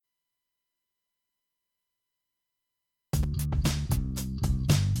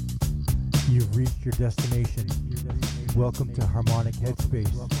have reached your destination. Welcome to Harmonic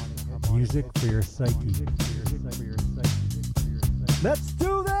Headspace. Music for your psyche. Let's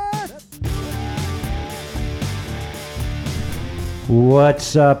do this!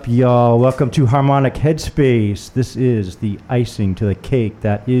 What's up, y'all? Welcome to Harmonic Headspace. This is the icing to the cake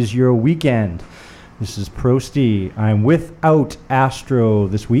that is your weekend. This is Prosty. I'm without Astro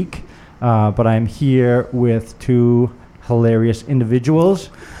this week, but I'm here with two hilarious individuals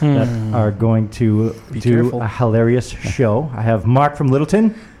that are going to do a hilarious show. I have Mark from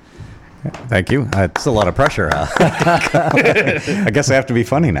Littleton. Thank you. It's a lot of pressure. I guess I have to be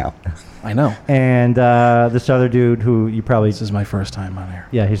funny now. I know. And this other dude who you probably... This is my first time on here.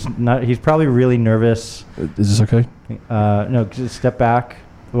 Yeah, he's probably really nervous. Is this okay? No, just step back.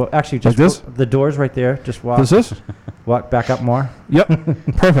 Well, actually, just like this? The door's right there. Just walk. This? Walk back up more. Yep.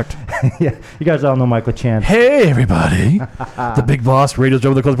 Perfect. Yeah, you guys all know Michael Chan. Hey, everybody. The big boss, radio's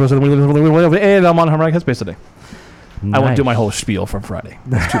Joe, the close person, and I'm on Harmonic Headspace today. Nice. I won't do my whole spiel from Friday.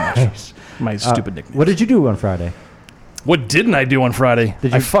 That's too much. Nice. My stupid nickname. What did you do on Friday? What didn't I do on Friday?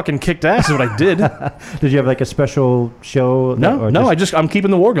 Did I you- fucking kicked ass is what I did. Did you have like a special show? I'm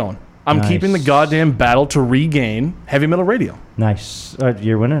keeping the war going. I'm Nice. keeping the goddamn battle to regain heavy metal radio. Nice.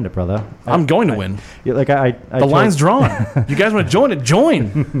 You're winning it, brother. I'm going to win. The Line's drawn. You guys want to join it?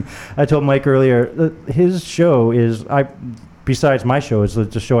 Join. I told Mike earlier, his show is, besides my show, is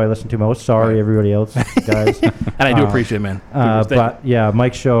the show I listen to most. Sorry, everybody else, guys. And I do appreciate it, man. But yeah,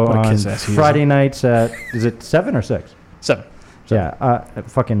 Mike's show What a on kiss-ass he is. Friday nights at, is it 7 or 6? 7. Yeah,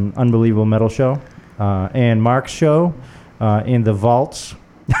 fucking unbelievable metal show. And Mark's show in the vaults.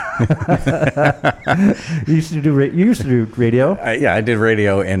 You used to do radio. Yeah, I did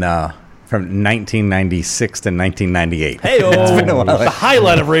radio in from 1996 to 1998. Hey, the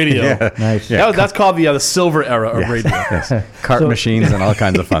highlight of radio. Yeah. Nice. Yeah. That's called the silver era of radio. Yes. Cart machines and all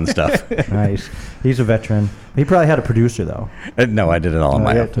kinds of fun stuff. Nice. He's a veteran. He probably had a producer though. No, I did it all on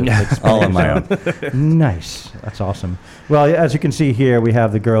my own. Like, All on my own. Nice. That's awesome. Well, as you can see here, we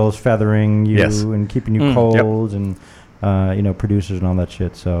have the girls feathering you Yes. and keeping you cold and producers and all that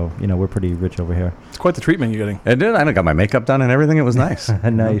shit. So, we're pretty rich over here. It's quite the treatment you're getting. I did. I got my makeup done and everything. It was nice.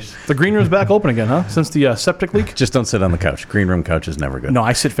 Nice. The green room's back open again, huh? Since the septic leak? Just don't sit on the couch. Green room couch is never good. No,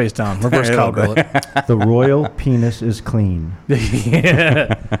 I sit face down. Reverse cowgirl it. The royal penis is clean.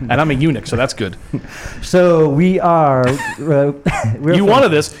 Yeah. And I'm a eunuch, so that's good. So we are... You wanted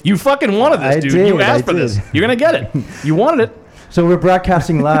this. You fucking wanted this, I dude. did, You asked I for this. did. You're going to get it. You wanted it. So we're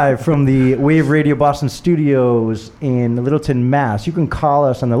broadcasting live from the Wave Radio Boston studios in Littleton, Mass. You can call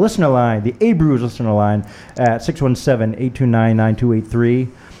us on the listener line, the A-Brews listener line, at 617-829-9283.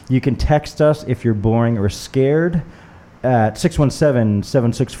 You can text us if you're boring or scared at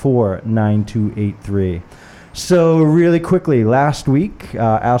 617-764-9283. So really quickly, last week,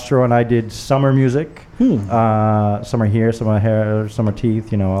 Astro and I did summer music. Summer here, summer hair, summer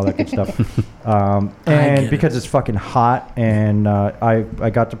teeth, all that good stuff. And because it's fucking hot, and I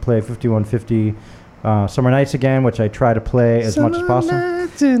got to play 5150 Summer Nights again, which I try to play as much as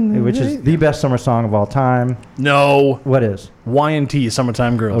possible, which is the best summer song of all time. No. What is? Y&T,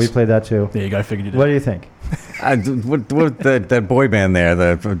 Summertime Girls. Oh, we played that too. There you go. I figured you did. What do you think? What that boy band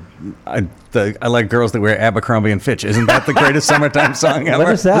there? I like girls that wear Abercrombie and Fitch. Isn't that the greatest summertime song ever?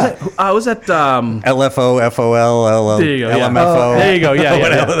 What is that? Was that... LFO, FOL, There you go, yeah. LMFO. There you go. Yeah,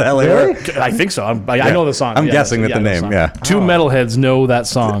 Whatever the hell they Really? were. I think so. I know the song. I'm Yeah, guessing that's- at the I know name. song. Yeah. Two metalheads know that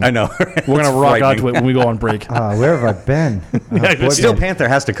song. I know. We're going to rock out to it when we go on break. Where have I been? Boy Steel band. Panther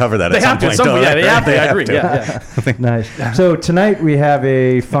has to cover that They at have some to. point. don't Yeah, they have to. I agree. to. Yeah. Nice. So tonight we have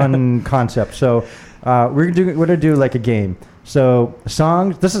a fun concept. So we're gonna do like a game. So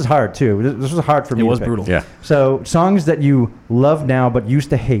songs. This is hard too. This was hard for me. It to was pick. brutal. Yeah. So songs that you love now but used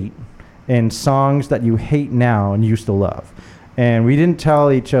to hate, and songs that you hate now and used to love. And we didn't tell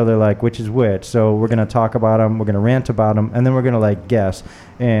each other like which is which. So we're gonna talk about them. We're gonna rant about them, and then we're gonna like guess.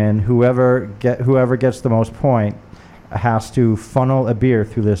 And whoever gets the most point has to funnel a beer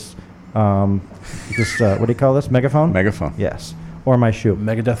through this. What do you call this? Megaphone? Megaphone. Yes. Or my shoe.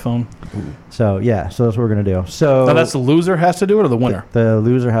 Megadeth phone. So yeah, so that's what we're gonna do. So Now that's the loser has to do it or the winner? the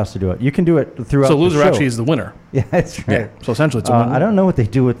loser has to do it. You can do it throughout. So loser the show. actually is the winner. Yeah, that's right. Yeah. So essentially it's a winner. I don't know what they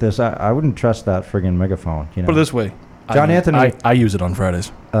do with this. I wouldn't trust that friggin' megaphone. Put Put it this way. John Anthony. I use it on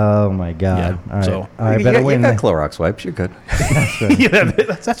Fridays. Oh my God! Yeah, All right. so- I You better got win. Clorox wipes. You're good. That's right. Yeah,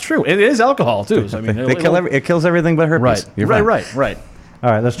 that's true. It is alcohol too. So, I mean, It kills everything but herpes. Right. You're fine. Right. All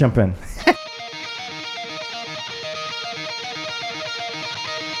right, let's jump in.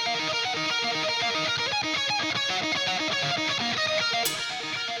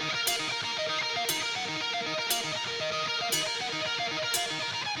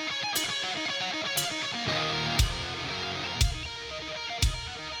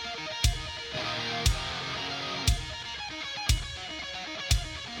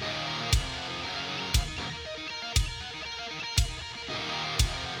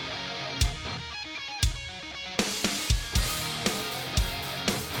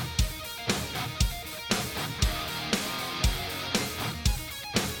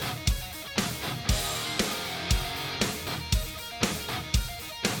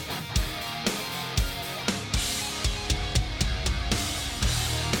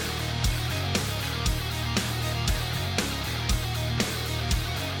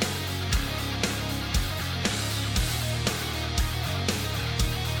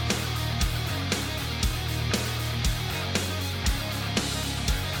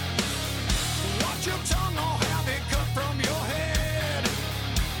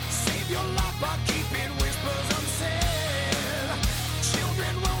 keeping whispers unsaid.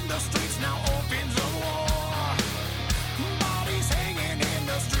 Children roam the streets, now opens a war. Bodies hanging in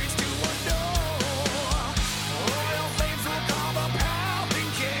the streets to adore. Oil flames will carve a path in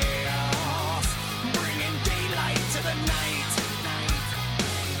chaos, bringing daylight to the night.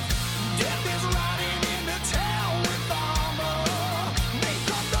 Death is riding into town with armor. They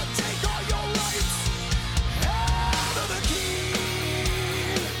come to take all your rights. Out of the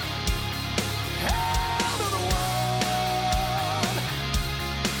king,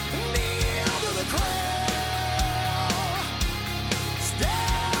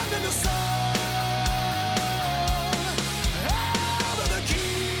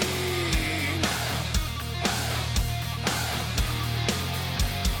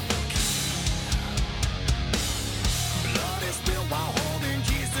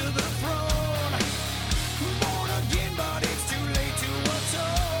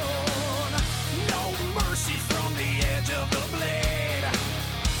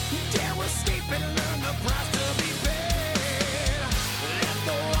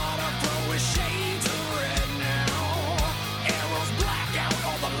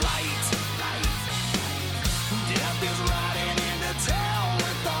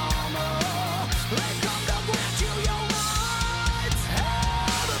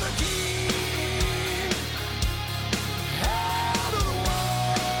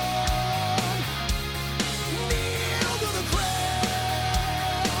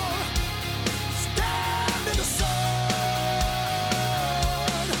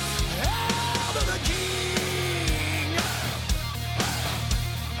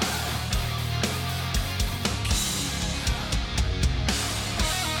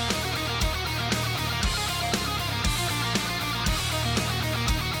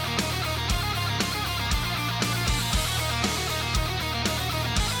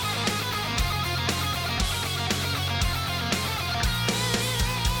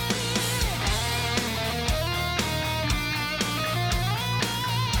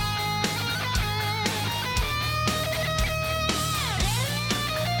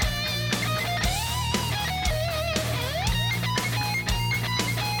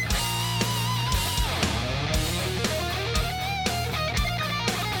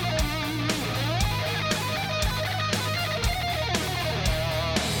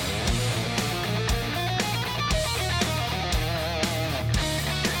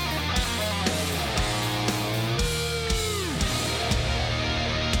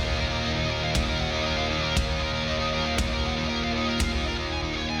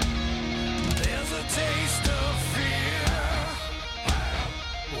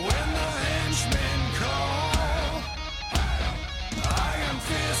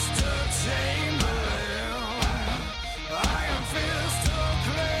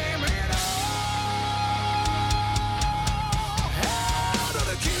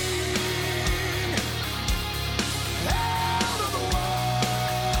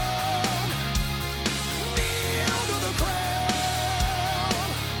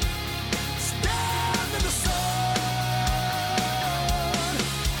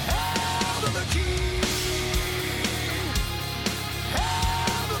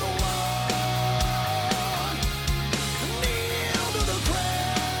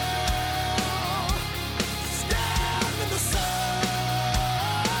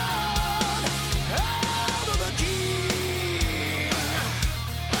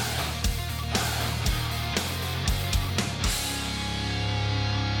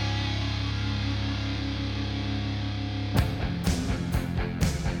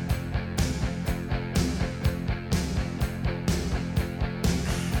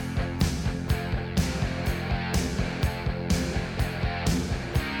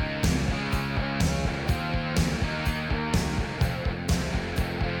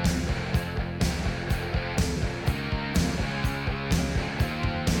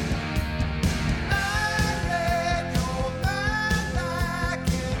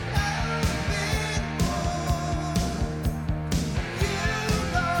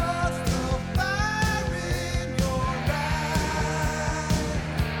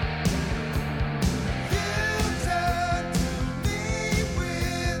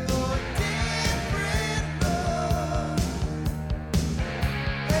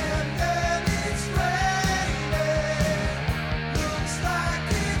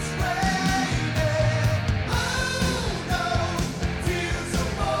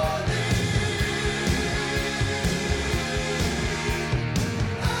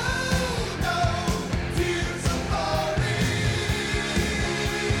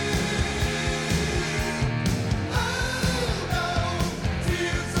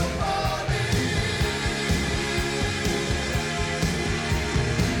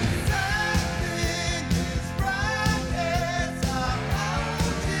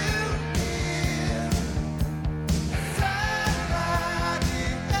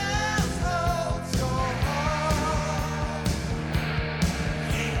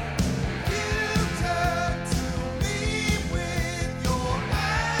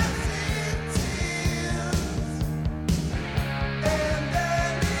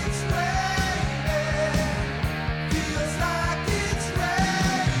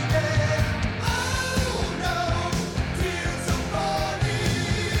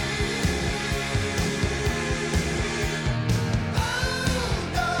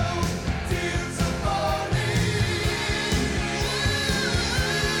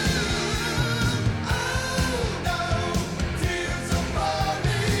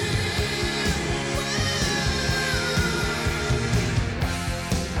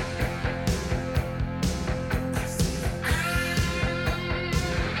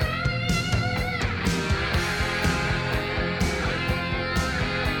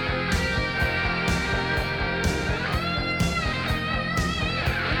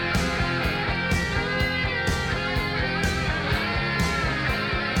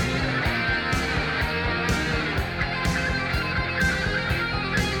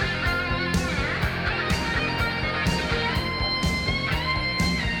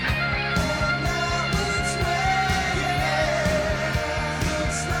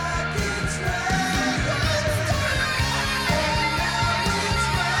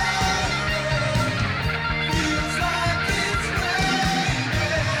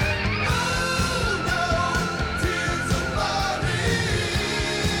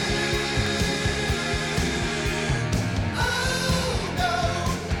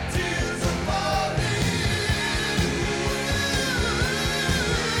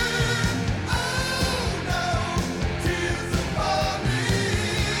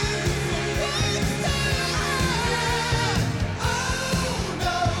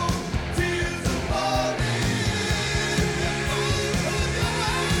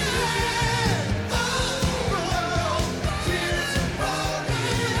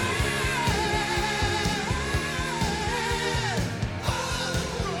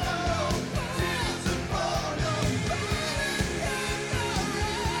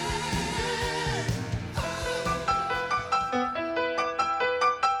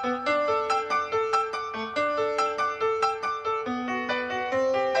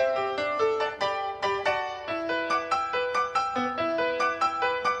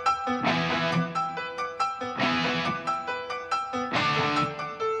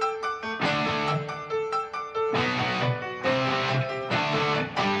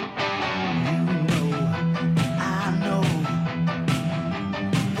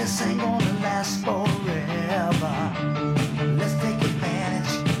 This ain't gonna last forever. Let's take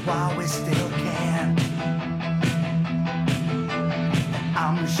advantage while we still can. And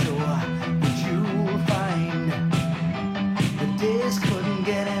I'm sure that you'll find the days couldn't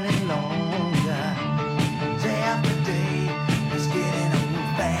get any longer. Day after day is getting old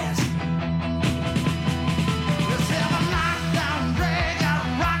fast. Let's have a knockdown, drag out,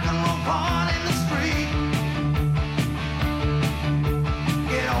 rock and roll party in the street.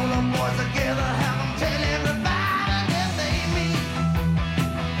 Get all the boys together, have them tell everybody that they meet.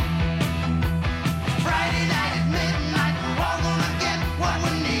 Friday night at midnight, we're all gonna get what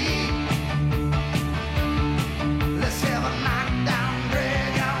we need. Let's have a knockdown,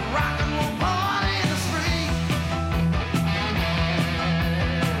 drag out, rock and roll party in the street.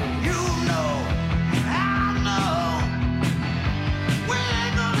 You know, I know, we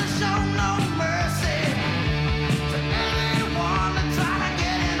ain't gonna show no mercy to anyone that try to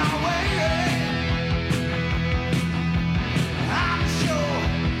get in our way. I'm sure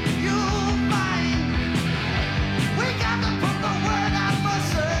you'll find we got to put the word out for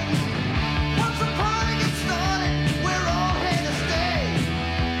certain. Once the party gets started, we're all here to stay.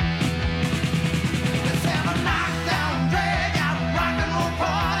 Let's have a knockdown, drag out, rock and roll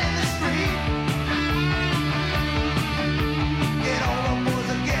party in the street. Get all the boys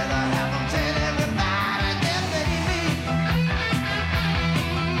together, have them tell everybody that they meet.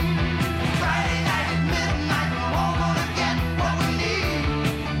 Friday night at midnight, we're all gonna get what we need.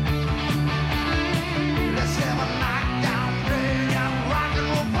 Let's have a knockdown, drag out, rock and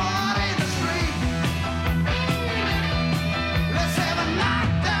roll party in the street. Let's have a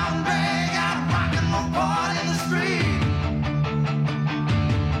knockdown, drag out, rock and roll party in the street.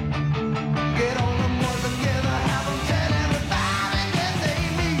 Get all the boys together, have them tell everybody that they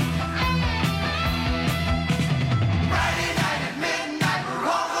meet. Friday night at midnight, we're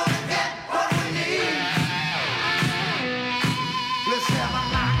all gonna get what we need. Let's have a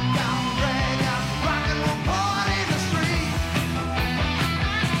knockdown, drag out, rock and roll party in the street.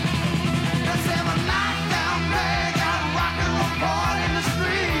 Let's have a knockdown, drag out, rock and roll party in the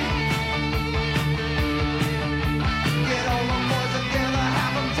street. Get all the boys together,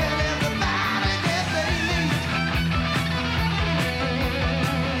 have them tell everybody that they meet.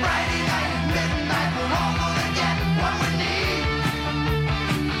 Friday night at midnight, we're all gonna get what we need.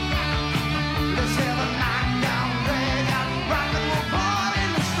 Let's have a knockdown, drag out, rock and roll party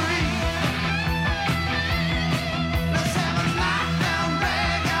in the street. Let's have a knockdown,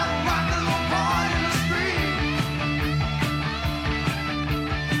 drag out, rock and roll party in the street.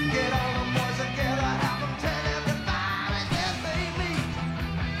 Get all the boys together, have them tell everybody that they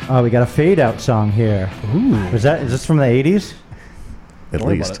meet. Oh, we got a fade out song here. Ooh. Is this from the 80s? At Don't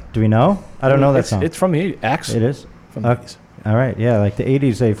worry least. about Do we know? I don't know that it's, song. It's from the 80s. Axe. It is? From the Okay. 80s. All right, yeah, like the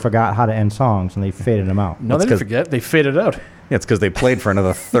 80s, they forgot how to end songs and they faded them out. No, That's they 'cause- didn't forget. They faded out. Yeah, it's because they played for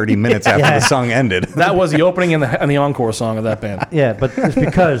another 30 minutes after Yeah. the song ended. That was the opening and the encore song of that band. Yeah, but it's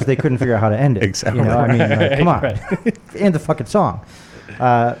because they couldn't figure out how to end it. Exactly. You know, I mean, like, come on. End the fucking song.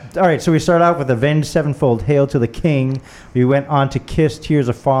 All right, so we start out with Avenged Sevenfold, Hail to the King. We went on to Kiss, Tears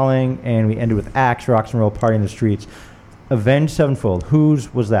Are Falling, and we ended with Axe, Rocks and Roll, Party in the Streets. Avenged Sevenfold,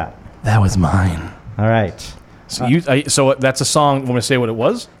 whose was that? That was mine. All right. So so that's a song. Want me to say what it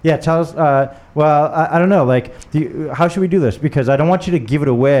was? Yeah, tell us. Well, I don't know. Like, how should we do this? Because I don't want you to give it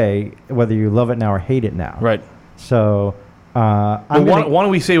away, whether you love it now or hate it now. Right. So, Well, why don't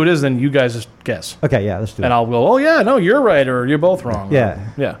we say what it is, then you guys just guess. okay, yeah, let's do And it. I'll go, oh, yeah, no, you're right, or you're both wrong. Yeah.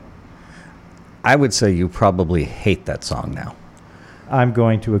 Yeah. I would say you probably hate that song now. I'm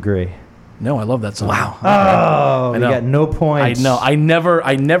going to agree. No, I love that song. Wow. Oh, I you know. got no I points. know. I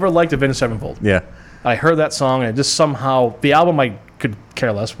never liked Avenged Sevenfold. Yeah. I heard that song, and it just somehow, the album I could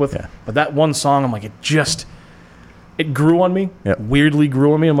care less with, Yeah. but that one song, I'm like, it grew on me, Yep. weirdly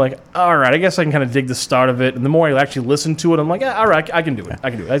grew on me. I'm like, all right, I guess I can kind of dig the start of it. And the more I actually listen to it, I'm like, yeah, all right, I can do it.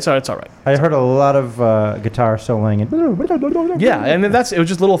 I can do it. It's all right. I heard a lot of guitar soloing and Yeah, and then it was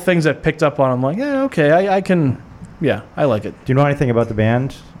just little things that picked up on. I'm like, yeah, okay, I can, yeah, I like it. Do you know anything about the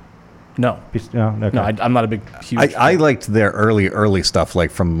band? No, No, okay. no, I'm not a big, huge. I liked their early stuff, like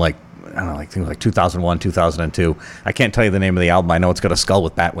from like, I don't know, like things like 2001, 2002. I can't tell you the name of the album. I know it's got a skull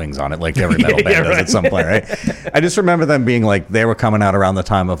with bat wings on it, like every metal band does at some point, right? I just remember them being like, they were coming out around the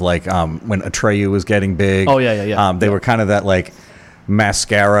time of like when Atreyu was getting big. Oh, yeah. They were kind of that like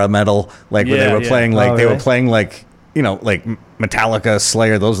mascara metal, like where they Yeah, were yeah. playing like Oh, they were really? playing like, you know, like Metallica,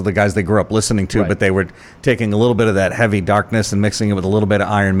 Slayer. Those are the guys they grew up listening to, Right. but they were taking a little bit of that heavy darkness and mixing it with a little bit of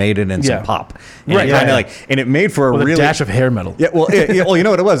Iron Maiden and Yeah. some pop. And Right, it kinda yeah. like, and it made for a with really a dash of hair metal. well, well, you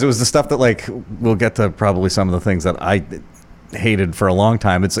know what it was? It was the stuff that, like, we'll get to probably some of the things that I hated for a long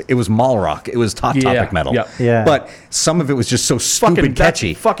time. It was mall rock. It was topic metal. Yeah. Yeah. But some of it was just so stupid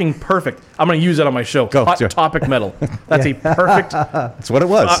catchy. That's fucking perfect. I'm going to use that on my show. Go, Hot sure. topic metal. That's a perfect. That's what it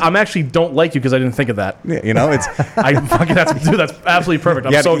was. I'm actually don't like you because I didn't think of that. You know, it's That's absolutely perfect.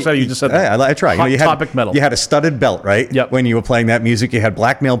 I'm so excited you just said that. I try. Hot You had, topic metal. You had a studded belt, right? Yep. When you were playing that music, you had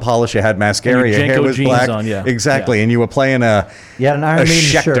black nail polish, you had mascara, And your your hair Janko was jeans black. on, yeah. Exactly. Yeah. And you were playing a You had an Iron Maiden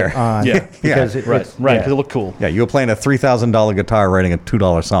Schecter. shirt on. Yeah. Because Yeah. Right, because it looked cool. Yeah, you were playing a $3,000 guitar writing a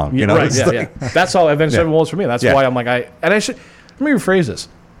 $2 song. You know, right, It's yeah, like- yeah. That's all Avenged Sevenfold was for me. That's Yeah. why I'm like, let me rephrase this.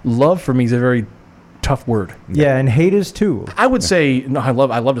 Love for me is a very tough word. Yeah, and hate is too. I would say, no, I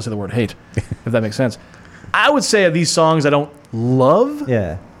love to say the word hate, if that makes sense. I would say of these songs I don't love,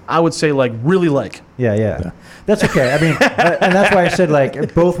 Yeah. I would say like really like. Yeah. That's okay. I mean, and that's why I said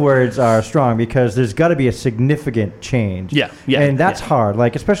like both words are strong because there's got to be a significant change. Yeah. And that's hard,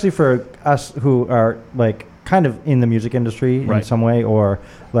 like especially for us who are like kind of in the music industry in Right. some way or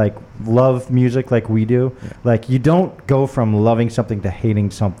like love music like we do. Yeah. Like you don't go from loving something to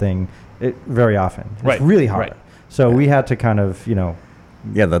hating something very often. It's Right. really hard. Right. So we had to kind of,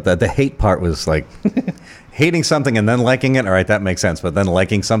 Yeah, the hate part was like hating something and then liking it. All right, that makes sense. But then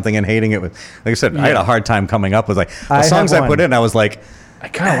liking something and hating it, like I said, I had a hard time coming up with like the I songs have I put one. in. I was like, I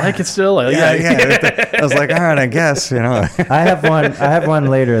kind of like it still. yeah. I was like, all right, I guess, I have one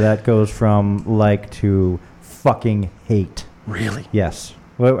later that goes from like to fucking hate. Really? Yes.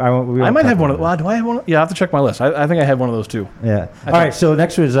 Well, we I won't might talk have one about of. Well, do I have one? Yeah, I have to check my list. I think I have one of those too. Yeah. All right. So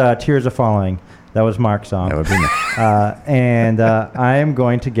next was "Tears Are Falling." That was Mark's song. that would be me. And I am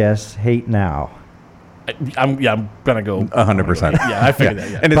going to guess "Hate Now." I'm gonna go 100%. Yeah, I figured that.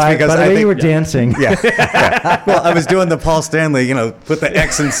 Yeah. And it's By because the I way think you were dancing. Yeah. Well, I was doing the Paul Stanley, put the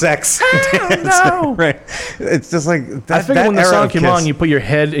X in sex dance. no. Right. It's just like that. I figured that when the era song of came Kiss- on, you put your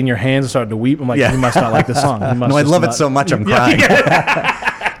head in your hands and started to weep. I'm like, Yeah. you must not like the song. You must No, I just love it not- so much I'm crying.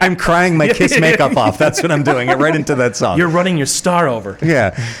 I'm crying my Kiss makeup off. That's what I'm doing. Right into that song. You're running your star over.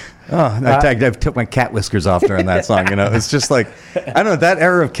 Yeah. Oh, I took my cat whiskers off during that song. It's just like, I don't know. That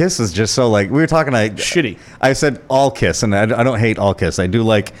era of Kiss is just so like, we were talking like Shitty. I said all Kiss, and I don't hate all Kiss. I do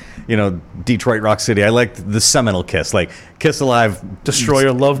like, Detroit Rock City. I like the seminal Kiss, like Kiss Alive,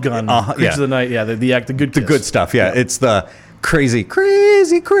 Destroyer, Love Gun, Creature yeah. of the Night. Yeah, the good the Kiss. good stuff. Yeah, it's the crazy.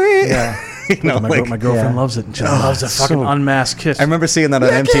 Yeah. My girlfriend loves it. And she loves that fucking so- unmasked Kiss. I remember seeing that on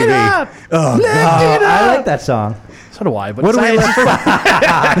Lick MTV. it up! I like that song. So do I. But What do we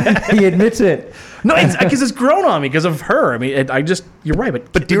it's He admits it. no, it's because it's grown on me because of her. I mean, you're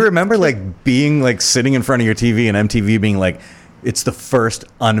right. But do you remember like being like sitting in front of your TV and MTV being like, it's the first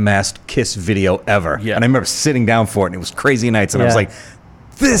unmasked Kiss video ever. Yeah. And I remember sitting down for it, and it was Crazy Nights, and I was Yeah. like,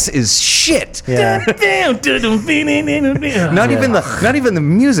 this is shit. Yeah. Not even the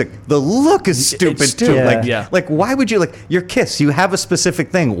music. The look is stupid It's too. stupid. Like, Yeah. like why would you like your Kiss? You have a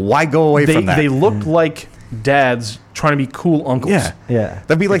specific thing. Why go away from that? They looked like dads trying to be cool uncles. yeah. Yeah.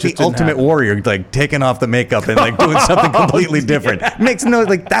 That'd be like the just didn't Ultimate happen. Warrior, like taking off the makeup and like doing something completely different. Makes no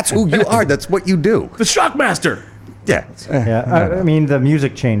like that's who you are. That's what you do. The Shockmaster. Yeah. Yeah, I mean the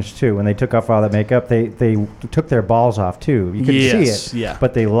music changed too when they took off all that makeup. They took their balls off too. You could Yes, see it, yeah.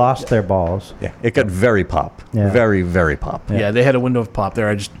 but they lost their balls. Yeah. It got very pop. Yeah. Very, very pop. Yeah. They had a window of pop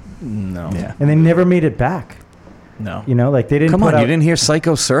there. No. Yeah. And they never made it back. No. Like they didn't. Come put on, out, you didn't hear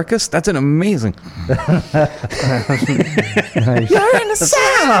Psycho Circus? That's an amazing. Nice. You're in the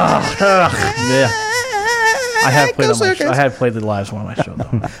South. Yeah. I have played on my show. I had played the live one on my show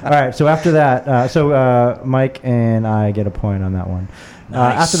though. All right, so after that, Mike and I get a point on that one.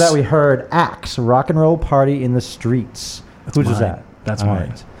 Nice. After that, we heard Axe, Rock and Roll Party in the Streets. Whose was mine. that? That's All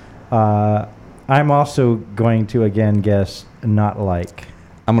mine. right. I'm also going to again guess not like.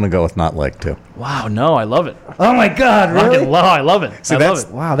 I'm gonna go with not like too. Wow, no, I love it. Oh my God! I love it. See, I love that's-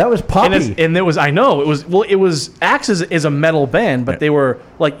 it. Wow, that was And, poppy. there was, I know, it was, Axe is a metal band, but they were,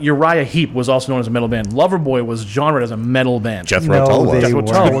 like, Uriah Heep was also known as a metal band. Loverboy was genred as a metal band. Jethro No, Tull was. they Jethro were.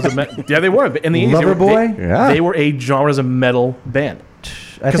 Tull was a yeah, they were. But in the 80s, Loverboy? Yeah. they were a genre as a metal band.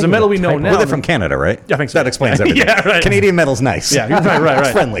 I Because think the it metal was we a know typo. now. Well, they're from Canada, right? Yeah, I think so. That explains everything. Yeah, right. Canadian metal's nice. Yeah, you're right.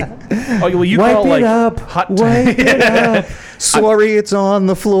 Friendly. Oh, well, you Wipe call it like up. hot. Wipe it up. Sorry, it's on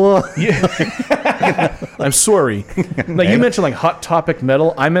the floor. I'm sorry. Now you mentioned like hot topic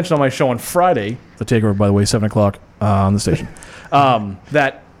metal. I mentioned on my show on Friday, the takeover, by the way, 7:00 on the station.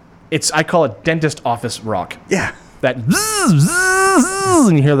 That I call it dentist office rock. Yeah. That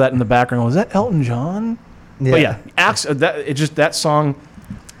and you hear that in the background. Was that Elton John? Yeah. But yeah, Axe. That song.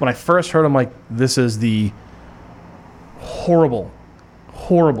 When I first heard, I'm like, this is the horrible.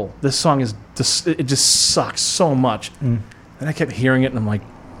 This song is it just sucks so much. And I kept hearing it, and I'm like,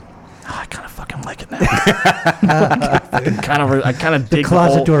 I kind of fucking like it now. I kind of dig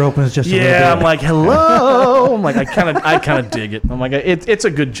Closet the whole, door opens just a little bit. Yeah, I'm like, hello. I'm like, I kind of dig it. I'm like, it's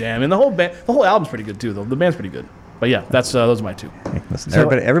a good jam, and the whole album's pretty good too. Though the band's pretty good. But yeah, that's those are my two. Listen,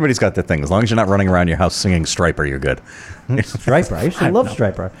 everybody's got their thing. As long as you're not running around your house singing Striper, you're good. Striper. I used to love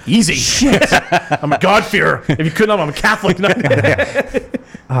Striper. Easy. Shit. I'm a God-fearer. If you couldn't, I'm a Catholic.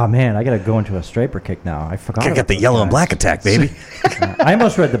 Oh man, I gotta go into a Striper kick now. I forgot. Gotta get the yellow and black attack, baby. I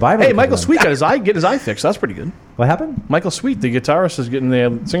almost read the Bible. Hey, because Michael of them. Sweet getting his eye fixed. That's pretty good. What happened? Michael Sweet, the guitarist, is getting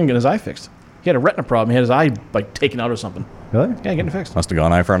his eye fixed. He had a retina problem. He had his eye like taken out or something. Really? Yeah, getting it fixed. Must have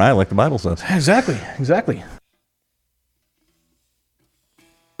gone eye for an eye, like the Bible says. Exactly.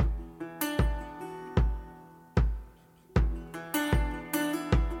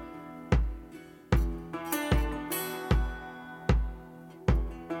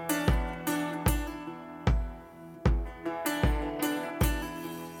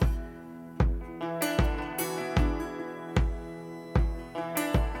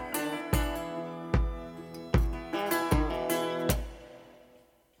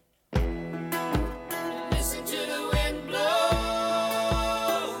 Listen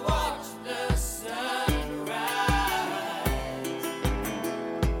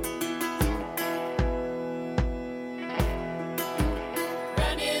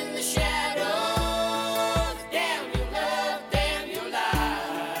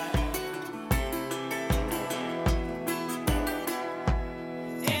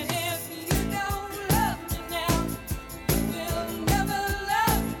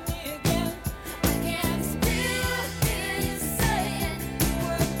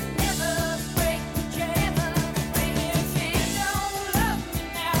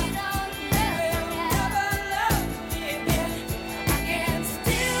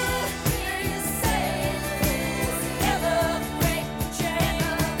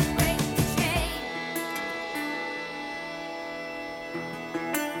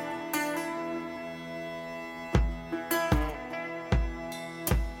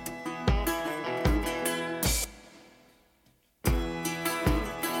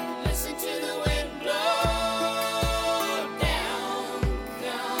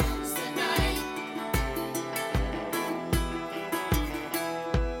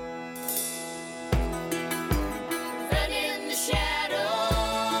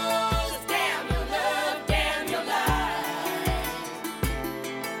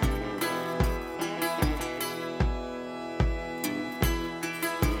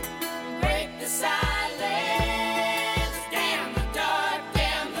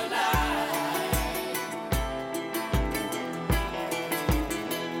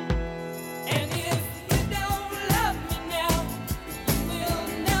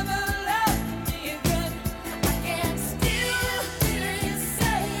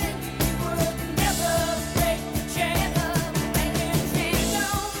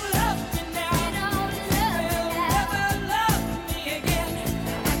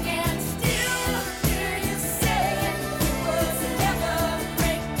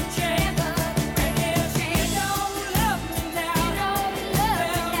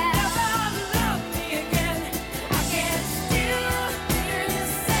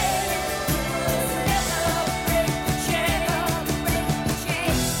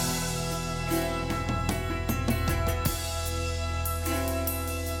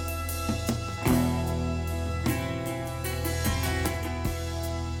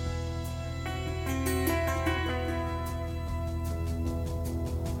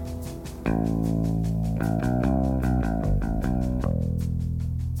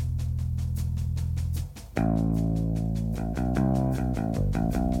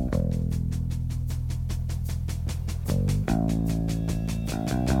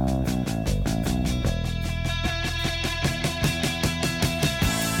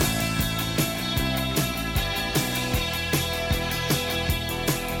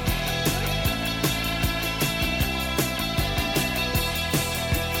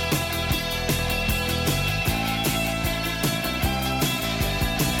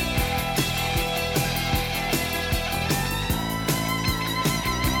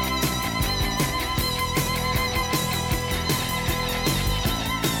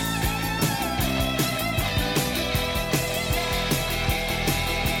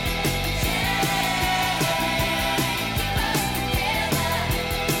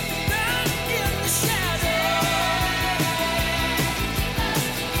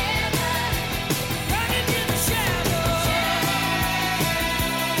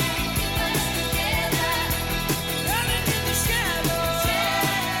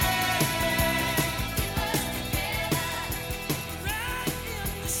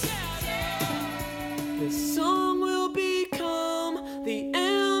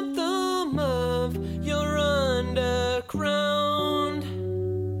above, you're underground.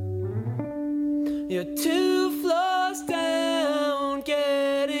 You're 2 floors down,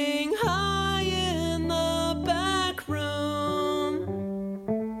 getting high in the back room.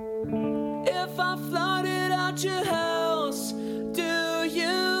 If I flooded out your house, do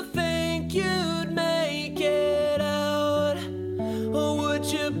you think you'd make it out? Or would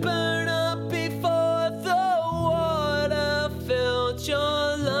you burn up before the water filled your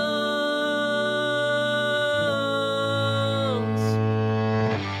lungs?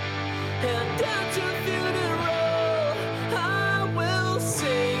 And down to funeral, I will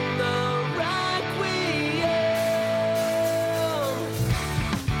sing the requiem.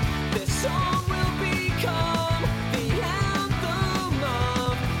 This song will become the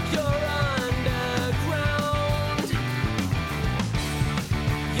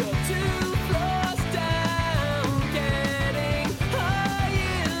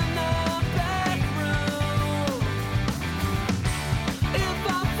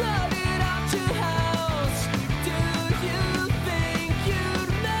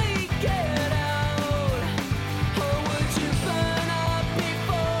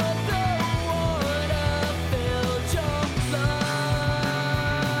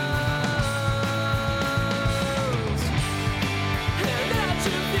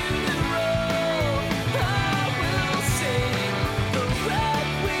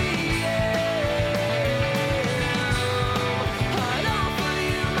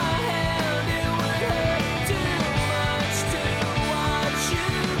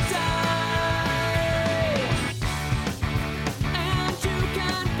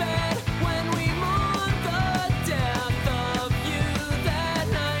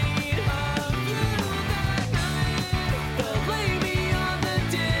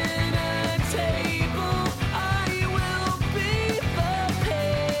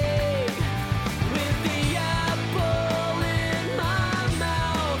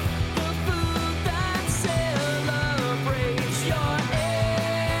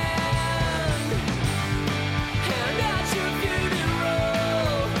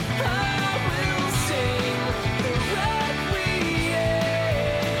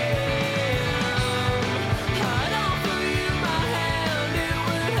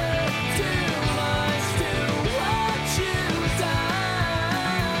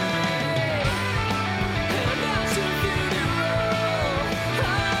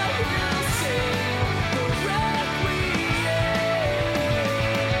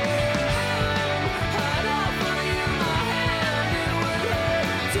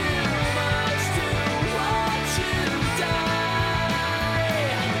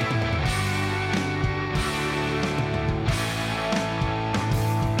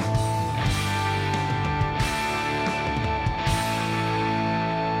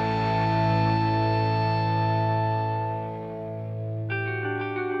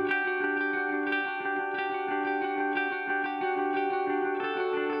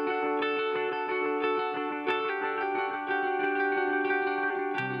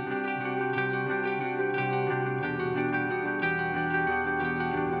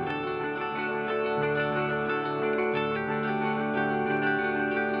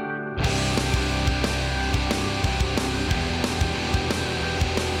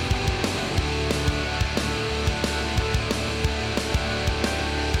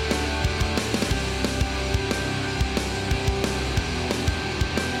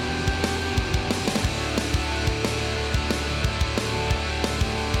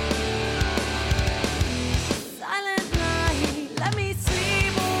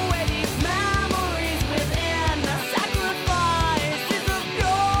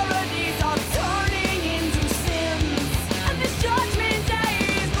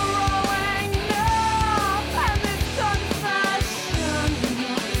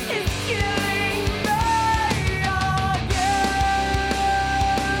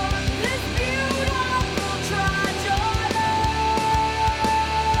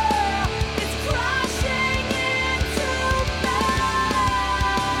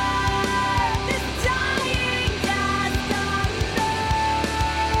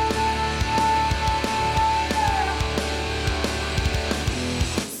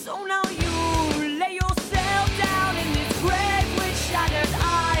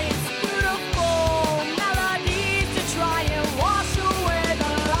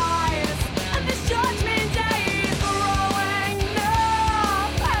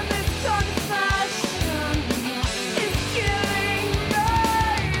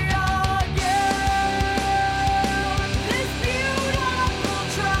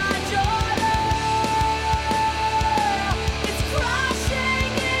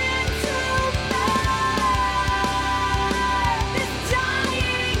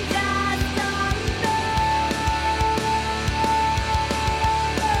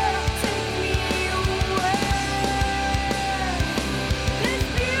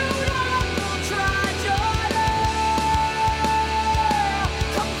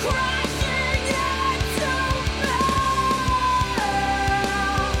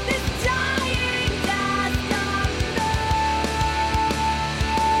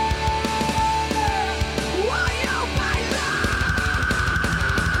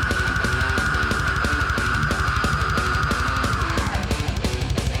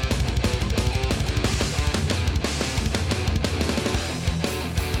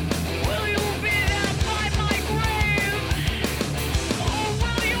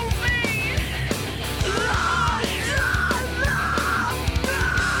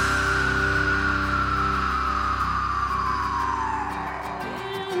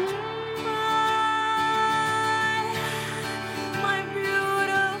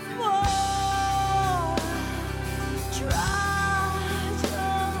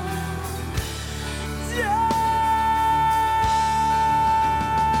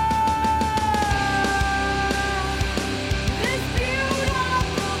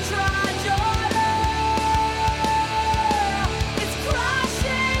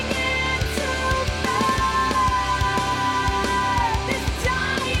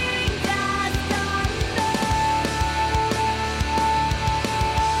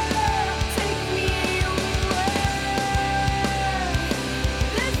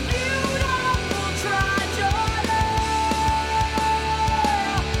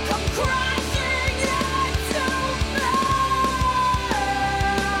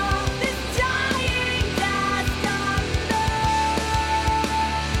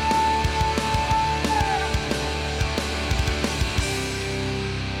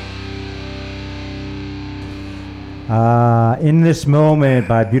In This Moment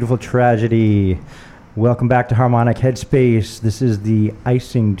by Beautiful Tragedy. Welcome back to Harmonic Headspace. This is the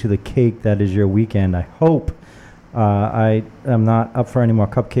icing to the cake that is your weekend. I hope I am not up for any more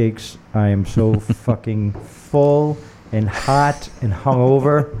cupcakes. I am so fucking full and hot and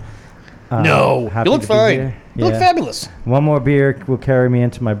hungover. No, happy you look to be fine. here. You look Yeah. fabulous. One more beer will carry me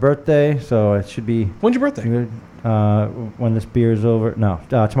into my birthday, so it should be When's your birthday? good. When this beer is over. No,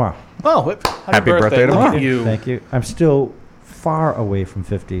 tomorrow. Oh, happy birthday Look tomorrow. at you. Thank you. I'm still far away from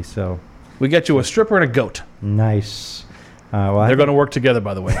 50, so We get you a stripper and a goat. nice. Well, They're going to work together,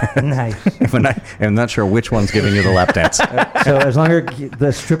 by the way. nice. I'm not sure which one's giving you the lap dance. So as long as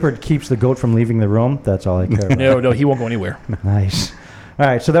the stripper keeps the goat from leaving the room, that's all I care about. No, he won't go anywhere. Nice. All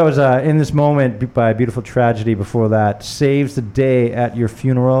right, so that was In This Moment by Beautiful Tragedy. Before that, Saves the Day at Your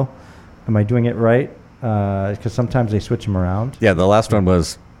Funeral. Am I doing it right? Because sometimes they switch them around. Yeah, the last one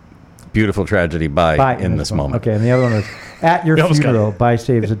was Beautiful Tragedy by In This Moment. Okay, and the other one was At Your You almost got Funeral by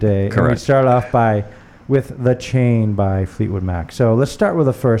Saves the Day. And we Correct. start off with The Chain by Fleetwood Mac. So let's start with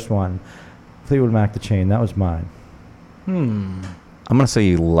the first one. Fleetwood Mac, The Chain. That was mine. I'm going to say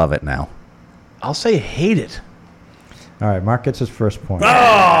you love it now. I'll say hate it. All right, Mark gets his first point.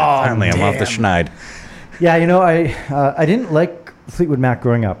 Finally, I'm off the schneid. Yeah, you know, I didn't like Fleetwood Mac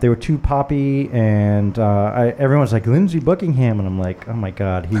growing up. They were too poppy, and everyone's like, Lindsey Buckingham, and I'm like, oh my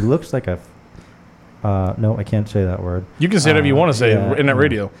God, he looks like a... no, I can't say that word. You can say whatever you want to say yeah, in that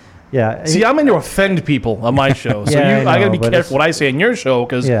radio. Yeah. See, I'm in to offend people on my show, so Yeah, I I got to know, be but careful what I say in your show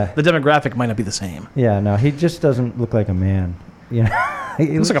because Yeah. the demographic might not be the same. Yeah, no, he just doesn't look like a man. You know,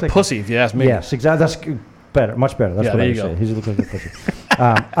 He looks like a pussy, if you ask me. Yes, exactly. That's better, much better. That's Yeah, what there I you would go. say. He looks like a pussy.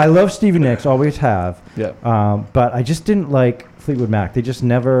 I love Stevie Nicks, always have. Yeah. But I just didn't like Fleetwood Mac. They just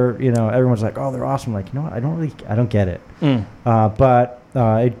never, you know, everyone's like, oh, they're awesome. Like, you know what? I don't get it. But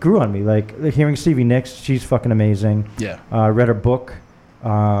it grew on me. Like hearing Stevie Nicks, she's fucking amazing. Yeah. Read her book,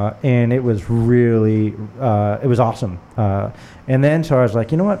 and it was really, it was awesome. And then so I was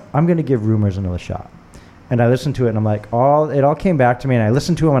like, you know what? I'm going to give Rumors another shot. And I listened to it, and I'm like, it all came back to me, and I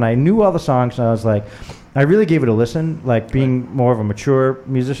listened to them, and I knew all the songs, and I was like, I really gave it a listen, like being more of a mature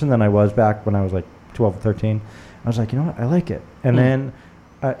musician than I was back when I was like 12 or 13. I was like, you know what? I like it. And then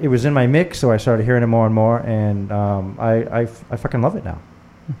it was in my mix, so I started hearing it more and more, and I fucking love it now.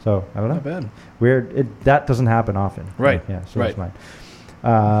 So I don't know. Not bad. Weird. That doesn't happen often. Right. Yeah. So Right. that's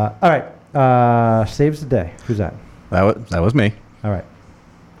mine. All right. Saves the Day. Who's that? That was me. All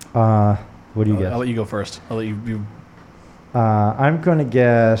right. What do you guess? I'll let you go first. I'll let you. I'm going to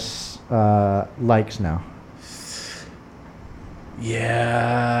guess Likes now.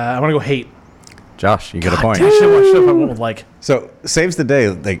 Yeah. I'm going to go hate. Josh, you get a point. I should have went with like. So, Saves the Day,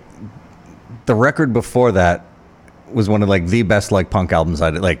 like, the record before that was one of, like, the best, like, punk albums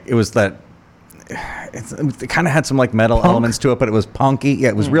I did. Like, it was that... It kind of had some, like, metal elements to it, but it was punky. Yeah,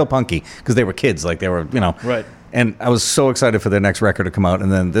 it was real punky, because they were kids. Like, they were, you know... Right. And I was so excited for their next record to come out, and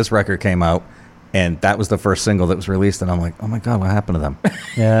then this record came out, and that was the first single that was released, and I'm like, oh my God, what happened to them?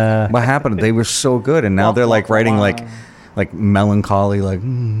 Yeah. What happened? They were so good, and now they're like writing like melancholy, like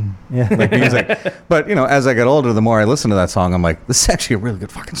Yeah. like music. But you know, as I got older, the more I listen to that song, I'm like, this is actually a really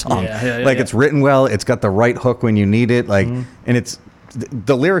good fucking song. Yeah, like yeah. it's written well, it's got the right hook when you need it, like, and it's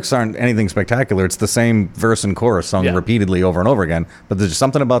the lyrics aren't anything spectacular. It's the same verse and chorus sung repeatedly over and over again. But there's just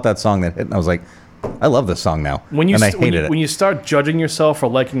something about that song that hit, and I was like, I love this song now. And I hated it. When you start judging yourself for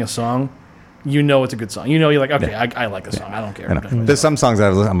liking a song, you know it's a good song. You know you're like, okay, I like this song. I don't care. You know, there's some songs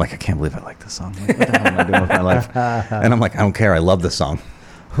that I'm like, I can't believe I like this song. Like, what the hell am I doing with my life? And I'm like, I don't care. I love this song.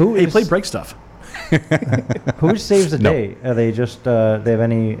 Who Hey, is play break stuff. who saves the No. day? Are they just they have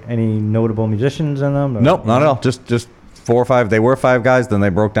any notable musicians in them? Or- Nope, not at all. Just 4 or 5. They were 5 guys, then they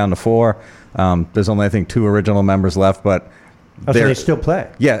broke down to 4. There's only, I think, 2 original members left, but Oh, so they still play.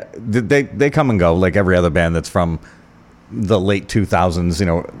 yeah, they come and go like every other band that's from the late 2000s, you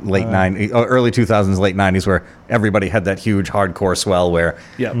know, early 2000s, late 90s, where everybody had that huge hardcore swell where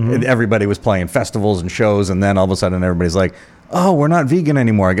everybody was playing festivals and shows, and then all of a sudden everybody's like, oh, we're not vegan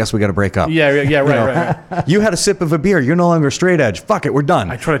anymore. I guess we got to break up. Yeah, You know, right. You had a sip of a beer. You're no longer straight edge. Fuck it, we're done.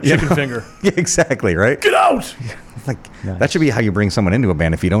 I tried a chicken finger. Yeah, exactly, right? Get out! Like that should be how you bring someone into a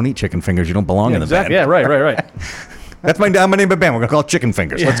band. If you don't eat chicken fingers, you don't belong in the Exactly. band. Yeah, right. That's my name of a band. We're gonna call it Chicken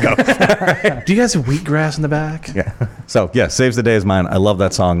Fingers. Let's go. Do you guys have wheatgrass in the back? Yeah. So yeah, Saves the Day is mine. I love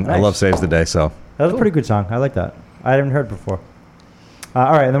that song. I Nice. love Saves the Day. So That was a pretty good song. I like that. I haven't heard it before.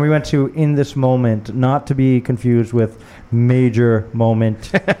 All right, and then we went to In This Moment, not to be confused with Major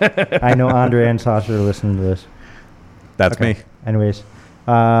Moment. I know Andre and Sasha are listening to this. that's me. Anyways,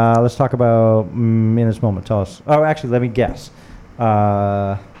 let's talk about In This Moment. Tell us. Oh, actually, let me guess.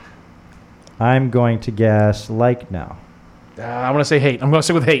 I'm going to guess like now. I'm going to say hate. I'm going to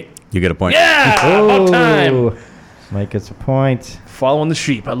stick with hate. You get a point. Yeah! About time. Ooh, Mike gets a point. Following the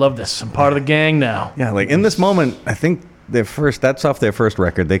sheep. I love this. I'm part of the gang now. Yeah, like in this moment, I think that's off their first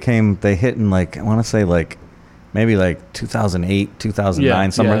record. They hit in like, I want to say like, maybe like 2008,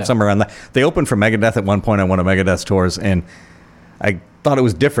 2009, somewhere around that. They opened for Megadeth at one point on one of Megadeth's tours, and I thought it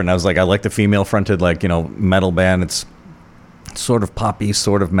was different. I was like, I like the female-fronted, like, metal band. It's sort of poppy,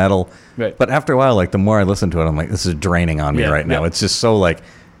 sort of metal. Right. But after a while, like, the more I listen to it, I'm like, this is draining on me right now. It's just so, like,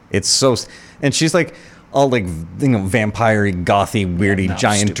 it's so... And she's, like, all, like, vampire-y, gothy, weirdy,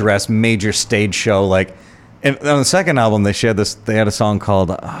 giant dress, major stage show, like... And on the second album, they had a song called...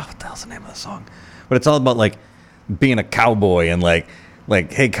 what the hell's the name of the song? But it's all about, like, being a cowboy and, like,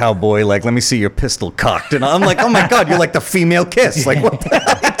 hey, cowboy, like, let me see your pistol cocked. And I'm like, oh, my God, you're like the female Kiss. Like, what the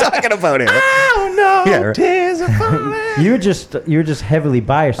hell are you talking about here? Oh, no, yeah. tears are falling. You're just heavily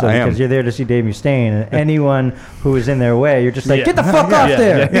biased because you're there to see Dave Mustaine, and anyone who is in their way, you're just like, get the fuck off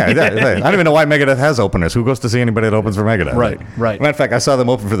there. Yeah, I don't even know why Megadeth has openers. Who goes to see anybody that opens for Megadeth? Right. Matter of fact, I saw them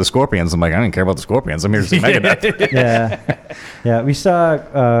open for the Scorpions. I'm like, I didn't care about the Scorpions. I'm here to see Megadeth. Yeah. We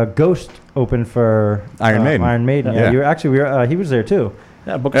saw Ghost open for Iron Maiden. Iron Maiden. Yeah. He was there too.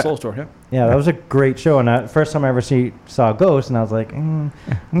 Yeah, Book of Soul Store. Yeah. Yeah, that was a great show, and first time I ever saw Ghost, and I was like, I'm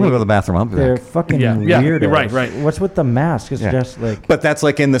gonna go to the bathroom. I'll be they're back. fucking weirdos. Right. What's with the mask? It's just like. But that's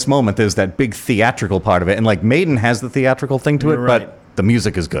like in this moment. There's that big theatrical part of it, and like Maiden has the theatrical thing to it, but the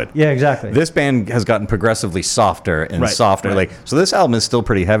music is good. Yeah, exactly. This band has gotten progressively softer and softer. Right. Like, so this album is still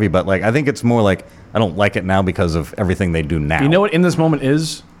pretty heavy, but like I think it's more like I don't like it now because of everything they do now. You know what? In this moment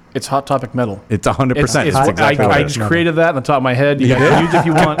is. It's Hot Topic Metal. It's 100%. I just created that on the top of my head. You guys use it if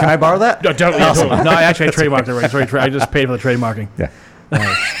you want. Can I borrow that? No, totally. No, actually, I trademarked it. Right. Sorry, I just paid for the trademarking. Yeah.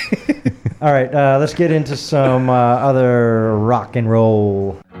 All right. Let's get into some other rock and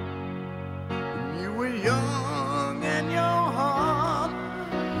roll. You were young and your heart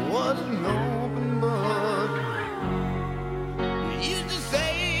was an open book. You used to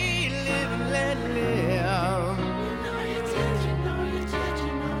say, live and let live.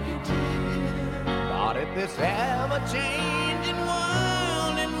 But if this ever-changing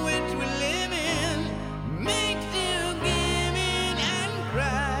world in which we live in makes you give in and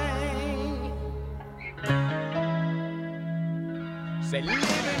cry, say live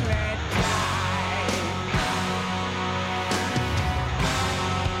and let die.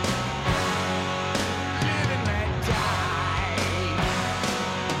 Live and let die.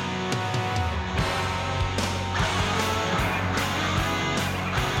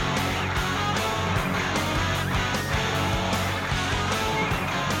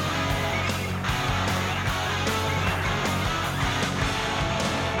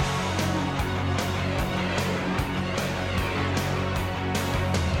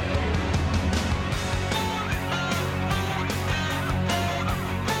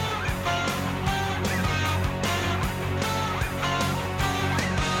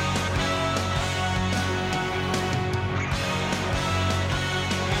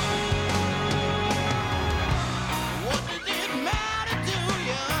 What does it matter to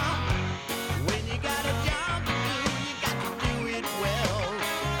you when you got a job to do? You got to do it well.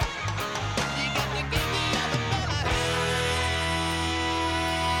 You got to give the other fella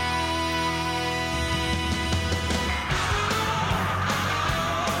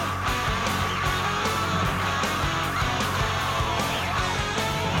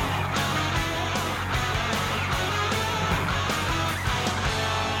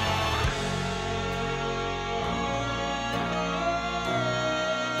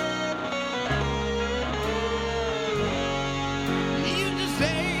You used to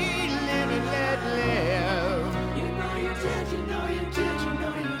say, live and let live. You know you did, you know you did, you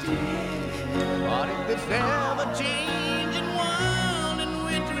know you did. But if this ever-changing world in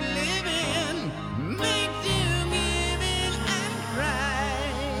which we live in makes you give in and cry,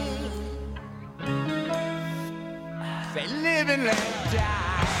 say live and let die.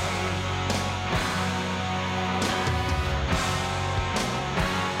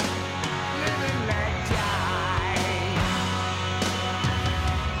 Live and let die.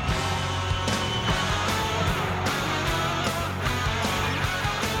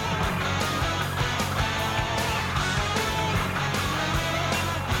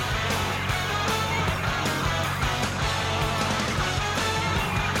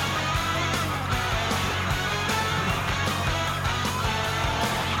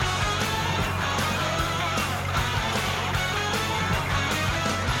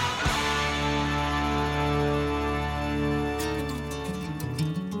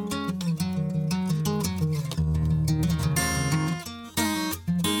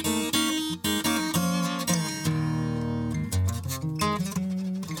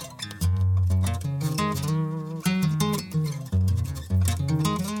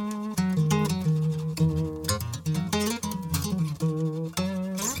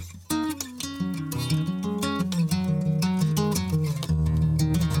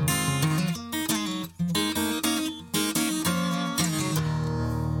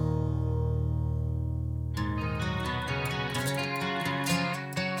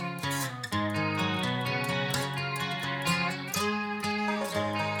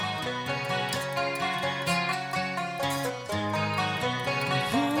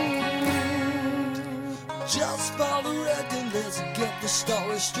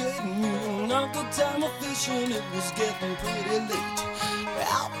 story straight. Me and Uncle Tom were fishing, it was getting pretty late.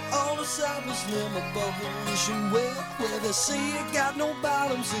 Out on the cypress limb above the wishing well, where they say you got no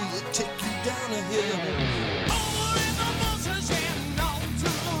bottom, so you take you down a hill. Over in the bushes and on to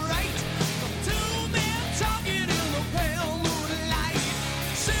the right, two men talking in the pale moonlight.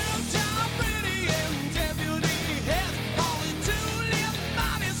 Sit down, pretty and deputy head, falling two limp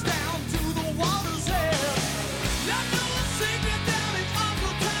bodies down to the water's edge. Not know a secret down in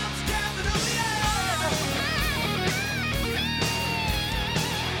Uncle Tom's cabin, oh yeah.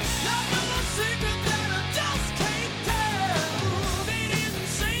 Not know a secret that I just can't tell. They didn't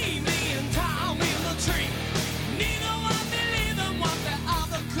see me and Tom in the tree. Neither one believed them what the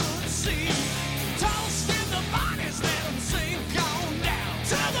other could see. Tossed in the bodies, let them sink on down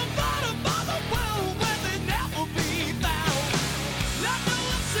to the bottom of the well where they never be found. Not know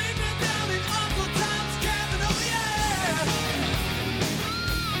a secret down in Uncle Tom's cabin, oh yeah.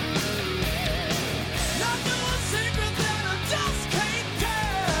 Not know a secret that I just can't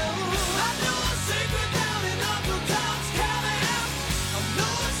tell. I know a secret down in Uncle Tom's cabin. I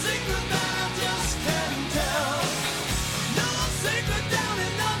know a secret that I just can't tell. Know a secret down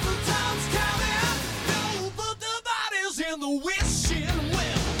in Uncle Tom's cabin. No, put the bodies in the wishing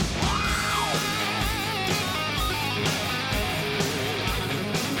well.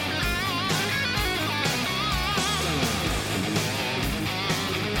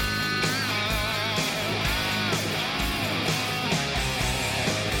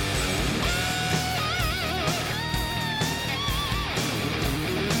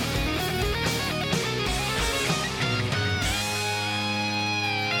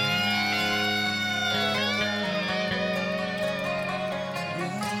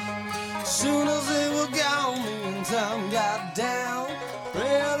 Soon as they were gone, me and Tom got down.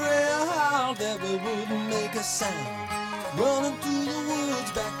 Prayed real hard that we wouldn't make a sound. Running through the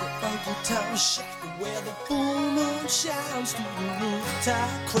woods back to Uncle Tom's shack, where the full moon shines through the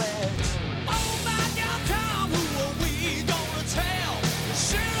rooftop cracks. Oh my God, Tom, who are we gonna tell?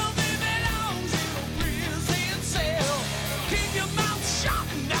 Sheriff belongs in a prison cell. Keep your mouth shut,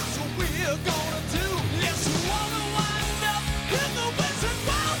 and that's what we're gonna do. Let's wanna wind up in the wizard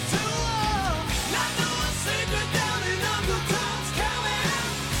world too. I know a secret down in Uncle Tom's cabin.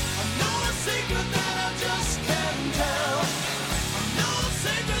 I know a secret that I just can't tell. I know a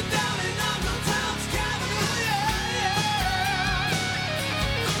secret down in Uncle Tom's cabin. Yeah, yeah.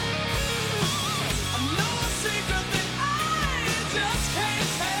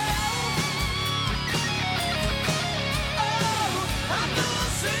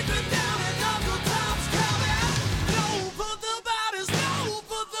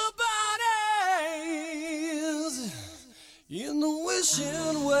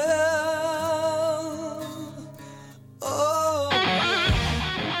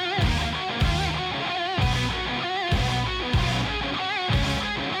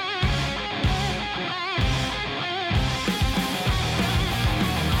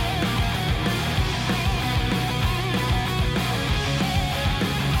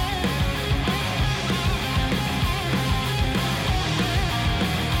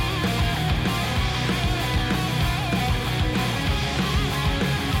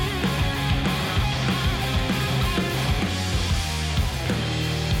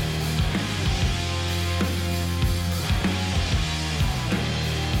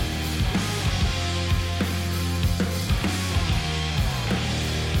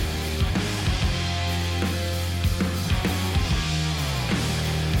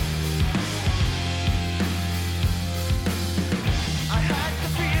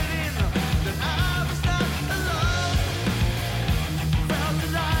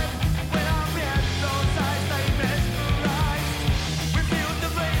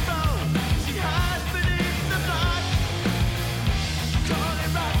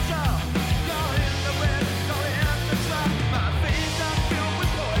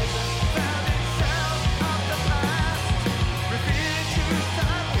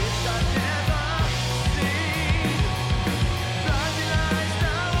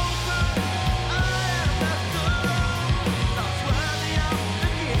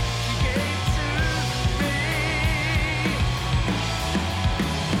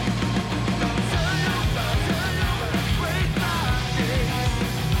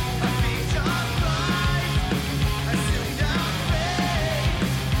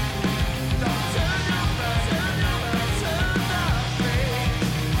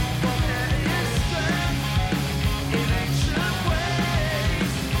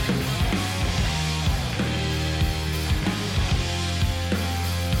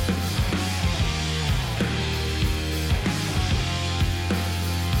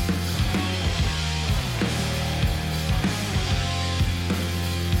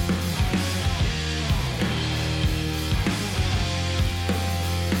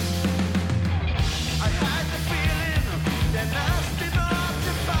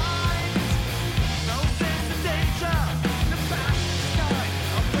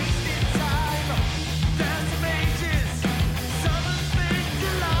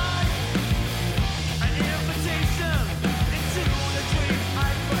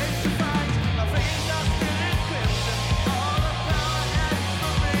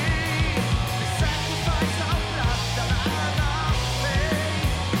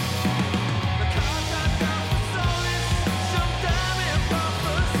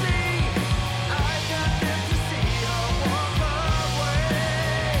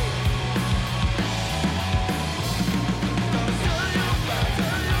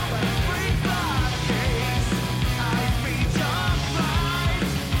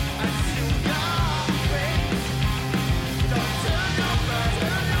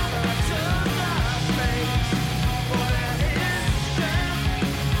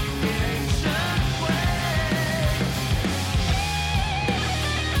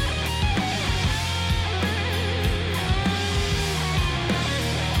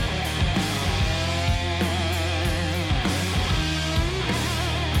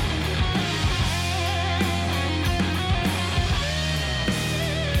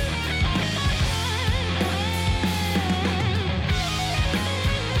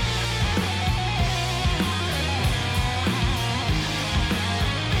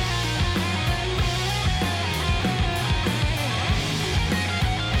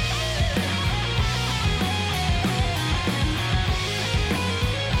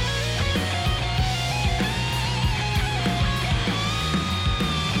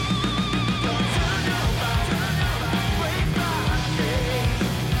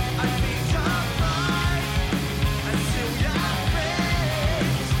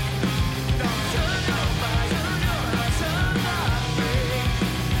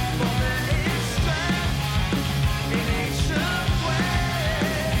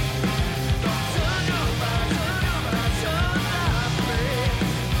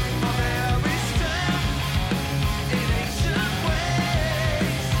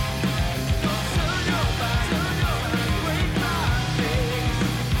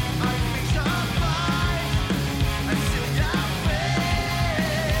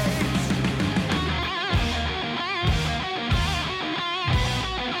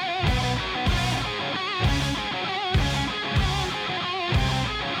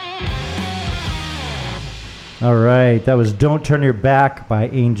 All right, that was "Don't Turn Your Back" by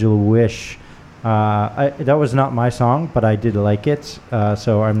Angel Wish. That was not my song, but I did like it,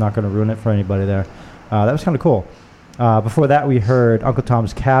 so I'm not going to ruin it for anybody there. That was kind of cool. Before that, we heard Uncle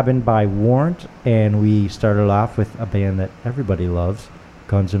Tom's Cabin by Warrant, and we started off with a band that everybody loves,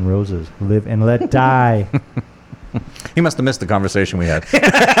 Guns N' Roses, Live and Let Die. He must have missed the conversation we had.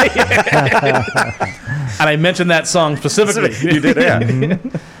 And I mentioned that song specifically. You did, yeah.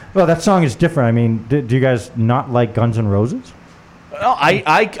 Mm-hmm. Well, that song is different. I mean, do you guys not like Guns N' Roses? No,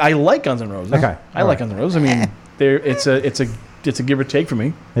 I like Guns N' Roses. Okay, I like Guns N' Roses. I mean, it's a give or take for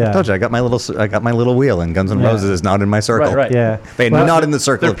me. Yeah. I told you, I got my little wheel, and Guns N' Roses is not in my circle. Right. Yeah. They're Well, not in the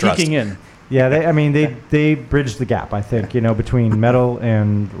circle They're of trust. peeking in. Yeah, they bridged the gap, I think, between metal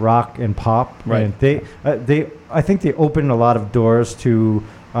and rock and pop. Right. And I think they opened a lot of doors to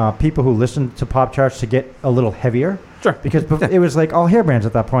people who listened to pop charts to get a little heavier. Sure. Because it was like all hair bands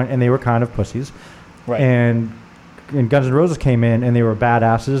at that point, and they were kind of pussies. Right. And Guns N' Roses came in, and they were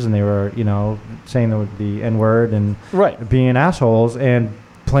badasses, and they were, saying the N-word and Right. being assholes and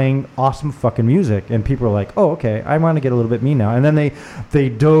playing awesome fucking music. And people were like, oh, okay, I want to get a little bit mean now. And then they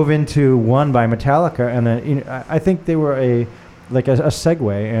dove into One by Metallica, and then I think they were a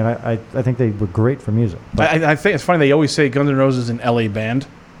segue, and I think they were great for music. But I think it's funny. They always say Guns N' Roses is an LA band,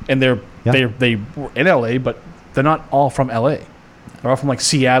 and they were in LA, but they're not all from LA. They're all from like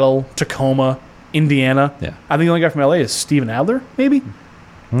Seattle, Tacoma, Indiana. Yeah. I think the only guy from LA is Steven Adler, maybe.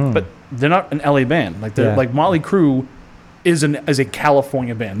 But they're not an LA band. Like they're like Motley Crue is a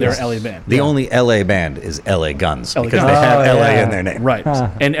California band. They're an LA band. The only LA band is LA Guns LA because Guns. they have Oh, LA yeah. in their name. Right.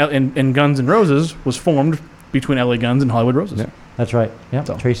 And Guns N' Roses was formed between LA Guns and Hollywood Roses. Yeah. that's right. Yeah,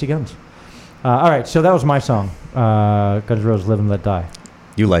 So. Tracy Guns. All right, so that was my song, Guns N' Roses, Live and Let Die.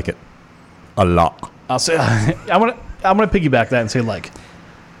 You like it a lot. I'll say I'm gonna piggyback that and say like.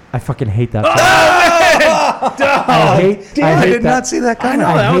 I fucking hate that song. I hate did that. not see that coming. I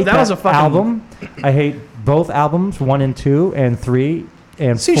know, I hate that was a fucking- album. I hate both albums, 1 and 2 and 3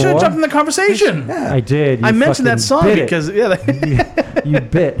 and See, you 4. should have jumped in the conversation. I did. You I mentioned that fucking song bit it. because you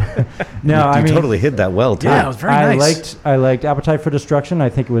bit. No, I You mean, totally hid that well, too. Yeah, it was very nice. I liked Appetite for Destruction. I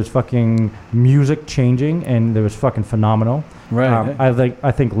think it was fucking music changing, and it was fucking phenomenal. Right.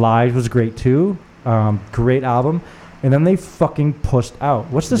 I think Live was great too. Great album. And then they fucking pussed out.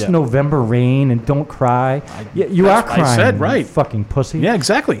 What's this Yeah. November Rain and Don't Cry? You are that's what crying. I said, you right. fucking pussy. Yeah,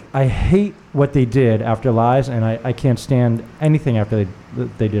 exactly. I hate what they did after Lies, and I can't stand anything after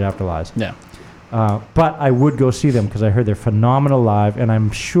they did after Lies. Yeah. But I would go see them because I heard they're phenomenal live, and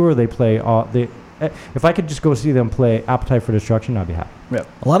I'm sure they play all. If I could just go see them play Appetite for Destruction, I'd be happy. Yeah.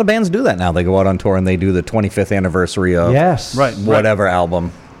 A lot of bands do that now. They go out on tour and they do the 25th anniversary of Yes. Right. whatever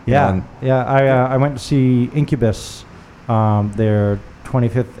album. Yeah. Yeah. I went to see Incubus, their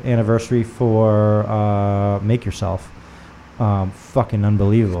 25th anniversary for Make Yourself. Fucking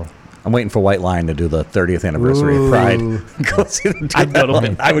unbelievable. I'm waiting for White Line to do the 30th anniversary of Pride. Go see them do I'd go to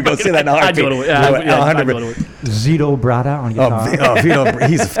that. it. I would go see that in a I'd heartbeat. go to it. Yeah, I'd 100%. go to it. Zito Brada on guitar. Vito,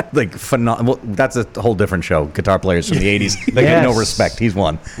 he's like phenomenal. Well, that's a whole different show. Guitar players from the 80s. They get no Yes. respect. He's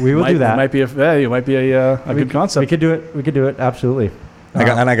one. We will do that. It might be a good concept. We could do it. We could do it. Absolutely. I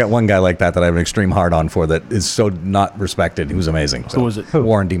got one guy like that I have an extreme hard on for that is so not respected. He was amazing. Who was it?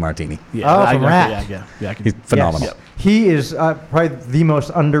 Warren DeMartini. Yeah, Oh, I- from I- Rat. Yeah, I can- He's phenomenal. Yes. He is probably the most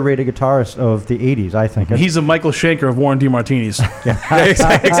underrated guitarist of the 80s, I think. He's a Michael Schenker of Warren DeMartini's.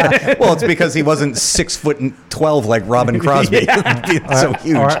 Exactly. Well, it's because he wasn't 6'12" like Robin Crosby. He's so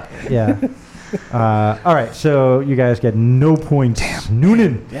huge. Yeah. All right, so you guys get no points. Damn.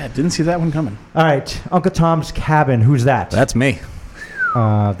 Noonan. Yeah, didn't see that one coming. All right, Uncle Tom's Cabin. Who's that? That's me.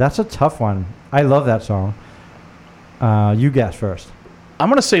 That's a tough one. I love that song. You guess first. I'm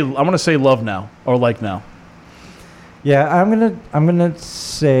gonna say Love Now or Like Now. Yeah, I'm gonna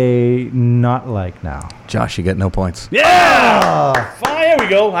say Not Like Now. Josh, you get no points. Yeah, fine, there we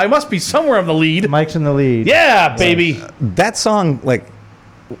go. I must be somewhere in the lead. Mike's in the lead. Yeah, baby. That song, like,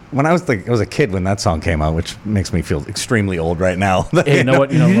 when I was a kid when that song came out, which makes me feel extremely old right now. Hey, you know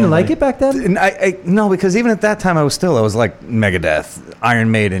what? You didn't like it back then? And I no, because even at that time I was like Megadeth, Iron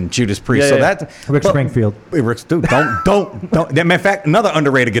Maiden, Judas Priest. Yeah, so yeah. that Rick Springfield. Rick, dude, don't. In fact, another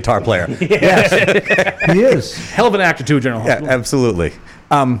underrated guitar player. Yes, he is. Hell of an actor too, General. Yeah, absolutely.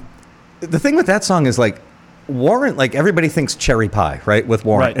 The thing with that song is like Warren, like everybody thinks Cherry Pie, right? With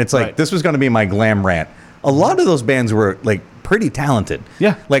Warren, Right, it's like right. this was going to be my glam rant. A lot of those bands were like pretty talented.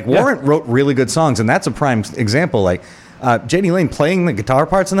 Yeah, like yeah. Warren wrote really good songs, and that's a prime example. Like J.D. Lane playing the guitar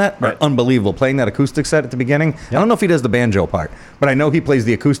parts in that are unbelievable. Playing that acoustic set at the beginning. I don't know if he does the banjo part, but I know he plays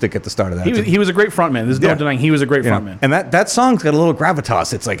the acoustic at the start of that. He was a great frontman. There's no denying he was a great frontman. And that song's got a little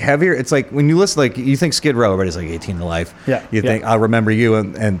gravitas. It's like heavier. It's like when you listen, like you think Skid Row, everybody's like 18 to Life. Yeah. You think I'll Remember You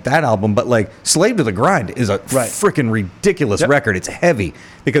and that album, but like Slave to the Grind is a freaking ridiculous record. It's heavy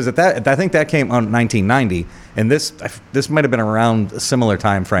because I think that came on 1990, and this might have been around a similar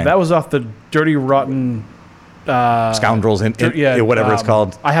time frame. That was off the Dirty Rotten Scoundrels whatever it's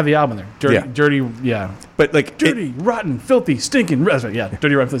called. I have the album there. Dirty, But like dirty, rotten, filthy, stinking. Dirty,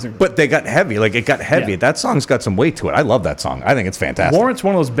 rotten, filthy. But they got heavy. Like it got heavy. That song's got some weight to it. I love that song. I think it's fantastic. Warrant's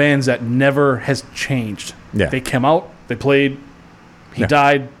one of those bands that never has changed. Yeah. They came out, they played, he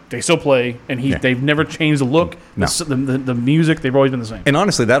died, they still play, and they've never changed the look, No. the music. They've always been the same. And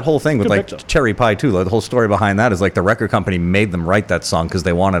honestly, that whole thing with Good like pick, though. Cherry Pie too, like the whole story behind that is like the record company made them write that song because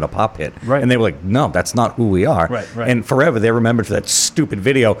they wanted a pop hit, Right. and they were like, "No, that's not who we are." Right. And forever they remembered for that stupid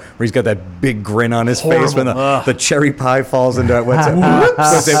video where he's got that big grin on his face when the cherry pie falls into it.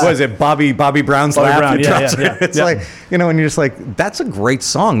 Was it Bobby Brown's Bobby lap? Brown, He yeah, drops yeah, her. It's yeah. like, and you're just like, that's a great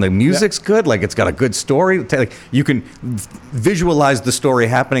song. The music's good. Like it's got a good story. Like you can visualize the story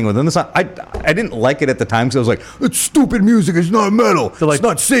happening within the song. I didn't like it at the time because I was like, it's stupid music. It's not metal. like, it's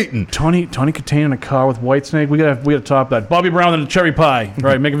not Satan. Tony Katane in a car with Whitesnake. We gotta top that. Bobby Brown and a cherry pie. All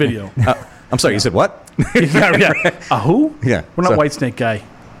right, make a video. I'm sorry, you said what? Who? Yeah, We're not so- Whitesnake guy.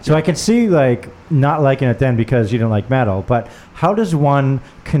 So I can see like not liking it then because you didn't like metal, but how does one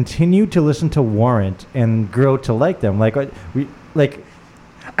continue to listen to Warrant and grow to like them? Like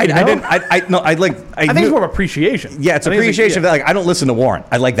I think it's more of appreciation. Yeah, it's appreciation. Like I don't listen to Warrant.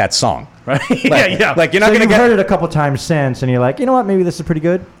 I like that song. Right? Like, yeah. Like you're not so gonna you've get. heard it a couple times since, and you're like, you know what? Maybe this is pretty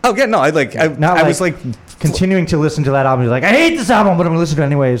good. Oh yeah, no. I was like continuing to listen to that album. You're like, I hate this album, but I'm gonna listen to it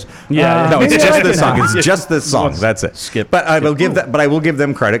anyways. Yeah, no, it's maybe I just like this it song. now. It's just this song. That's it. Skip. But I will give that. But I will give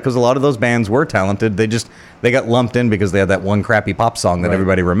them credit because a lot of those bands were talented. They got lumped in because they had that one crappy pop song that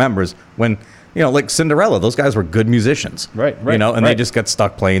everybody remembers. When like Cinderella, those guys were good musicians. Right. And they just got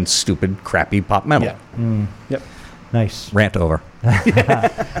stuck playing stupid, crappy pop metal. Yeah. Yep. Nice. Rant over.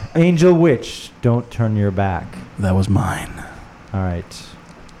 Angel Witch, Don't Turn Your Back. That was mine. All right.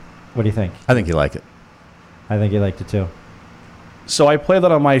 What do you think? I think you like it. I think you liked it too. So I played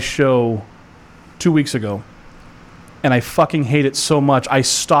that on my show 2 weeks ago, and I fucking hate it so much. I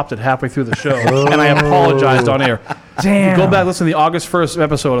stopped it halfway through the show, and I apologized on air. Damn. Go back, listen to the August 1st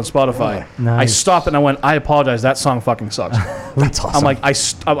episode on Spotify. Nice. I stopped and I went, I apologize. That song fucking sucks. That's awesome. I'm like,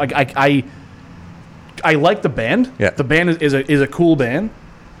 I like the band. Yeah. The band is a cool band.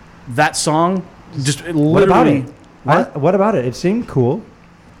 That song just literally. What about it? What? What about it? It seemed cool.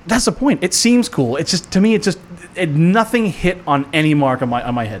 That's the point. It seems cool. It's just, to me, nothing hit on any mark on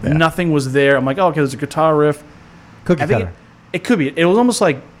my head. Yeah. Nothing was there. I'm like, oh, okay, there's a guitar riff. Cookie I think cutter. it could be. It was almost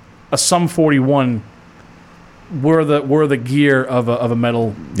like a Sum 41 were the gear of a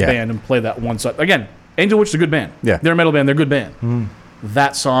metal band and play that one side. Again, Angel Witch is a good band. Yeah. They're a metal band. They're a good band.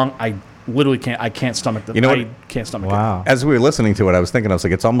 That song, I literally can't stomach it. You know what? I can't stomach Wow. As we were listening to it, I was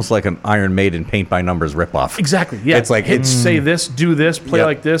like, it's almost like an Iron Maiden paint by numbers ripoff. it. Exactly. Yeah. It's like say this, do this, play Yeah.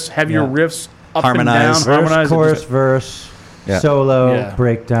 like this, have your riffs up Harmonize. and down, harmonize. Chorus, verse, Yeah. solo, Yeah.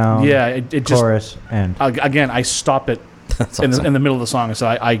 breakdown. Yeah, it just chorus, end. again, I stopped it That's in awesome. the middle of the song and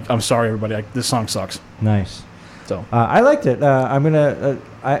said, I'm sorry, everybody. This song sucks. Nice. So I liked it. I'm gonna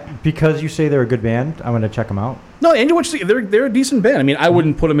because you say they're a good band. I'm gonna check them out. no, Angel Witch, they're a decent band. I mean, I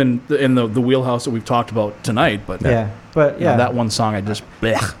wouldn't put them in the wheelhouse that we've talked about tonight, but But you know, yeah, that one song I just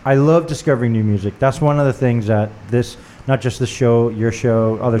blech. I love discovering new music. That's one of the things that not just the show, your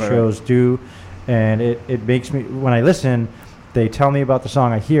show, other Right. shows do, and it makes me when I listen. They tell me about the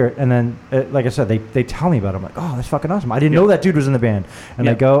song, I hear it, and then, like I said, they tell me about it. I'm like, oh, that's fucking awesome. I didn't know that dude was in the band. And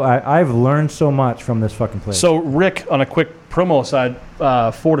I go, I've learned so much from this fucking place. So Rick, on a quick promo side,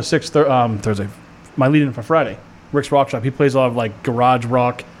 4 to 6 Thursday, my lead-in for Friday, Rick's Rock Shop. He plays a lot of like garage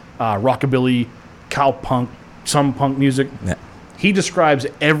rock, rockabilly, cow punk, some punk music. Yeah. He describes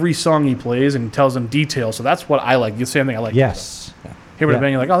every song he plays and tells them details. So that's what I like. The same thing I like. yes. Here with Yeah. a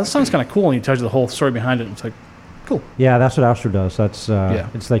band, you're like, oh, this song's kind of cool, and he tells you the whole story behind it. And it's like, cool. Yeah, that's what Astro does. That's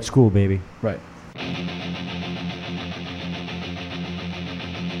it's like school, baby. Right.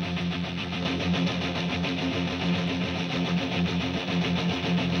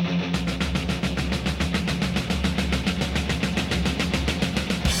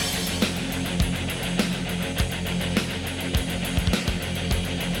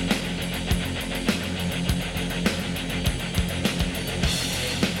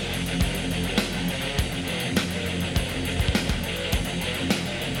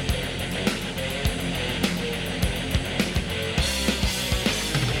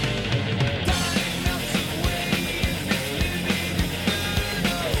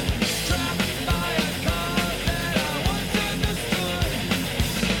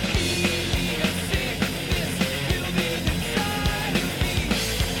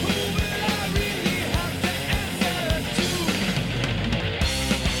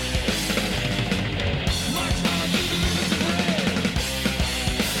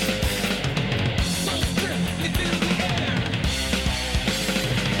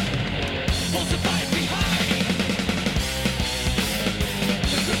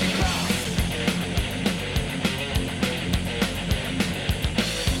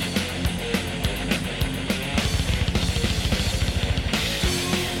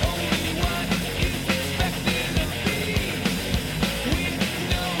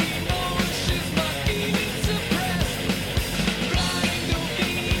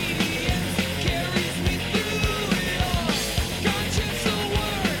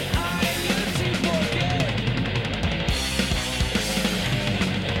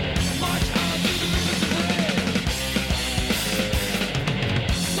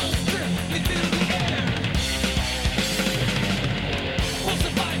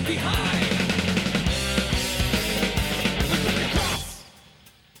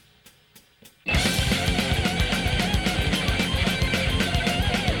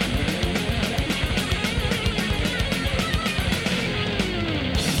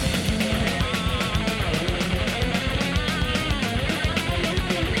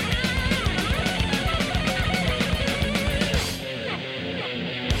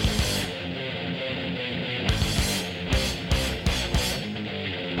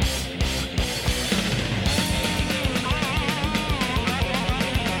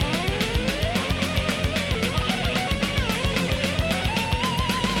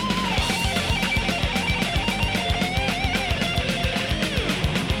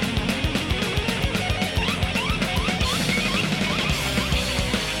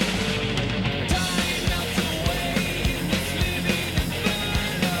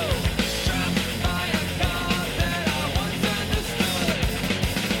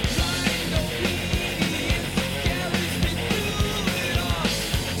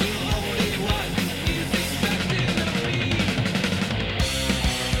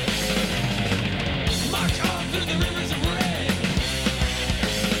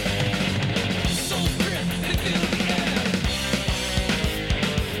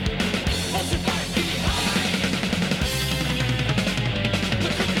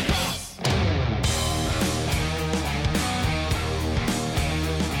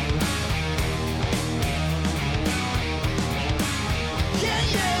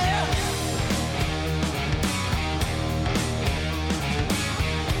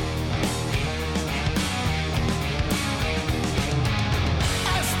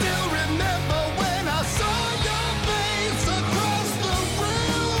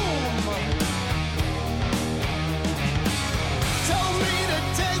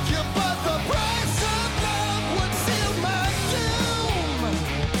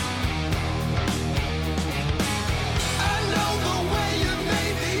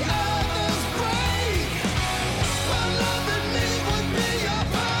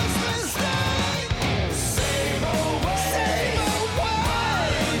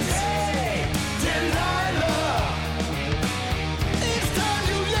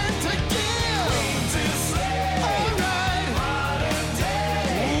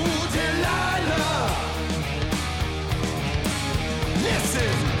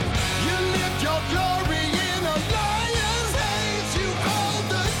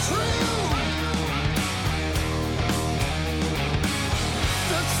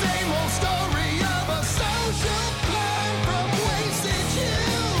 story of a social climb from wasted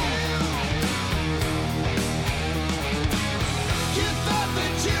youth. You thought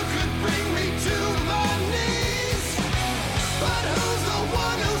that you could bring me to my knees, but who's the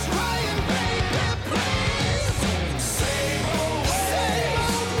one who's crying, baby, please? Same old way,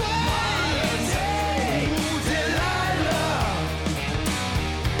 modern day. Ooh, Delilah,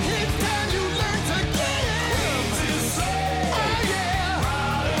 it's time you learn to give. Oh yeah,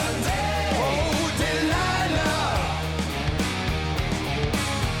 modern day. Oh, Delilah.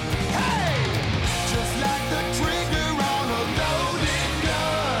 Hey, just like the trigger on a loaded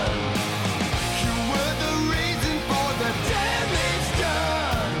gun, you were the reason for the damage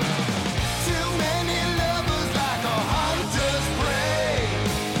done. Too many lovers like a hunter's prey.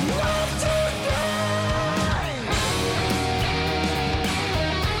 Love to die.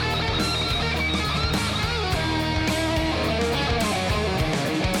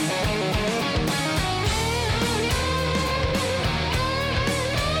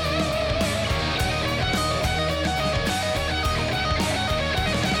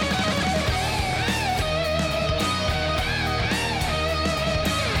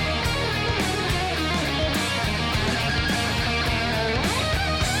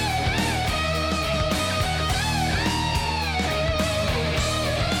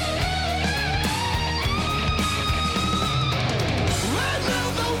 I know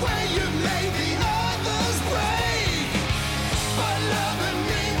the way you made the others break, but loving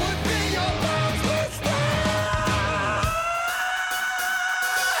me would be your last mistake.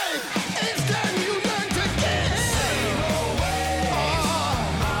 It's time you learn to give. Same old way,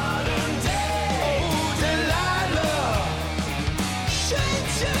 modern day. Oh, Delilah, shame,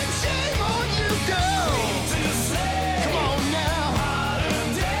 shame, shame on you, girl. Come on now, modern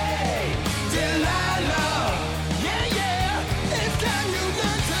day, Delilah. Yeah, yeah, it's time you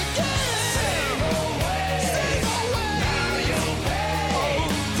learn to give. Same old way, now you'll pay.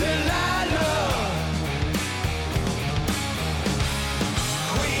 Oh, Delilah,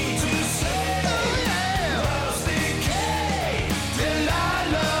 queen to say. Oh yeah, love's decay,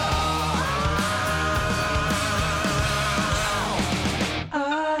 Delilah.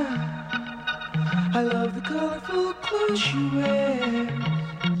 I love the colorful clothes she wears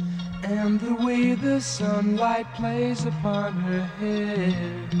and the way the sunlight plays upon her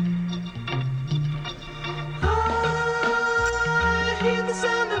hair. I hear the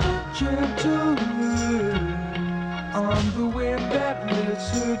sound of a gentle word on the wind that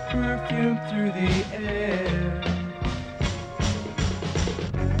lifts her perfume through the air.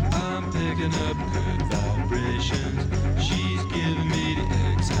 I'm picking up good vibrations. She's giving me the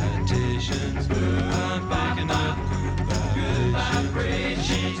excitations. I'm picking up good vibrations.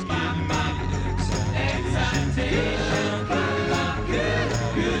 She's giving me the excitations.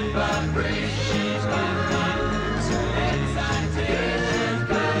 Good vibrations. She's giving me the excitations.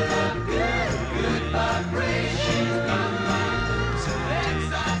 Good vibrations. She's giving me the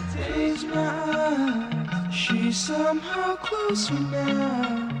Close my eyes, she's somehow closer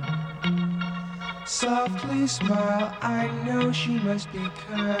now. Softly smile, I know she must be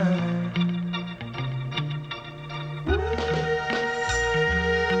kind.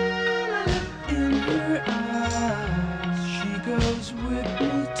 In her eyes, she goes with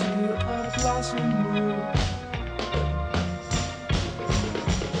me to a blossom room.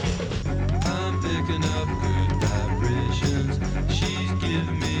 I'm picking up good vibrations. She's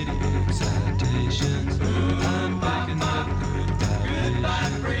giving me the excitations. I'm picking up good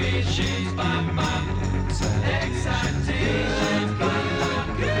vibrations. She's giving me the excitations.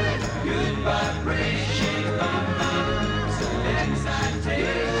 Good vibrations.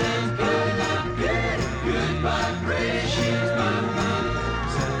 Excitations. Good vibrations.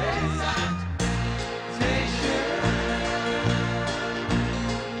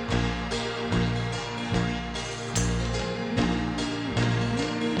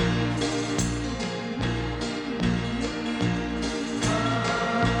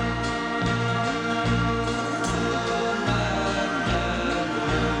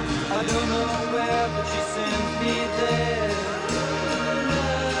 I don't know where, but she sends me there.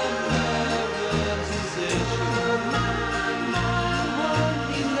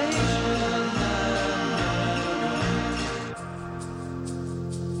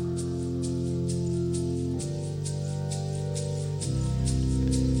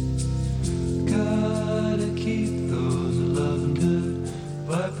 Gotta keep those loving good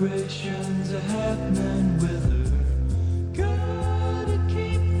vibrations are happening with her. Gotta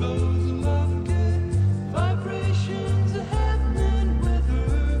keep those loving good vibrations are happening with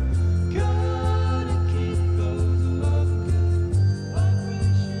her. Gotta keep those loving good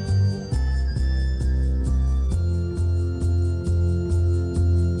vibrations.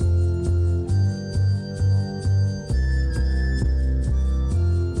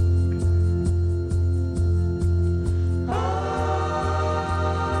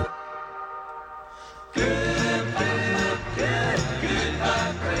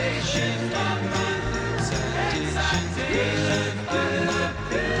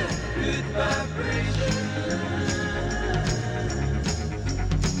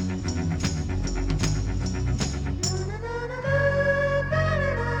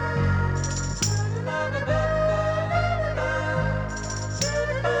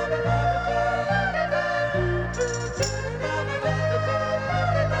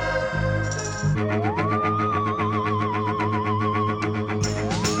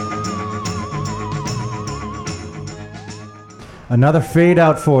 Another fade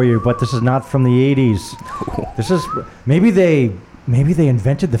out for you, but this is not from the 80s. This is maybe they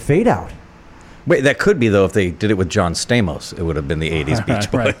invented the fade out. Wait, that could be though if they did it with John Stamos. It would have been the 80s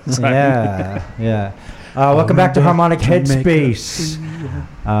Beach Boys. Yeah, yeah. Welcome back to Harmonic Headspace.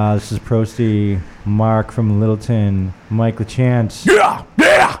 This is Prosty, Mark from Littleton, Mike LaChance. Yeah.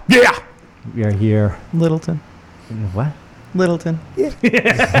 We are here. Littleton. What? Littleton. I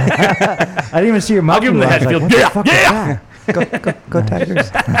didn't even see your mouth. I'll give him the head feel. Go Tigers.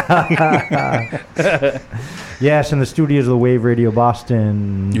 Yes, in the studios of the Wave Radio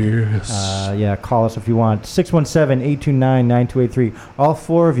Boston. Yes. Yeah, call us if you want. 617-829-9283. All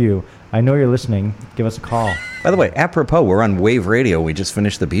four of you. I know you're listening. Give us a call. By the way, apropos, we're on Wave Radio. We just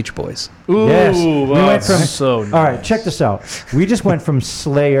finished the Beach Boys. Ooh, Yes. we went from- so nice. All right, check this out. We just went from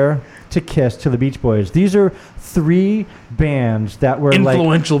Slayer to Kiss to the Beach Boys. These are three bands that were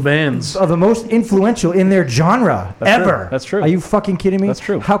Influential bands. are the most influential in their genre That's ever. true. That's true. Are you fucking kidding me? That's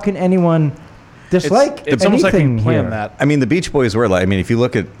true. How can anyone dislike It's almost like anything we planned here? that. I mean, the Beach Boys were like, I mean, if you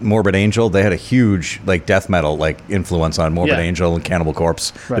look at Morbid Angel, they had a huge like death metal like influence on Morbid Yeah. Angel and Cannibal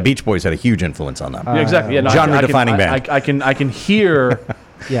Corpse. The Right. Beach Boys had a huge influence on them. Yeah, exactly. Yeah, no, Genre-defining I can hear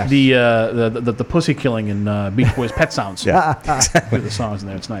Yes. the pussy killing in Beach Boys pet sounds. Yeah. With the songs in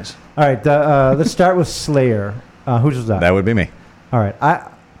there, it's nice. All right, let's start with Slayer. Whose was that? That would be me. All right,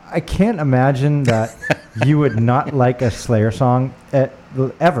 I can't imagine that you would not like a Slayer song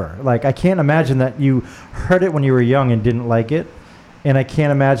ever. Like, I can't imagine that you heard it when you were young and didn't like it, and I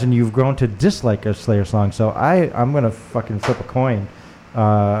can't imagine you've grown to dislike a Slayer song. So I'm gonna fucking flip a coin.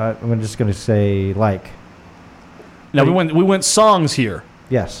 I'm just gonna say like. Now we went songs here,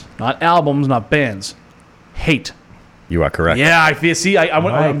 Yes. not albums, not bands. Hate. You are correct. Yeah, I feel. See,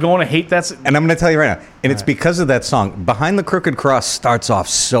 I'm going to hate that. And I'm going to tell you right now, and it's because of that song. Behind the Crooked Cross starts off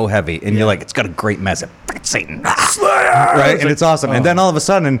so heavy, and you're like, it's got a great message. Fucking Satan. Right? And it's awesome. And then all of a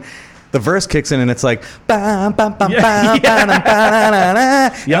sudden, the verse kicks in, and it's like, bam, bam, bam, bam, bam, bam,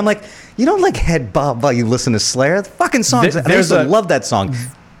 bam. Yeah, I'm like, you don't like head bob while you listen to Slayer? The fucking songs. And I used to love that song.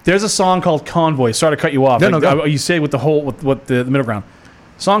 There's a song called Convoy. Sorry to cut you off. No, go. You say with the middle ground.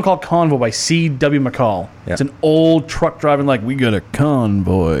 Song called Convoy by C.W. McCall. Yeah. It's an old truck driving like, we got a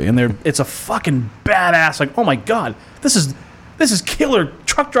convoy. And it's a fucking badass, like, oh my God, this is killer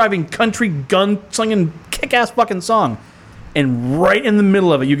truck driving, country, gun slinging, kick-ass fucking song. And right in the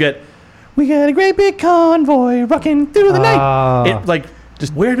middle of it, you get, we got a great big convoy rocking through the night. It like,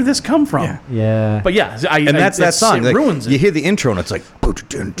 just where did this come from? Yeah. But yeah, And that's that song. It Like, ruins it. You hear the intro, and it's like,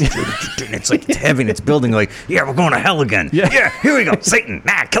 it's like it's heavy, and it's building like, yeah, we're going to hell again. Yeah. Here we go, Satan,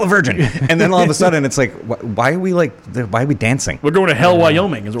 kill a virgin. And then all of a sudden, it's like, why are we dancing? We're going to hell,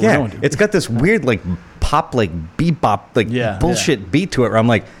 Wyoming is what we're Yeah, going to. it's got this weird like pop, like bebop, like bullshit beat to it. Where I'm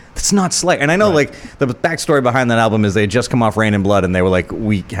like, that's not Slayer. And I know like the backstory behind that album is they had just come off Rain and Blood, and they were like,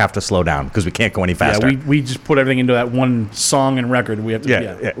 we have to slow down because we can't go any faster. Yeah, we just put everything into that one song and record. We have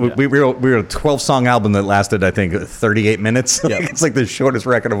to. We were a 12-song album that lasted, I think, 38 minutes. Yeah. It's like the shortest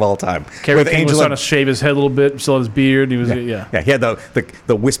record of all time. With Angel was trying to shave his head a little bit, still had his beard. He was Yeah, he had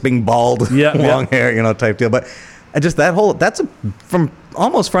the wisping bald, long hair, type deal. But just that's from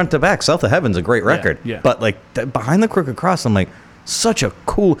almost front to back. South of Heaven's a great record. Yeah. But like Behind the Crooked Cross, I'm like, such a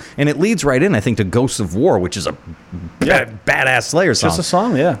cool, and it leads right in, I think, to Ghosts of War, which is a badass Slayer song. Just a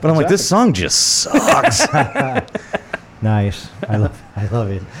song, yeah. But I'm like, this song just sucks. Nice. I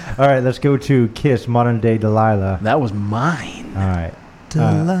love it. All right, let's go to Kiss, Modern Day Delilah. That was mine. All right.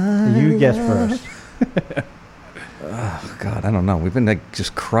 You guess first. Oh, God, I don't know. We've been like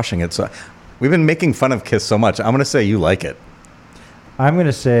just crushing it. So we've been making fun of Kiss so much. I'm going to say you like it. I'm going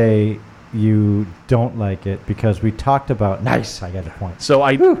to say you don't like it because we talked about... Nice, I got a point. So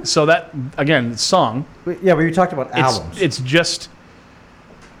that, again, song. Yeah, but you talked about albums. It's just...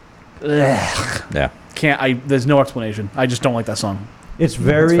 Yeah. There's no explanation. I just don't like that song. It's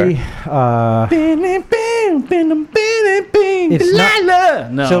very... it's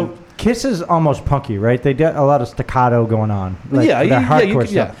not... No. So Kiss is almost punky, right? They get a lot of staccato going on. Like, Yeah, the yeah, hardcore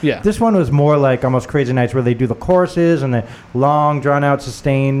stuff. yeah. This one was more like almost Crazy Nights where they do the choruses and the long, drawn-out,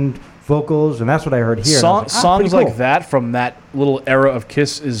 sustained vocals, and that's what I heard here. And I was like, Songs pretty cool. like that from that little era of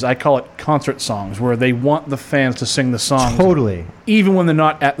Kiss I call it concert songs, where they want the fans to sing the song Totally. even when they're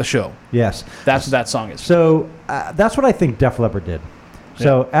not at the show. Yes. That's what that song is. So that's what I think Def Leppard did.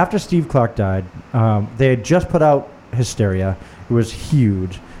 So after Steve Clark died, they had just put out Hysteria. It was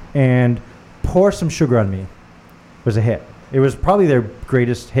huge. And Pour Some Sugar on Me was a hit. It was probably their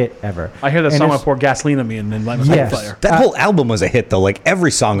greatest hit ever. I hear that And song it's- I pour gasoline on me and then light my Yes. fire. That whole album was a hit, though. Like,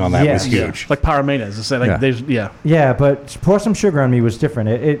 every song on that Yeah. was Yeah. huge. Like Power Manas. It's like, Yeah. there's, Yeah, but Pour Some Sugar on Me was different.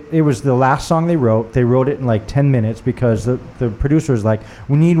 It was the last song they wrote. They wrote it in like 10 minutes because the producer was like,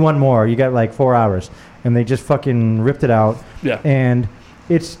 we need one more. You got like 4 hours. And they just fucking ripped it out. Yeah. And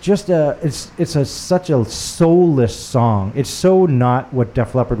it's just such a soulless song. It's so not what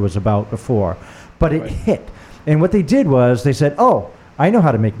Def Leppard was about before. But it hit. And what they did was they said, oh, I know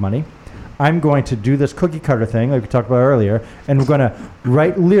how to make money. I'm going to do this cookie cutter thing like we talked about earlier, and we're going to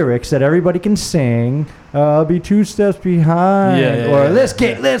write lyrics that everybody can sing. I'll be 2 steps behind, let's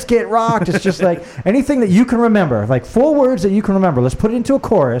get rocked. It's just like anything that you can remember, like 4 words that you can remember. Let's put it into a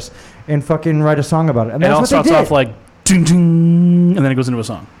chorus and fucking write a song about it. And it that's all what they starts did. off like, ding, ding, and then it goes into a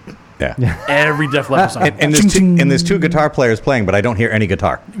song. Yeah. Every Def Leppard song. And there's 2 guitar players playing, but I don't hear any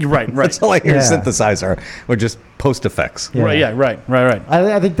guitar. You're right. That's all I hear is Yeah. synthesizer or just post effects. Yeah. Right, yeah, right.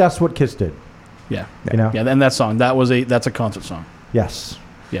 I think that's what Kiss did. Yeah. You know? Yeah, and that song, that's a concert song. Yes.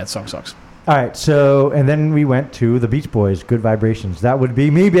 Yeah, that song sucks. All right. So, and then we went to the Beach Boys, Good Vibrations. That would be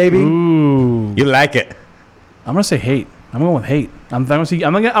me, baby. Ooh. You like it. I'm going to say hate. I'm going with hate. I'm going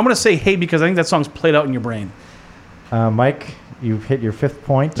to say hate because I think that song's played out in your brain. Mike, you've hit your 5th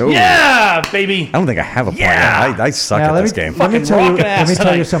point. Ooh. Yeah, baby. I don't think I have a point. Yeah. I suck Now, at this game. Let me Fucking tell you. rockin' Let ass me tell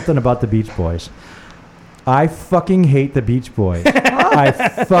you tonight. something about the Beach Boys. I fucking hate the Beach Boys. I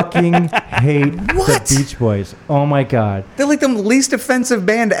fucking hate the Beach Boys. Oh my god. They're like the least offensive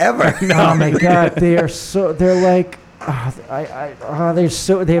band ever. Oh my god. They are so. They're like.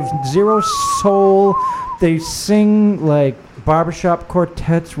 They have zero soul. They sing like barbershop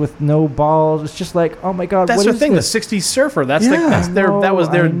quartets with no balls. It's just like, oh my god. That's what their is thing, this? the 60s surfer. That was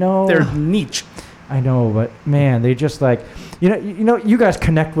I know. their niche. I know, but man, they just like, you guys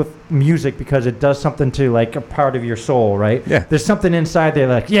connect with music because it does something to like a part of your soul, right? Yeah. There's something inside there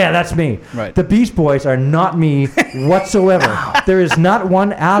like, yeah, that's me. Right. The Beach Boys are not me whatsoever. There is not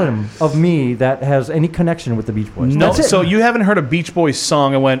one atom of me that has any connection with the Beach Boys. No, That's it. so you haven't heard a Beach Boys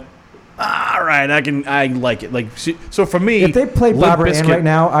song and went, all right, I like it. Like, so for me, if they played Limp Barbara Ann Bizkit- right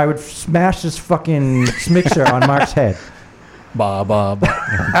now, I would smash this fucking mixer on Mark's head. Ba ba ba.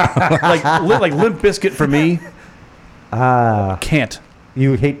 like Limp Bizkit for me. Can't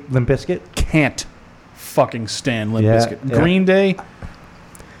You hate Limp Bizkit? can't fucking stand Limp Yeah, Bizkit. yeah. Green Day.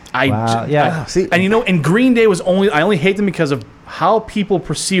 Wow, yeah. See, And and Green Day I only hate them because of how people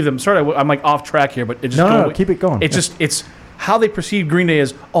perceive them. Sorry, I'm like off track here, but it just No, keep it going. It's how they perceive Green Day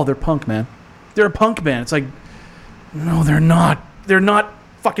as, oh, they're punk, man. They're a punk band. It's like, no, they're not. They're not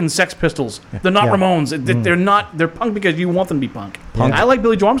fucking Sex Pistols. They're not Yeah. Ramones. They're not. They're punk because you want them to be punk. Punk. I like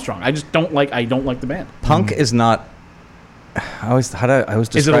Billy Joe Armstrong. I just don't like the band. punk is not. I always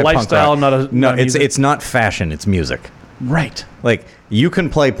describe Is it a punk lifestyle, rock. not a No, not music? it's not fashion. It's music. Right. Like, you can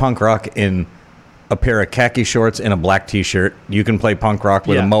play punk rock in a pair of khaki shorts and a black T-shirt. You can play punk rock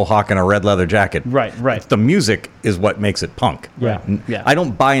with Yeah. a mohawk and a red leather jacket. Right. The music is what makes it punk. Yeah. Yeah. I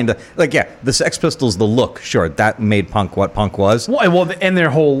don't buy into the Sex Pistols, the look, sure, that made punk what punk was. Well, and their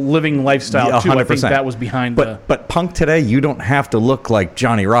whole living lifestyle Yeah, too. I think 100%. that was behind the. But punk today, you don't have to look like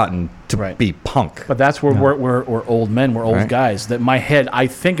Johnny Rotten to Right. be punk. But that's where we're old men, we're old Right. guys. That my head, I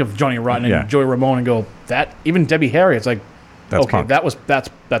think of Johnny Rotten and Yeah. Joey Ramone and go, that even Debbie Harry. It's like, That's okay, punk.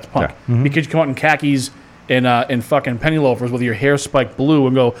 that's punk Yeah. because you come out in khakis and fucking penny loafers with your hair spiked blue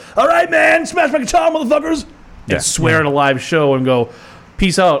and go, all right, man, smash my guitar, motherfuckers, Yeah. and swear at a live show and go,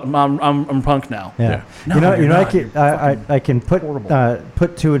 peace out, I'm punk now. Yeah. No, you know, you're not. I can put horrible.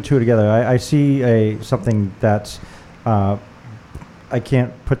 put 2 and 2 together. I see something that's I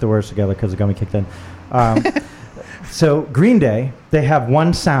can't put the words together because it got me kicked in. So Green Day, they have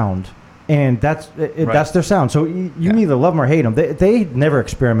one sound, and that's their sound. So you either love them or hate them. They never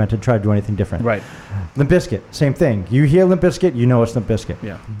experimented, tried to do anything different. Right. Limp Bizkit, same thing. You hear Limp Bizkit, you know it's Limp Bizkit.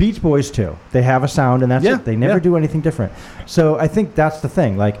 Yeah. Beach Boys too. They have a sound, and that's Yeah, it. They never yeah. do anything different. So I think that's the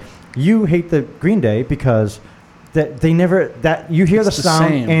thing. Like, you hate the Green Day because they never you hear It's the the sound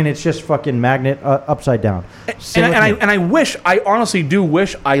same. and it's just fucking magnet upside down. Same with me. I honestly do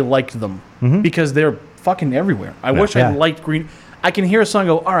wish I liked them because they're fucking everywhere. I wish Yeah. I liked Green. I can hear a song,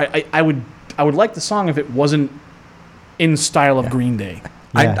 go, all right, I would like the song if it wasn't in style of Green Day.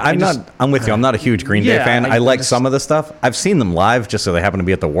 Yeah. I'm with you. I'm not a huge Green Day Yeah, fan. I I like just- some of the stuff. I've seen them live just so they happen to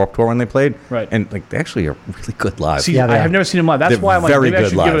be at the Warped Tour when they played. Right. And like they actually are really good live. See, Yeah, they I are. have never seen them live. That's They're why I'm like, very maybe I good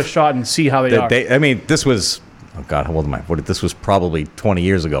should give it a live. shot and see how they are. I mean, this was, oh God, how old am I? This was probably 20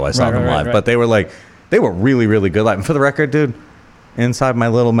 years ago I saw Right, them right, live. right. But they were really, really good live. And for the record, dude, inside my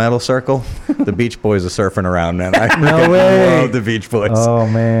little metal circle, the Beach Boys are surfing around, and I No way. love the Beach Boys. Oh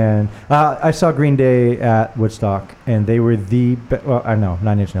man, I saw Green Day at Woodstock, and they were well, I know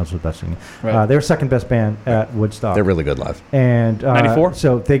 9 Inch Nails was best singing. Right. They were second best band at Woodstock. They're really good live. And 94?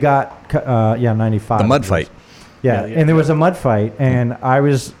 So they got 95. The mud fight. Yeah, Yeah, and there was a mud fight, and I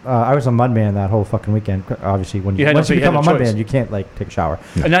was a mud man that whole fucking weekend. Obviously, when You had once no- you you had become no a mud choice. man, you can't like take a shower.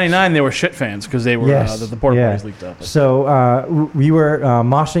 In '99, they were shit fans because they were Yes, the porta yeah. potties leaked up. So we were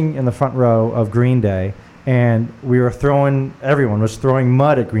moshing in the front row of Green Day, and everyone was throwing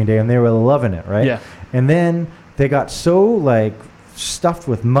mud at Green Day, and they were loving it, right? Yeah. And then they got so like stuffed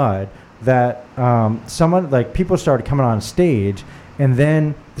with mud that people started coming on stage, and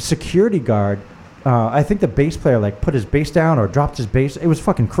then the security guard, I think the bass player like put his bass down or dropped his bass. It was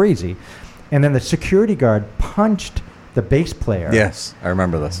fucking crazy. And then the security guard punched the bass player. Yes, I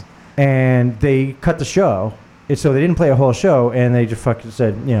remember this. And they cut the show. And so they didn't play a whole show, and they just fucking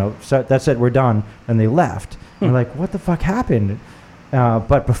said, so that's it, we're done, and they left. And we're like, what the fuck happened?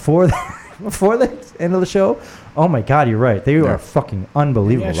 But before the end of the show, oh my God, you're right. They were fucking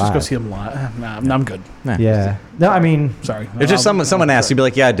unbelievable Yeah, just go live. see them live. Nah, I'm good. Yeah. No, I mean, Sorry. It's just someone asked, you'd be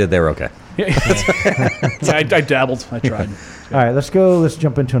like, yeah, I did. They were okay. Yeah, I dabbled. I tried. all right, let's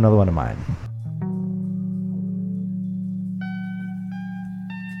jump into another one of mine.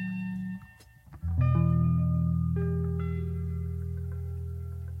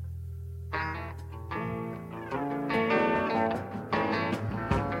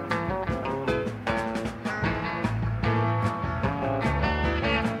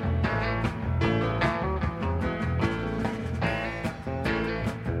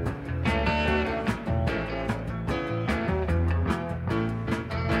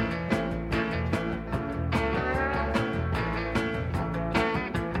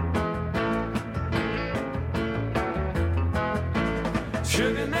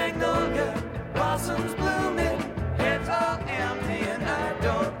 Sugar magnolia, blossoms blooming, heads all empty and I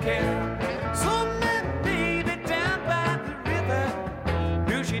don't care. So met baby down by the river,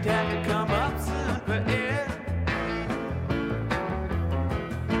 knew she'd have to come up soon for air.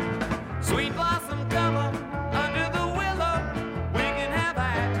 Sweet blossom cover under the willow, we can have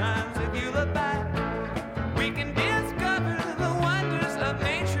high times if you look back. We can discover the wonders of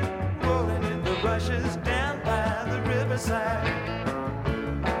nature, rolling in the rushes down by the riverside.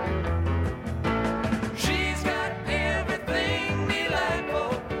 She's got everything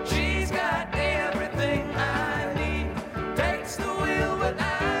delightful. She's got everything I need. Takes the wheel when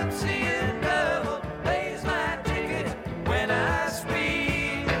I'm seeing double. Pays my ticket when I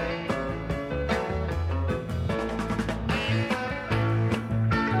speed.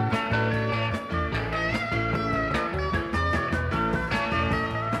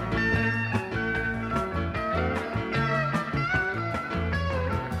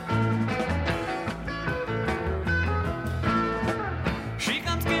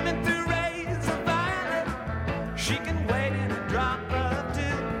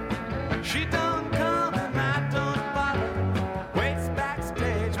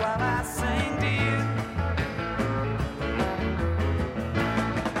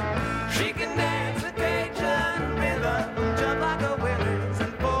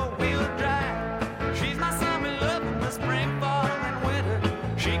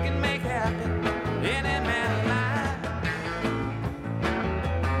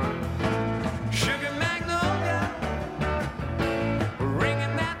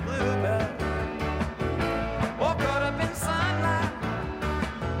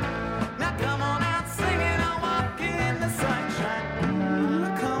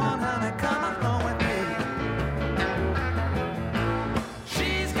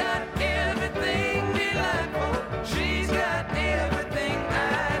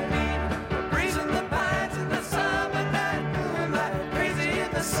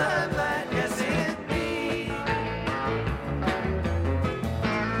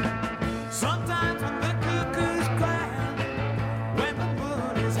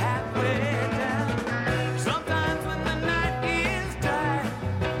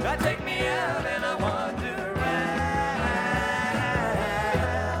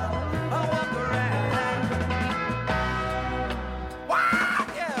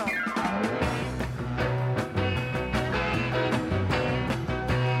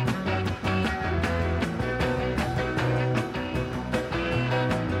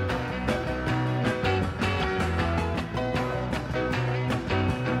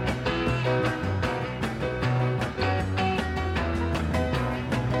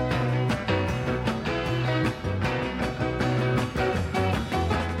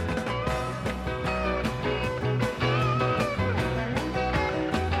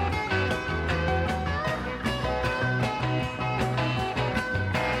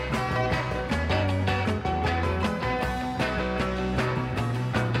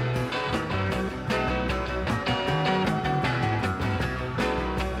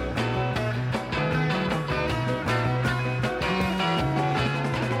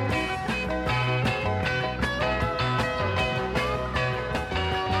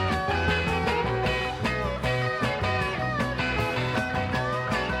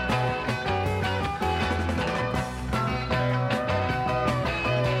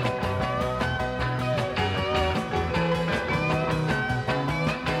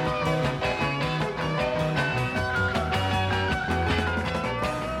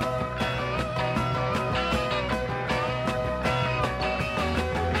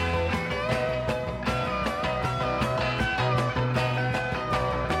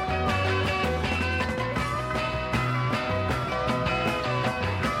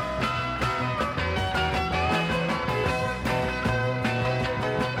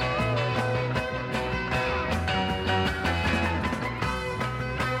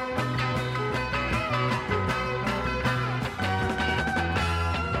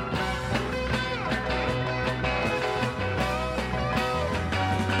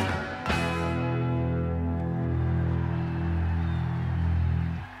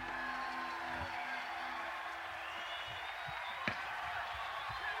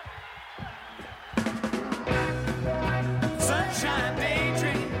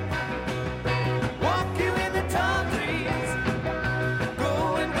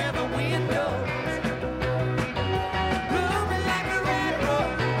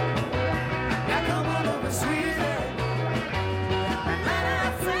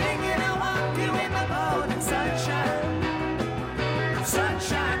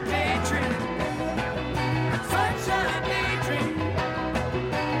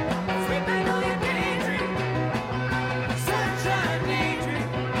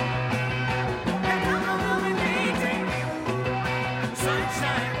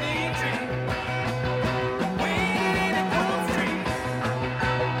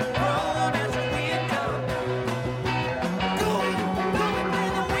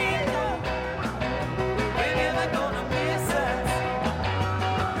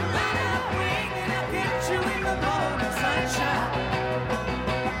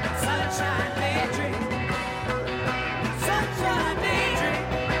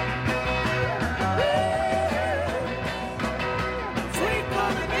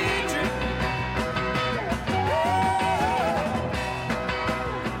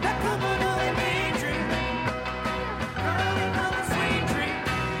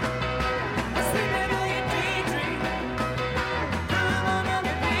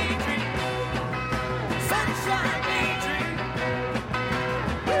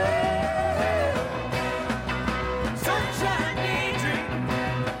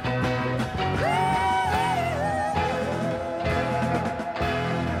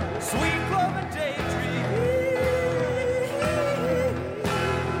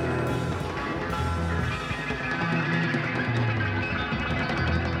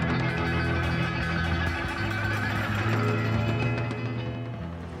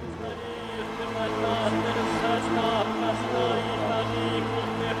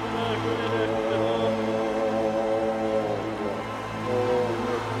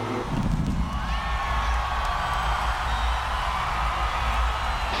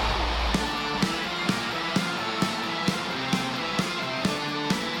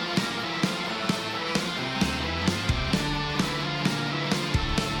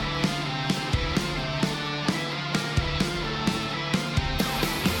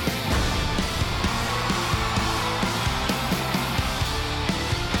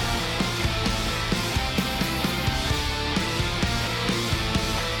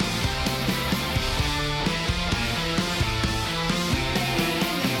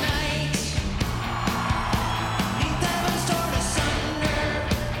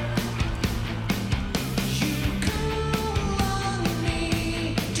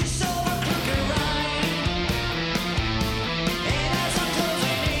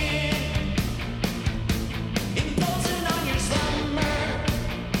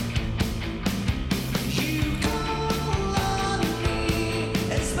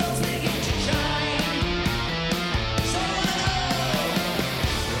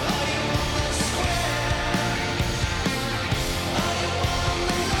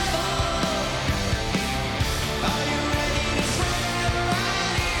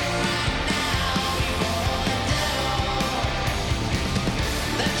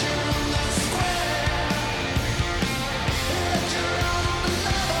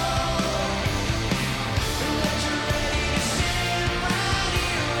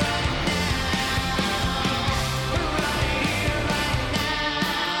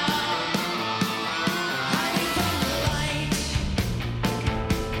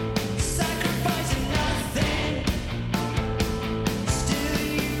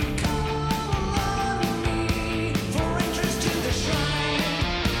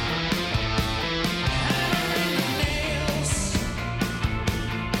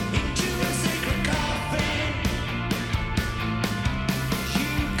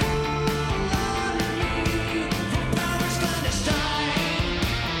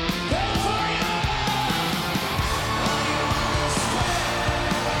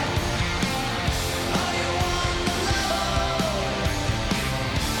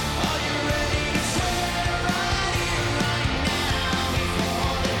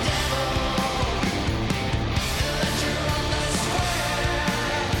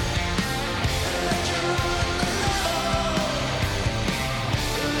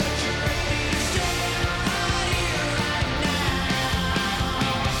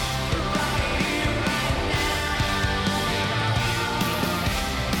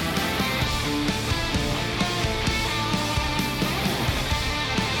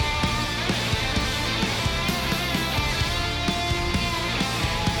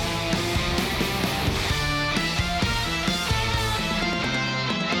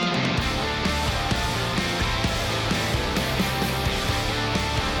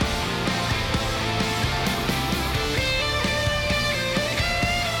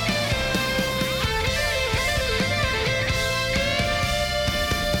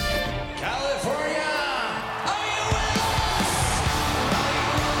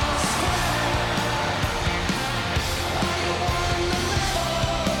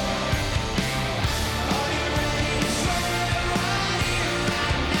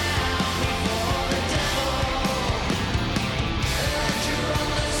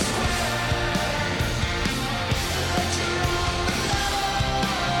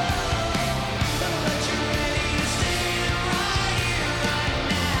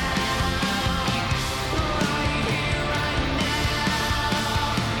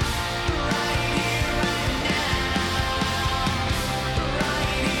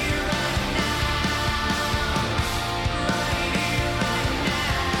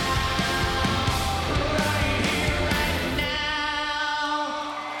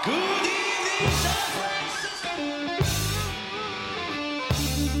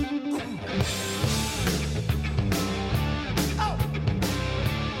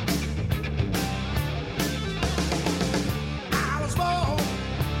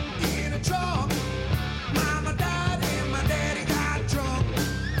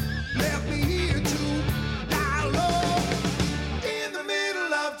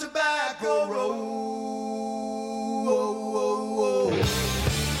 Tobacco Road.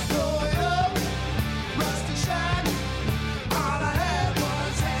 Growing up, rusty shack. All I had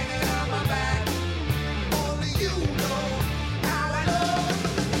was hanging on my back. Only you know how I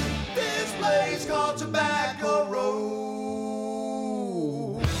love this place called Tobacco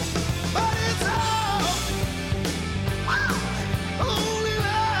Road. But it's all only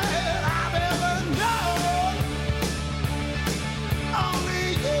that I've ever known.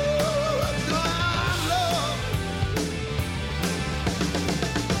 Only you know I love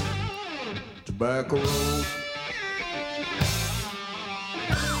Tobacco Road.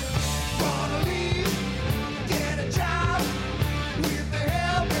 Wanna leave, get a job with the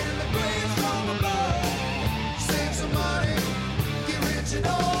help and the grace from above. Save some money, get rich and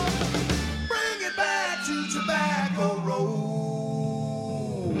old. Bring it back to Tobacco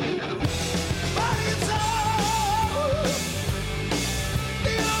Road. But it's all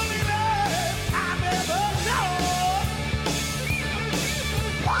the only life I've ever known.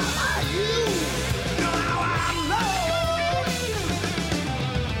 Why you know how I love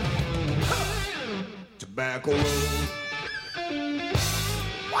Tobacco Road.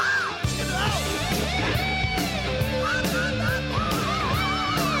 Wow, you know.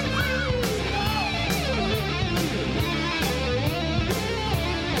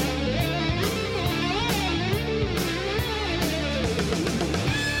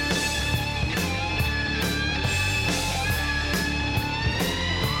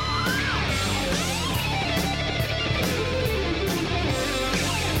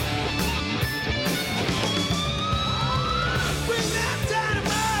 Bring that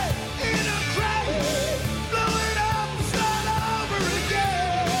dynamite in a crate. Blow it up and start over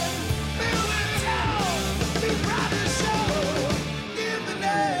again. Build a town, be proud to show. Give the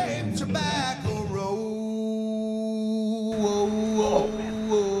name Tobacco Road.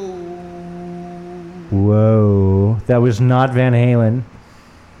 Whoa. That was not Van Halen.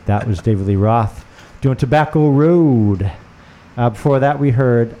 That was David Lee Roth doing Tobacco Road. Before that, we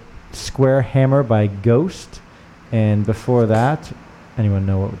heard Square Hammer by Ghost. And before that, anyone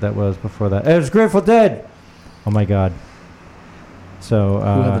know what that was before that? It was Grateful Dead. Oh my God. So,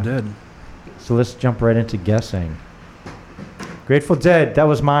 Who had the dead? so let's jump right into guessing. Grateful Dead, that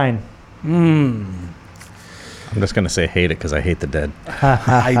was mine. I'm just going to say hate it because I hate the Dead.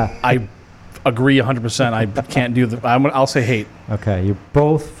 I agree 100%. I can't do the. I'll say hate. Okay, you're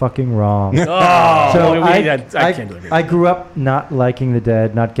both fucking wrong. Oh, So I can't do it. I grew up not liking the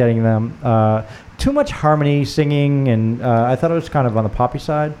Dead, not getting them. Too much harmony, singing, and I thought it was kind of on the poppy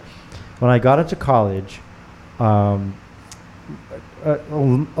side. When I got into college, a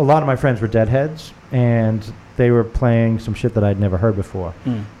lot of my friends were Deadheads, and they were playing some shit that I'd never heard before.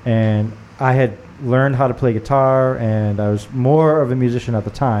 And I had learned how to play guitar, and I was more of a musician at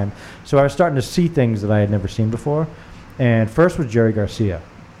the time. So I was starting to see things that I had never seen before. And first was Jerry Garcia.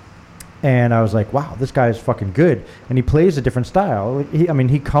 And I was like, wow, this guy is fucking good. And he plays a different style.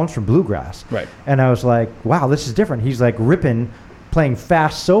 He comes from bluegrass. Right. And I was like, wow, this is different. He's like ripping, playing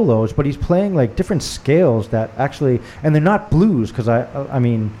fast solos, but he's playing like different scales that actually, and they're not blues, because it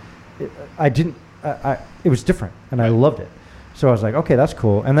was different, and I loved it. So I was like, okay, that's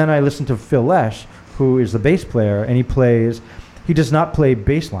cool. And then I listened to Phil Lesh, who is the bass player, and he does not play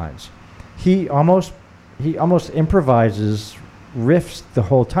bass lines. He almost improvises riffs the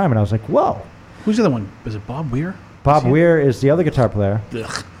whole time, and I was like, whoa. Who's the other one? Is it Bob Weir? Bob Weir is the other guitar player.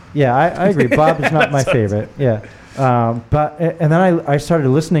 Ugh. Yeah, I agree. Bob is not my favorite. Yeah, and then I started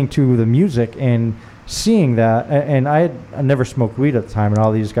listening to the music and seeing that, and I never smoked weed at the time, and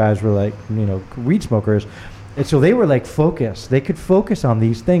all these guys were like, weed smokers, and so they were like focused. They could focus on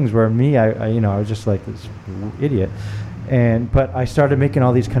these things, where me, I was just like this idiot. But I started making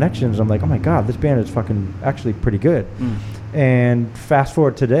all these connections. I'm like, oh my God, this band is fucking actually pretty good. And fast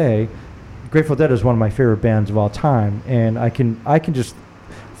forward today, Grateful Dead is one of my favorite bands of all time, and I can just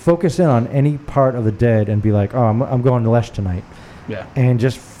focus in on any part of the Dead and be like, oh, I'm going to Lesh tonight. Yeah. And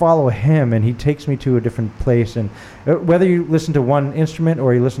just follow him, and he takes me to a different place. And whether you listen to one instrument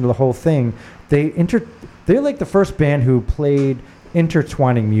or you listen to the whole thing, they're like the first band who played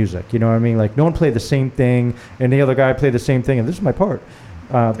intertwining music. You know what I mean? Like, no one played the same thing, and the other guy played the same thing, and this is my part.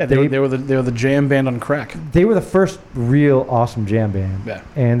 They were the jam band on crack. They were the first real awesome jam band. Yeah.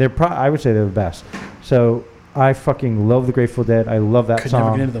 And I would say they're the best. So I fucking love the Grateful Dead. I love that Could song.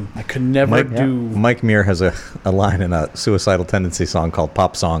 never get into them. I could never do. Mike Muir has a line in a Suicidal Tendency song called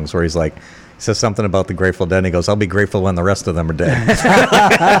Pop Songs where he says something about the Grateful Dead, and he goes, I'll be grateful when the rest of them are dead.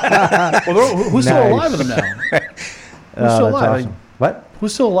 Well, who's still alive with them now? Who's still alive? Awesome. What?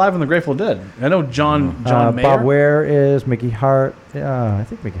 Who's still alive in the Grateful Dead? I know John Mayer. Bob Ware is, Mickey Hart. I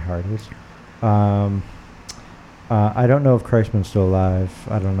think Mickey Hart is. I don't know if Kreisman's still alive.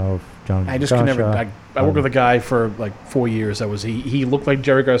 I don't know if John. I just can never. I worked with a guy for like 4 years. That was he looked like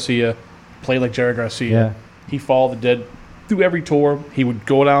Jerry Garcia, played like Jerry Garcia. Yeah. He followed the Dead through every tour. He would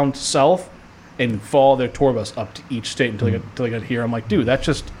go down south and follow their tour bus up to each state until he got here. I'm like, dude, that's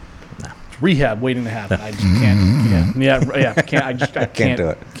just rehab waiting to happen. I just can't. I can't do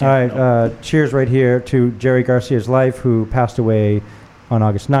it. All right. Cheers right here to Jerry Garcia's life, who passed away on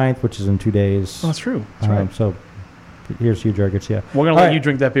August 9th, which is in 2 days. Oh, that's true. That's right. So here's to you, Jerry Garcia. We're going to let you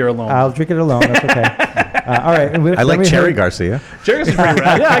drink that beer alone. I'll drink it alone. That's okay. All right. I like Cherry Garcia. Jerry's pretty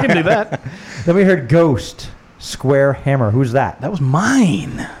rad. Yeah, I can do that. Then we heard Ghost, Square Hammer. Who's that? That was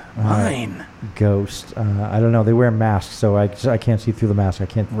mine. Mine. Ghost. I don't know. They wear masks, so I can't see through the mask. I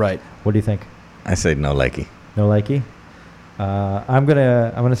can't. Right. What do you think? I say no likey. No likey? I'm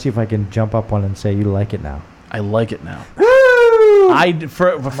gonna see if I can jump up one and say you like it now. I like it now. Woo!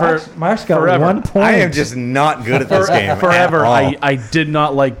 Mark's got forever. 1 point. I am just not good at this game. Forever. at all. I did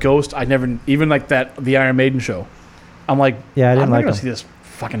not like Ghost. I never even like the Iron Maiden show. I'm like, Yeah, I didn't I'm like not gonna them. see this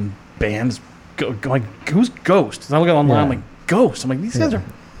fucking band. Like, who's Ghost? And I look at it online. Yeah. I'm like, Ghost. I'm like, these guys are.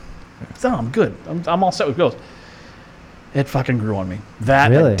 No, I'm good. I'm all set with Ghost. It fucking grew on me.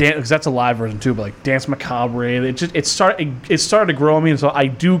 That Really? because that's a live version too. But like Dance Macabre, it started to grow on me, and so I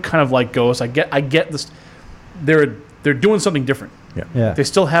do kind of like Ghost. I get this. They're doing something different. Yeah. They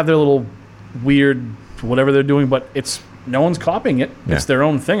still have their little weird whatever they're doing, but no one's copying it. Yeah. It's their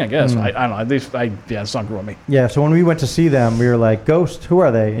own thing, I guess. I don't know. The song grew on me. Yeah. So when we went to see them, we were like, Ghost, who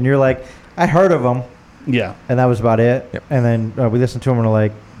are they? And you're like, I heard of them. Yeah. And that was about it. Yep. And then we listened to them and we're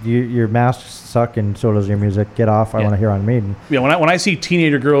like, your masks suck and so does your music. Get off. I Yeah. want to hear on Maiden. Yeah, when I see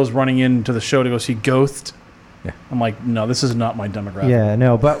teenager girls running into the show to go see Ghost, Yeah. I'm like, no, this is not my demographic. Yeah,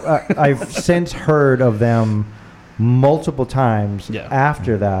 no, but I've since heard of them multiple times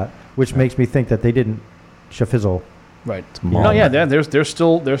after that, which makes me think that they didn't shafizzle. Right. mall No, yeah, metal. they're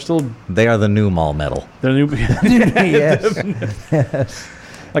still They are the new mall metal. they're new Yes.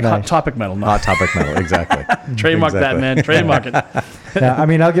 like Nice. Hot Topic metal. No. Hot Topic metal, exactly. Trademark that, Exactly. man. Trademark it. Yeah, I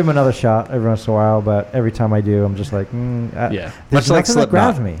mean, I'll give them another shot every once in a while, but every time I do, I'm just like, Yeah. there's Much like nothing that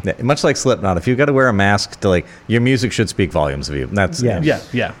grabs Slipknot. me. Yeah, much like Slipknot. If you got to wear a mask to like, your music should speak volumes of you. That's Yeah. Yeah.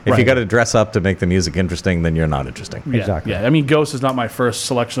 If right. you got to dress up to make the music interesting, then you're not interesting. Yeah, Exactly. Yeah, I mean, Ghost is not my first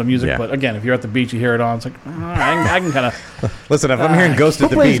selection of music, Yeah. but again, if you're at the beach, you hear it on, it's like, I can kind of. Listen, if I'm hearing Ghost Who at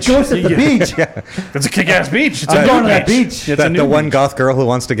the plays beach, Ghost at the beach? It's a kick-ass beach. It's I'm a going new to that beach. It's a new the one beach. goth girl who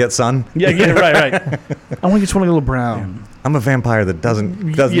wants to get sun. Yeah, right. I want to get one a little brown. I'm a vampire that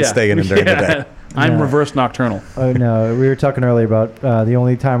doesn't stay in during the day. I'm Yeah. reverse nocturnal. Oh no, we were talking earlier about the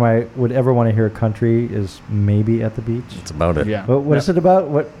only time I would ever want to hear country is maybe at the beach. That's about it. Yeah. What is it about?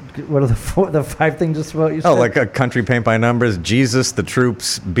 What are the five things it's about? You said? Oh, like a country paint by numbers, Jesus, the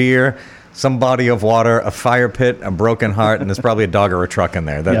troops, beer, some body of water, a fire pit, a broken heart, and there's probably a dog or a truck in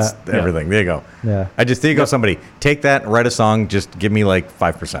there. That's Yeah. everything. There you go. Yeah. There you go, somebody. Take that, write a song, just give me like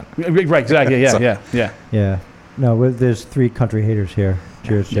 5%. Right, exactly. So- Yeah. Yeah. No, there's 3 country haters here.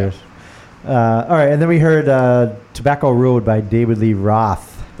 Cheers, cheers. All right, and then we heard Tobacco Road by David Lee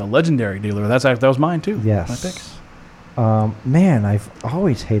Roth. The legendary dealer. That was mine too. Yes. My pick. Man, I've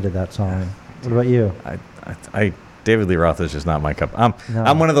always hated that song. What about you? I David Lee Roth is just not my cup. No.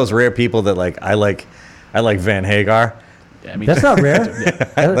 I'm one of those rare people that I like Van Hagar. Yeah, I mean, That's not rare.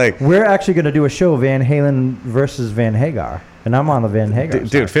 Like- We're actually going to do a show, Van Halen versus Van Hagar, and I'm on the Van Hagar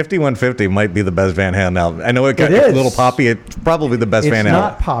side. Dude, 5150 might be the best Van Halen album. I know it got It a is. little poppy. It's probably the best It's Van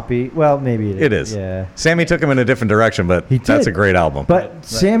not Halen. poppy. Well, maybe it is. It is. Yeah. Sammy took him in a different direction, but He that's did. a great album. But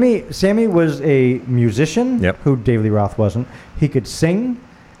Sammy was a musician Yep. who David Lee Roth wasn't. He could sing,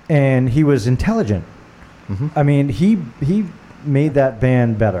 and he was intelligent. Mm-hmm. I mean, he made that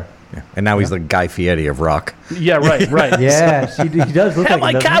band better. Yeah. And now he's the Guy Fieri of rock. yeah, right. Yes, he does look Have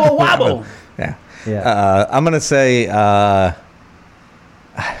like my it, doesn't he? Kawawabo. Yeah. Yeah. I'm gonna say I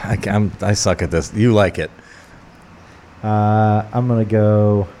suck at this. You like it? I'm gonna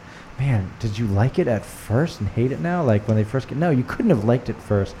go. Man, did you like it at first and hate it now? Like when they first no, you couldn't have liked it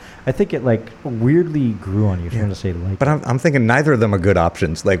first. I think it like weirdly grew on you. If you want to say like. But I'm thinking neither of them are good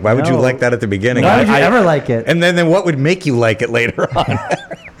options. Like, why would you No. like that at the beginning? Why would you ever like it? And then what would make you like it later on?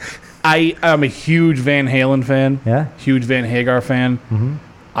 I'm a huge Van Halen fan. Yeah? Huge Van Hagar fan. Mm-hmm.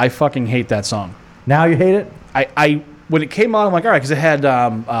 I fucking hate that song. Now you hate it? I when it came out, I'm like, all right, because it had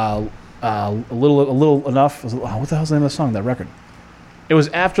a little enough. What the hell's the name of the song? That record. It was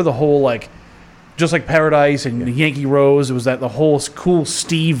after the whole like, just like Paradise and Yankee Rose. It was the whole cool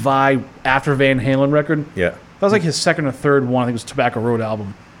Steve vibe after Van Halen record. Yeah. That was like his second or third one. I think it was Tobacco Road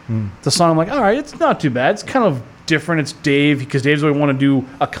album. The song, I'm like, all right, it's not too bad. It's kind of different. It's Dave, because Dave's always want to do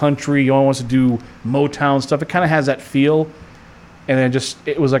a country. He always wants to do Motown stuff. It kind of has that feel. And then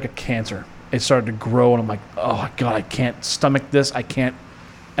it was like a cancer. It started to grow, and I'm like, oh, God, I can't stomach this. I can't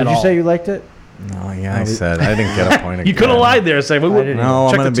at all. Did you say you liked it? No, yeah, I said I didn't get a point. You could have lied there, saying, No, check I'm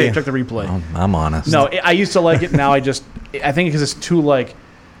the gonna tape, be. check the replay. I'm honest. No, I used to like it. Now I think because it's too like,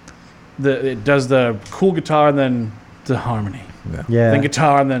 it does the cool guitar and then the harmony. Yeah. Then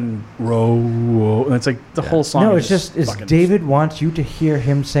guitar and then row, and it's like the whole song. No, is it's fucking- David wants you to hear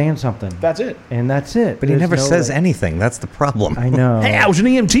him saying something. That's it. And that's it. But he There's never no, says like- anything. That's the problem. I know. Hey, I was an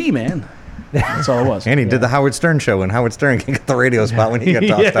EMT, man. That's all it was. And he did the Howard Stern show, and Howard Stern can get the radio spot when he got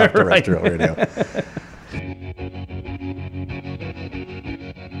tossed Yeah, off right. terrestrial radio.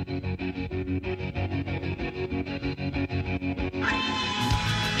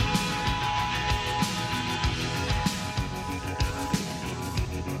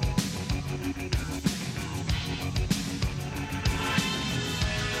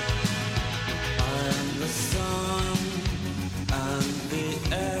 I'm the sun and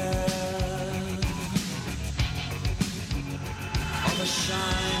the air of a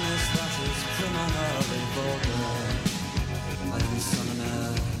shyness that is criminally vulgar. I am the sun and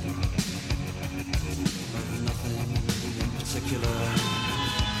air of nothing in particular.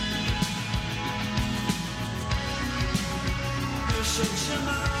 You shut your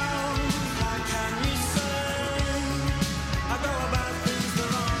mouth, how can you say I go about things the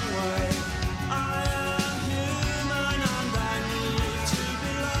wrong way? I am human and I need to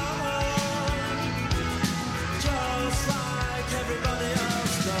be loved, just like everybody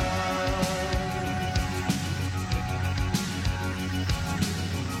else does.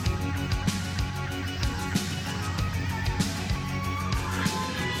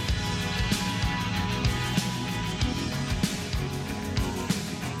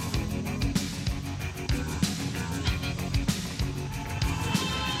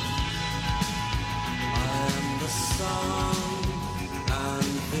 I am the sun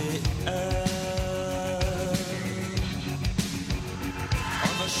and the air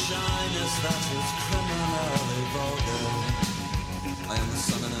of a shyness that is criminally vulgar. I am the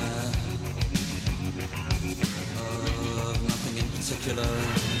sun and air of nothing in particular.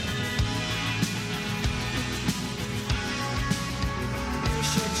 You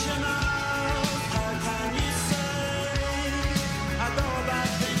shut your mouth, how can you say I go about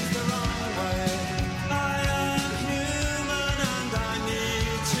things the wrong way? I am human and I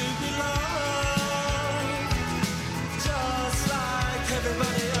need to be loved, just like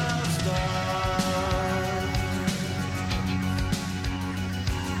everybody else does.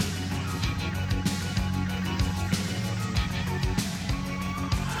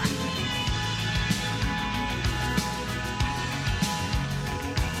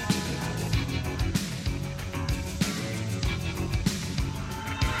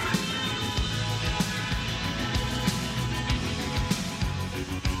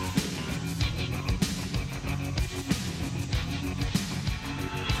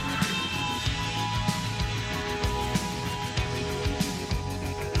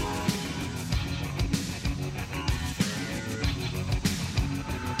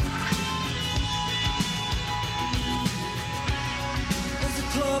 There's a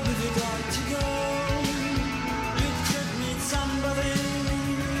club if you'd like to go. You could meet somebody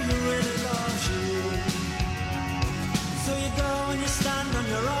who really loves you. So you go and you stand on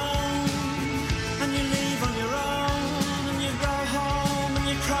your own, and you leave on your own, and you go home and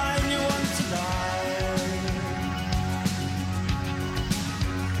you cry and you want to die.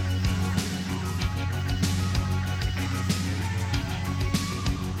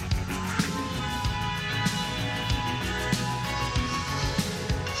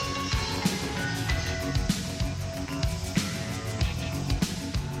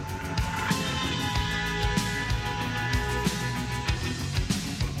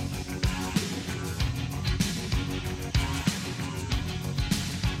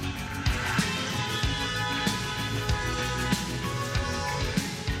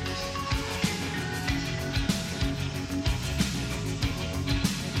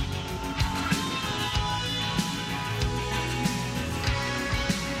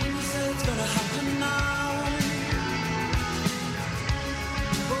 You say it's gonna happen now,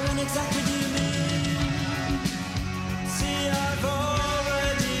 but when exactly do you mean? See, I've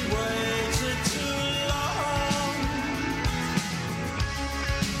already waited too long,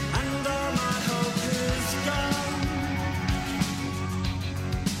 and all my hope is gone.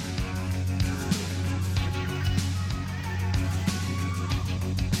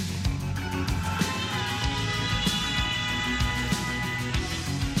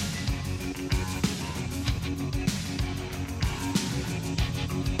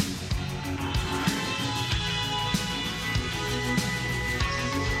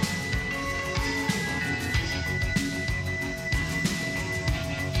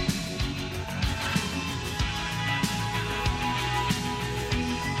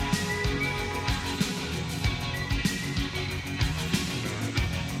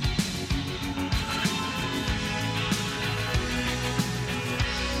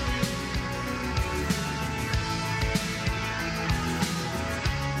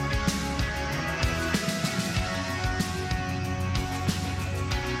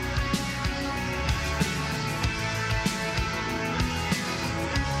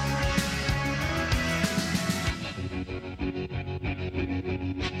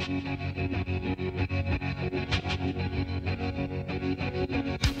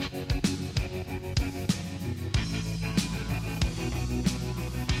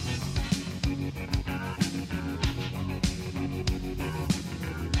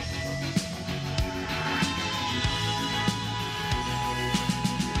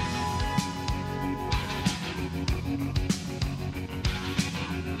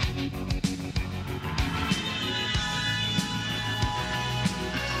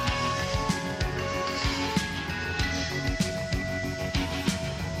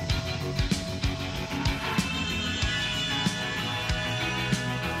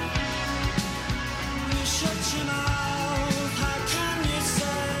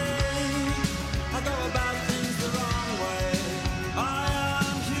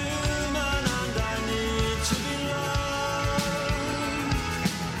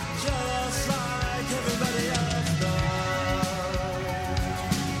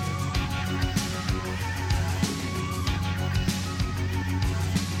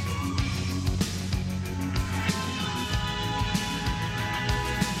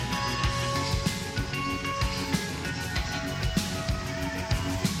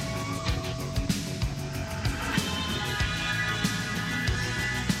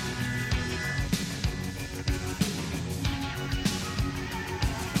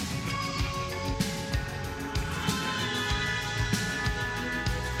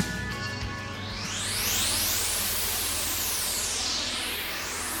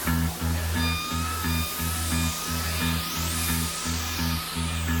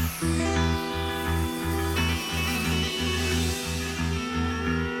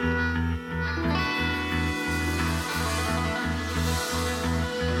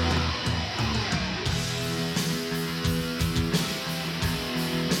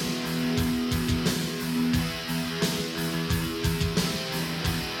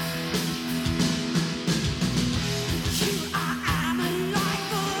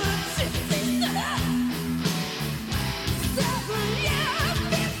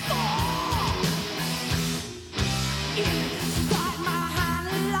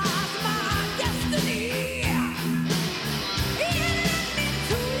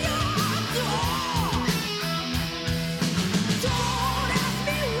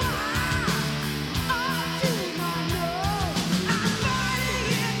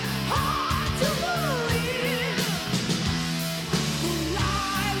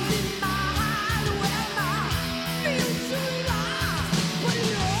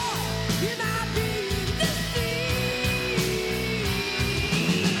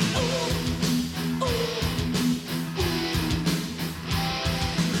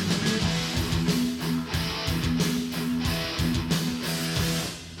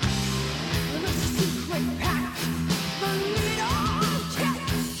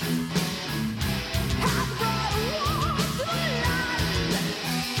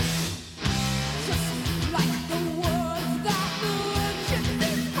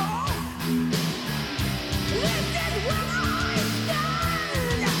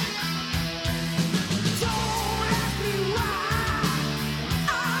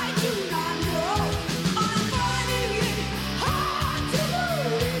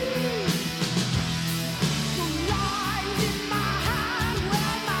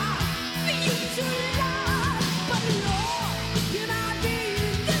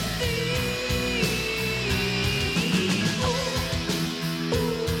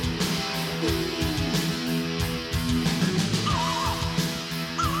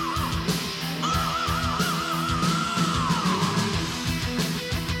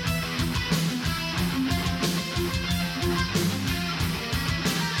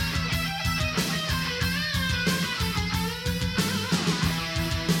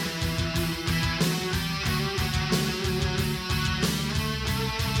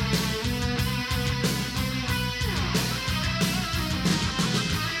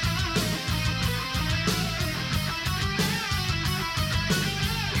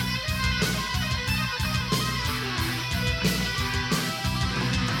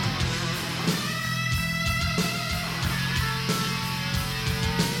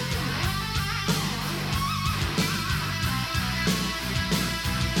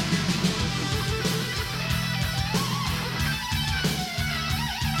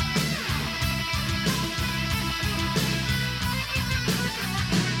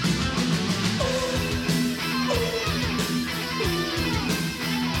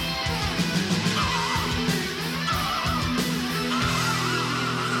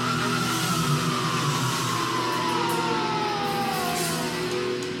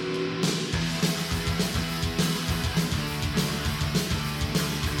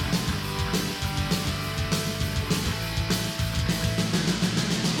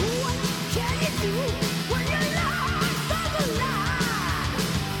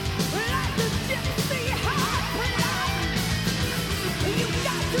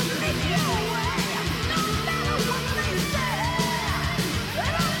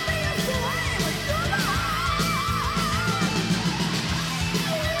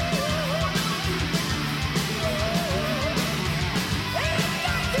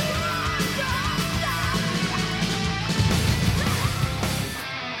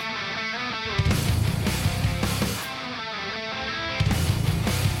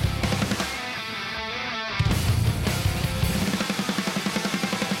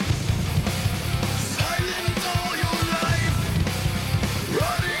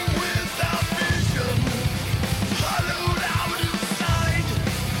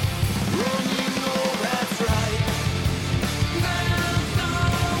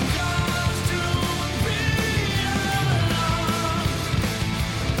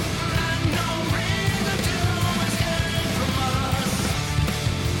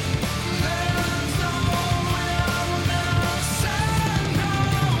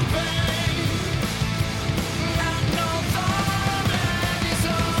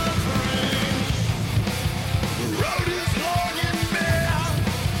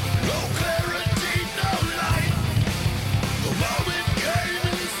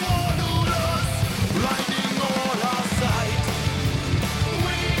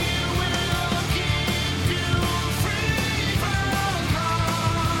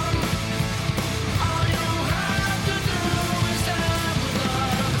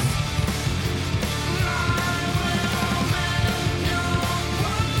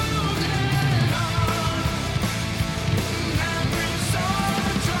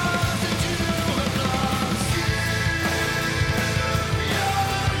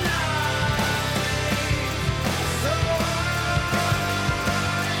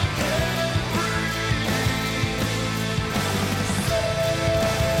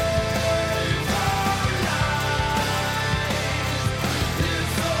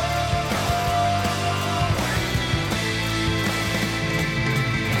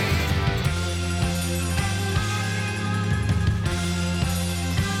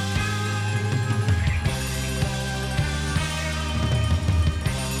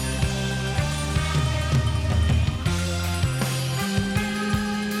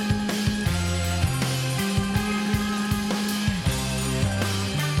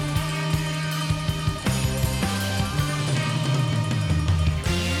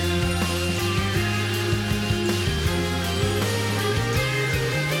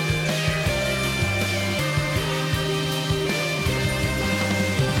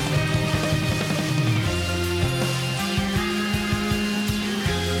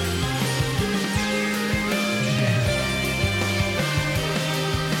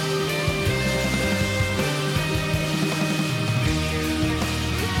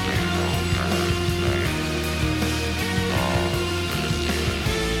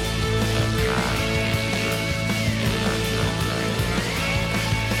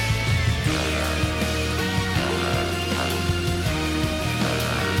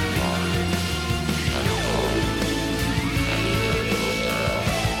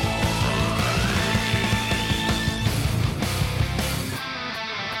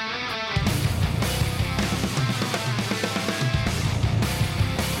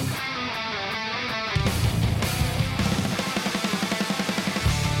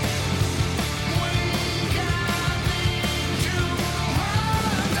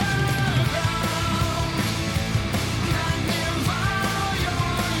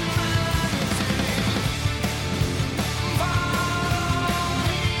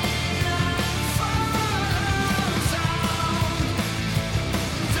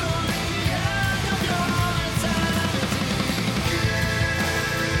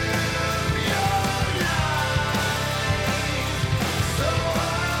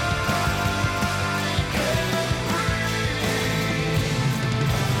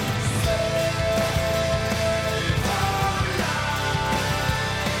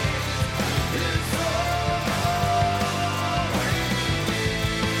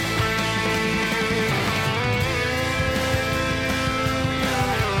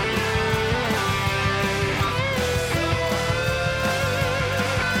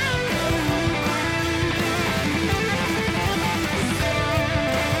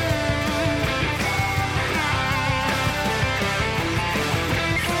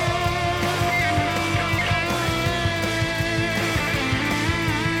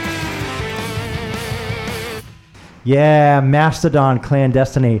 Yeah, Mastodon,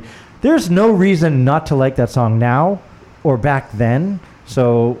 Clandestiny. There's no reason not to like that song now or back then.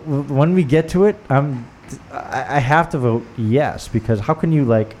 So when we get to it, I have to vote yes, because how can you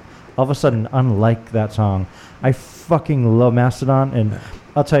like all of a sudden unlike that song? I fucking love Mastodon, and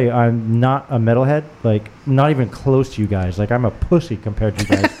I'll tell you, I'm not a metalhead, like not even close to you guys. Like I'm a pussy compared to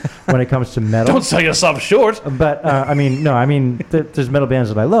you guys when it comes to metal. Don't sell yourself short. But there's metal bands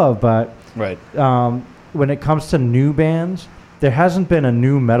that I love, but Right. when it comes to new bands, there hasn't been a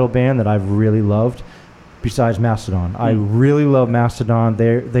new metal band that I've really loved besides Mastodon. I really love Mastodon.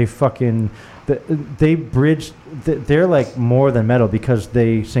 They bridge. They're like more than metal because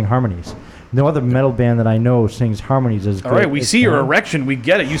they sing harmonies. No other metal band that I know sings harmonies as good. All right, we see your erection. We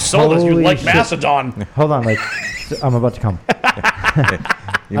get it. You sold us. You Holy like shit. Mastodon. Hold on, like I'm about to come.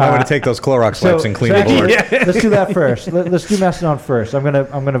 You might want to take those Clorox wipes and clean the actually, board. let's do that first. Let's do Mastodon first. I'm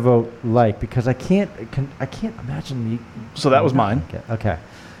gonna vote like, because I can't imagine me. So that was mine. Okay.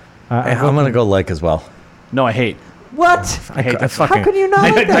 I'm going to go like as well. No, I hate. What? I hate that How fucking. can you not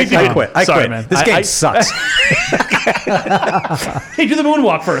like that I song? quit. I Sorry, quit. man. This game sucks. Hey, do the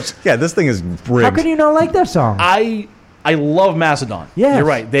moonwalk first. Yeah, this thing is rigged. How can you not like that song? I love Mastodon. Yes. You're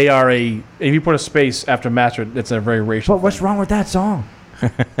right. They are if you put a space after master, it's a very racial. But what's wrong with that song?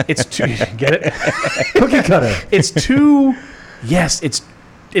 It's too. Get it? Cookie Cutter. It's too. Yes,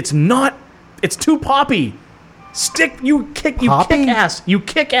 it's not. It's too poppy. You kick Poppy? ass. You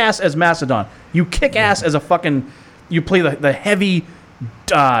kick ass as Mastodon. You kick ass as a fucking. You play the heavy,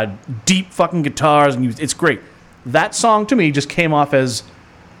 deep fucking guitars, and it's great. That song to me just came off as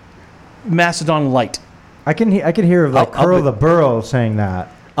Mastodon light. I can hear like I'll Curl be- the Burrow saying that.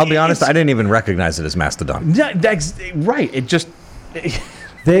 I'll be honest, I didn't even recognize it as Mastodon. Yeah, that's right. It just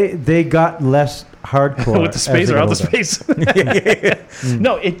They got less hardcore with the space as they or out got the older. space.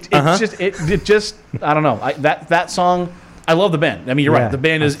 No, it just I don't know. That song. I love the band. I mean, you're Yeah, right. The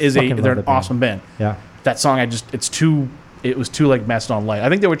band I is fucking love they're the an band. awesome band. Yeah. That song, it was too like Mastodon light. I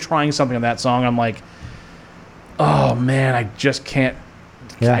think they were trying something on that song. I'm like, oh man, I just can't.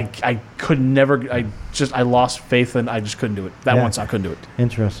 Yeah. I could never. I lost faith and I just couldn't do it. That Yeah. one song, I couldn't do it.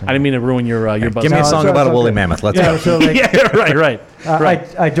 Interesting. I didn't mean to ruin your buzz. Give me a No, song it's about a okay. woolly mammoth. Let's yeah, go. so like, Yeah,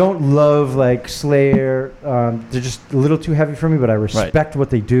 right. I don't love like Slayer. They're just a little too heavy for me, but I respect what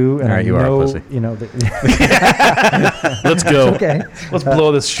they do, and All right, I you are a know, pussy. you know, Let's go. okay, Let's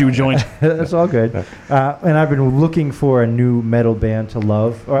blow this shoe joint. that's all good. And I've been looking for a new metal band to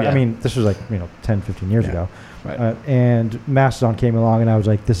love. Or, Yeah. I mean, this was like 10, 15 years ago. Right. And Mastodon came along, and I was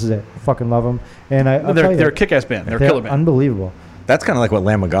like, "This is it, fucking love them." And I'll tell you, They're a kick-ass band. They're a killer band. unbelievable. That's kind of like what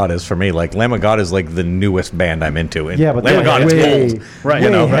Lamb of God is for me. Like Lamb of God is like the newest band I'm into. And Yeah, but Lamb of they're God is way, old. Right. way You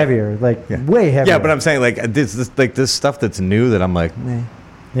know, right. heavier, way heavier. Yeah, but I'm saying like this stuff that's new that I'm like, meh.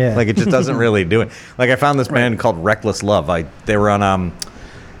 yeah, Like it just doesn't really do it. Like I found this band called Reckless Love. They were on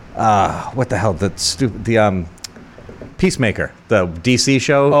what the hell, the Peacemaker, the DC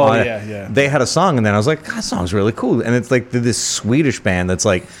show. Oh, on it. yeah. They had a song, and then I was like, that song's really cool. And it's like this Swedish band that's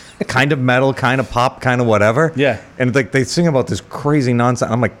like kind of metal, kind of pop, kind of whatever. Yeah. And it's like they sing about this crazy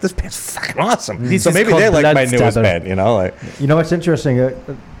nonsense. I'm like, this band's fucking awesome. It's So maybe called they like my Bloodstabber. newest band, you know? Like, You know what's interesting?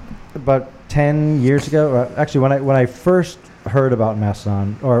 About 10 years ago, actually, when I first heard about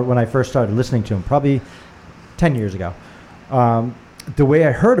Mastodon, or when I first started listening to them, probably 10 years ago, the way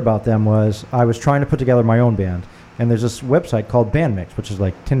I heard about them was I was trying to put together my own band. And there's this website called Bandmix, which is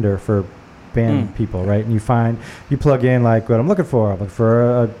like Tinder for band people, right? And you plug in like what I'm looking for. I'm looking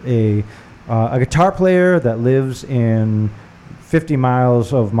for a guitar player that lives in 50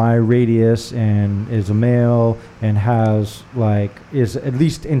 miles of my radius and is a male and is at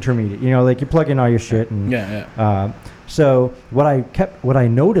least intermediate. You know, like you plug in all your shit and Yeah. so what I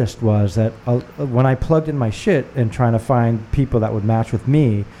noticed was that when I plugged in my shit and trying to find people that would match with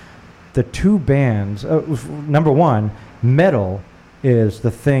me, the two bands, number one, metal is the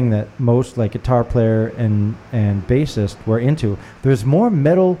thing that most like guitar player and bassist were into. There's more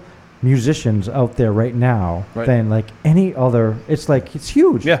metal musicians out there right now than like any other. It's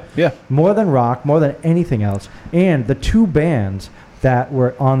huge. Yeah. More than rock, more than anything else. And the two bands that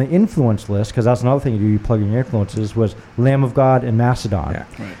were on the influence list, because that's another thing you do, you plug in your influences, was Lamb of God and Mastodon. Yeah.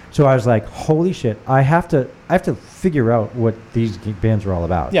 Right. So I was like, holy shit, I have to figure out what these bands are all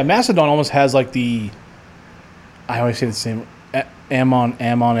about. Yeah, Mastodon almost has like I always say the same. Amon.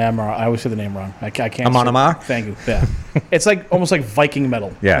 I always say the name wrong. I can't. Amon say- Amar? Thank you. Yeah, it's like almost like Viking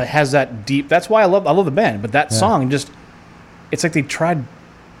metal. Yeah. It has that deep. That's why I love the band. But that song just, it's like they tried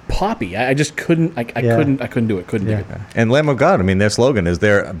poppy. I just couldn't. I couldn't do it. Couldn't do it. and Lamb of God, I mean, their slogan is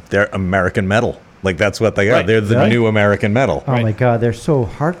they're American metal. Like that's what they are. Right. They're the Really? new American metal. Oh my god, they're so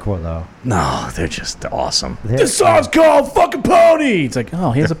hardcore though. No, they're just awesome. This song's called "Fucking Pony." It's like,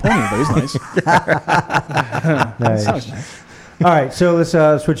 oh, he has a pony, but he's nice. Nice. Sounds nice. All right, so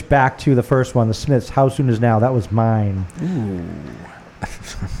let's switch back to the first one, the Smiths. How Soon Is Now? That was mine.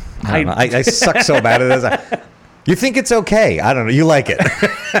 I don't know. I suck so bad at this. You think it's okay? I don't know. You like it?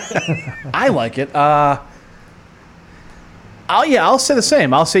 I like it. I'll say the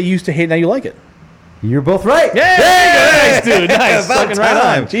same. I'll say you used to hate, now you like it. You're both right. Yeah, nice, dude. Nice. About Fucking right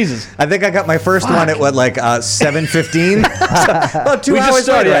time. on. Jesus. I think I got my first one at what, like 7:15. About 2 We hours just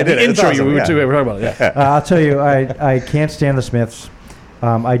started. later, I Yeah, did the it. It's intro. awesome, We were yeah. talking about it. Yeah. I'll tell you, I can't stand the Smiths.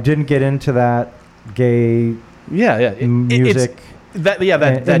 I didn't get into that gay Yeah. music. That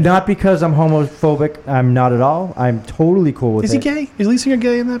and not because I'm homophobic. I'm not at all. I'm totally cool with is it. he gay? Is lead singer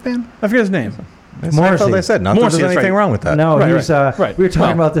gay in that band? I forget his name. That's Morrissey. what they said. Not that Morrissey, there's that's anything right. wrong with that. No, Right, he's. right. We were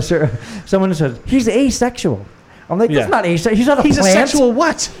talking Well. about this. Someone said he's asexual. I'm like, Yeah. that's not asexual. He's not a He's a plant. sexual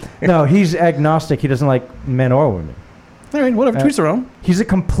what? No, he's agnostic. He doesn't like men or women. All right, whatever. To each their own. He's a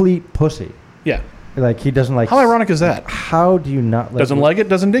complete pussy. Yeah. Like he doesn't like. How ironic is that? How do you not like? Doesn't like it,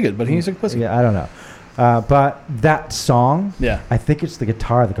 doesn't dig it, but he's a pussy. Yeah, I don't know. But that song, Yeah. I think it's the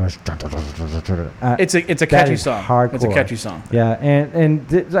guitar that goes. It's a That catchy is song. hardcore. It's a catchy song. Yeah,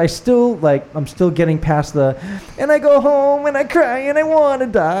 I still I'm still getting past and I go home and I cry and I want to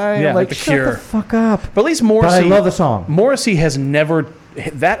die. Yeah, I'm like The shut Cure. the fuck up. But at least But Morrissey. I love the song. Morrissey has never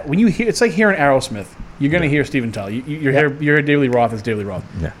that when you hear it's like hearing Aerosmith. You're gonna hear Steven Tyler. You hear David Lee Roth as David Lee Roth.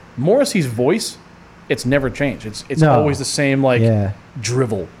 Yeah. Morrissey's voice, it's never changed. It's No. always the same Yeah.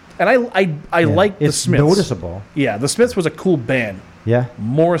 drivel. And I Yeah. like the It's Smiths. noticeable. Yeah, the Smiths was a cool band. Yeah.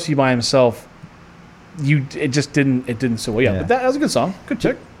 Morrissey by himself, it just didn't so well. Yeah, Yeah. but that was a good song. Good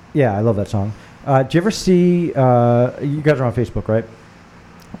pick. Yeah, I love that song. Do you ever see? You guys are on Facebook, right?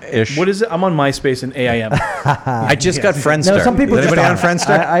 Ish. What is it? I'm on MySpace and AIM. I just got Friendster. No, some people Is just anybody on aren't.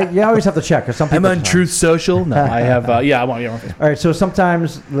 Friendster? You always have to check. 'Cause some people just aren't. Social. No, I have. I'm on Facebook. All right, so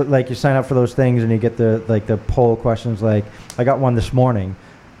sometimes like you sign up for those things and you get the poll questions. Like I got one this morning.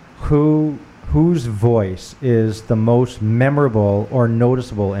 Whose voice is the most memorable or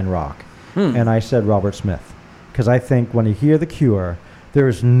noticeable in rock? And I said Robert Smith, because I think when you hear The Cure, there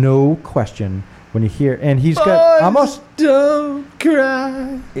is no question when you hear, and he's got almost. Don't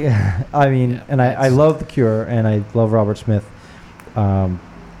cry. Yeah, I mean, Yeah, and I love The Cure and I love Robert Smith.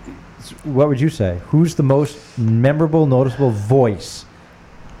 What would you say? Who's the most memorable, noticeable voice?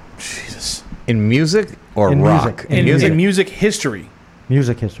 Jesus. In music or In rock? music. In music history,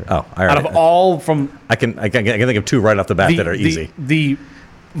 Music history. Oh, I out already, of all from I can think of two right off the bat that are easy. The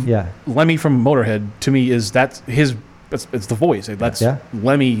Yeah. Lemmy from Motorhead to me is that's his. It's the voice. That's Yeah.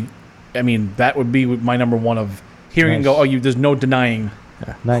 Lemmy. I mean, that would be my number one of hearing and Nice. go. There's no denying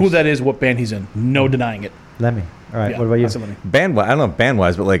Nice. who that is, what band he's in. No denying it. Lemmy. All right. Yeah, What about you? that's Lemmy. Band, I don't know band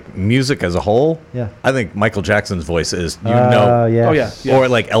wise, but like music as a whole. Yeah. I think Michael Jackson's voice is Yes. Oh yeah. or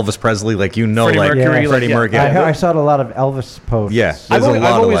like Elvis Presley, like Freddie like Mercury, Yeah. Freddie yeah. Mercury. I saw a lot of Elvis posts. Yeah. I've There's a always, lot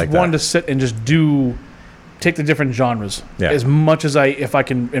I've of always like that. wanted to sit and just take the different genres Yeah. as much as if I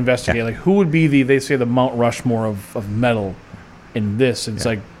can investigate. Yeah. Like who would be they say the Mount Rushmore of metal in this? And it's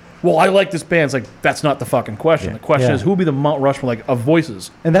like, well, I like this band. It's like that's not the fucking question. Yeah. The question Yeah. is who would be the Mount Rushmore like of voices?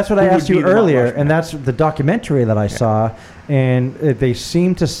 And that's what Who I would asked be you the Mount earlier, Rushmore? and that's the documentary that I saw, and they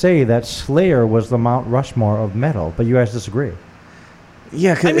seem to say that Slayer was the Mount Rushmore of metal, but you guys disagree.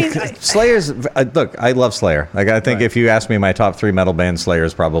 Yeah, I mean, Slayer's. Look, I love Slayer. Like, I think Right. if you ask me my top three metal bands,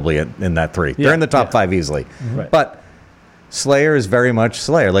 Slayer's probably in that three. Yeah, They're in the top yeah. five easily. Right. But Slayer is very much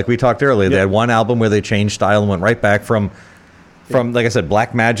Slayer. Like we talked earlier, they Yep. had one album where they changed style and went right back from like I said,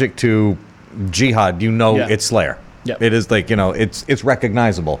 Black Magic to Jihad. Yeah. It's Slayer. Yep. It is like it's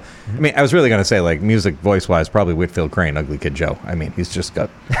recognizable. I mean, I was really going to say like music voice wise, probably Whitfield Crane, Ugly Kid Joe. I mean, he's just got.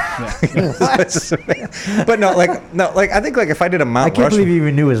 But no, I think like if I did a Mount I can't Rushmore. believe you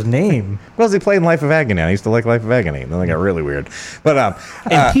even knew his name. Well, he played in Life of Agony. I used to like Life of Agony. And then they got really weird. But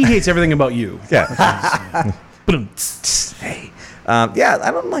And he hates everything about you. yeah, Boom. hey, yeah,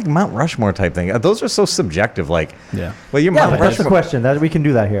 I don't like Mount Rushmore type thing. Those are so subjective. Like, Yeah. well, your Yeah, Mount but that's the Rushmore. question. That we can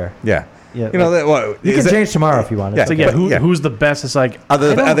do that here. Yeah, Yeah, you know like- that. What You is can it- change tomorrow if you want. Yeah, It's So okay. yeah, Yeah. who's the best? It's like Are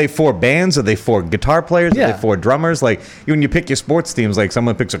they for bands? Are they for guitar players? Are Yeah. they for drummers? Like when you pick your sports teams, like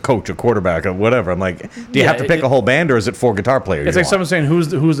someone picks a coach, a quarterback, or whatever. I'm like, do you Yeah, have to pick a whole band, or is it for guitar players? it's you like want? someone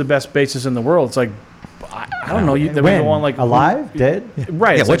saying who's the best bassist in the world. It's like I don't know. They When? go on like Alive? Dead?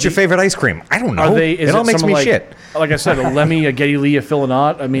 Right. Yeah, it's what's like your favorite ice cream? I don't know. Are they? Is it all makes someone me shit. Like I said, a Lemmy, a Geddy Lee, a Phil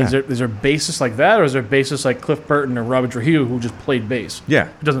Lynott. I mean, is there bassists like that, or is there bassists like Cliff Burton or Robert Trujillo who just played bass? Yeah.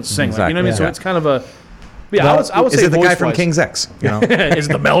 It doesn't sing. Like, you know what I mean? Exactly. So Yeah. it's kind of a. Yeah, I would Is say it the guy from voice-wise. King's X? You know? Is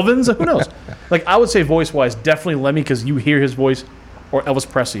it the Melvins? Who knows? Like, I would say voice-wise, definitely Lemmy, because you hear his voice, or Elvis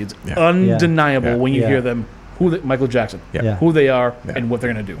Presley. It's undeniable Yeah. when you Yeah. hear them, Michael Jackson, Yeah. who they are and what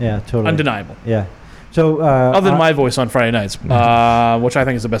they're going to do. Yeah, totally. Undeniable. Yeah. So Other than my voice on Friday nights, which I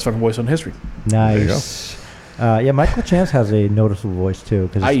think is the best fucking voice in history. nice. Yeah, Michael Chance has a noticeable voice too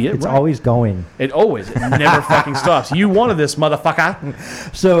because it's right. always going. It never fucking stops. You wanted this, motherfucker.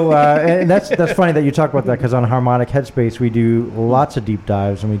 So and that's funny that you talk about that because on Harmonic Headspace we do lots of deep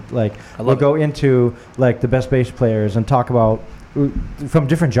dives and we'll go into like the best bass players and talk about from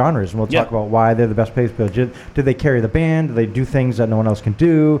different genres and we'll talk about why they're the best bass players. Do they carry the band? Do they do things that no one else can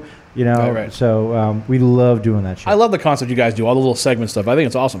do? You know, right. So we love doing that shit. I love the concept you guys do, all the little segment stuff. I think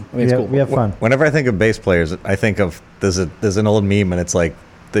it's awesome. I think it's cool. We have fun. Whenever I think of bass players, I think of there's an old meme and it's like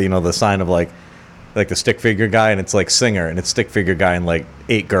the sign of like the stick figure guy and it's like singer and it's stick figure guy and like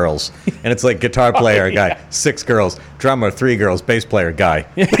 8 girls and it's like guitar player guy 6 girls, drummer 3 girls, bass player guy.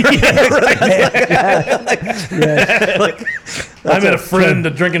 I met a friend, a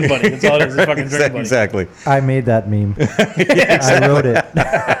drinking buddy. That's all it is, a fucking drinking buddy. Exactly. I made that meme. I wrote it.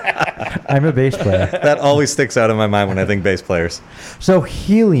 I'm a bass player. That always sticks out in my mind when I think bass players. So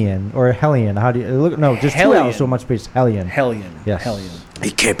Hellion or Hellion, how do you look? No, just 2 Hellion. L's so much bass. Hellion. Hellion. Yes. Hellion.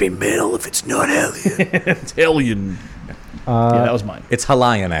 It can't be metal if it's not Hellion. It's Hellion. Yeah, that was mine. It's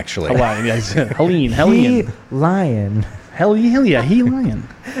Hawaiian actually. Hawaiian. Yeah, Hellion. Lion. Hell yeah, he lion.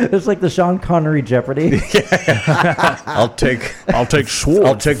 It's like the Sean Connery Jeopardy. I'll take I'll take sword.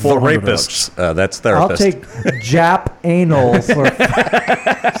 I'll take the 400 rapists. That's I'll therapist. take Jap anal for.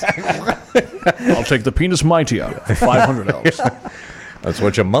 I'll take the penis mightier for 500 elves. That's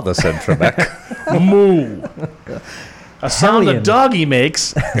what your mother said, Trebek. Moo. A sound a Hellion. doggy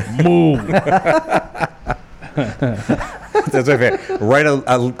makes. Moo. That's my favorite. Write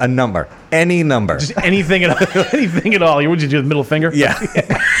a number, any number. Just anything at all. Anything at all. What would you do with the middle finger? Yeah.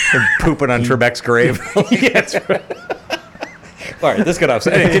 Pooping on Trebek's grave. Yeah, that's right. All right, this got off.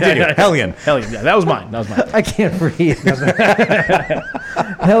 Anyway, continue. Hellion. Hellion. Yeah, that was mine. I can't breathe.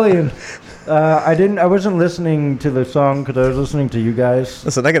 Hellion. I wasn't listening to the song because I was listening to you guys.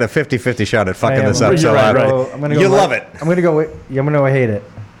 Listen, I got a 50-50 shot at fucking I am. this up. You're So right, I- right. I'm gonna go you right- love it. I'm gonna go. I'm gonna hate it.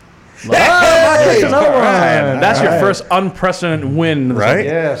 Hey, another one. That's your All right. first unprecedented win. Right?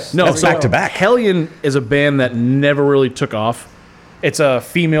 Yes. No, That's so back to back. Hellion is a band that never really took off. It's a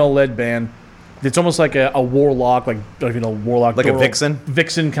female-led band. It's almost like a warlock, warlock. Like a vixen?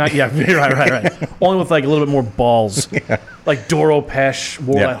 Vixen kind. Yeah, right. Only with like a little bit more balls. Like Doro Pesh,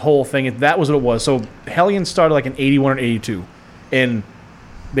 that whole thing. That was what it was. So Hellion started like in 81 or 82, and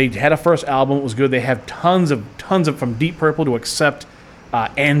they had a first album. It was good. They have tons of from Deep Purple to Accept,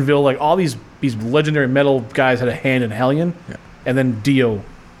 Anvil, like all these legendary metal guys had a hand in Hellion, and then Dio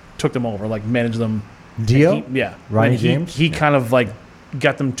took them over, like managed them. Dio? Yeah, Ronnie And James? He kind of like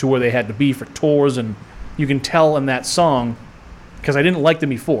got them to where they had to be for tours, and you can tell in that song because I didn't like them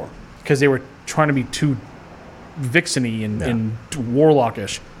before because they were trying to be too vixeny and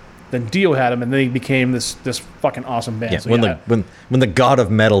warlockish. Then Dio had them, and then he became this fucking awesome band. Yeah, So, when the god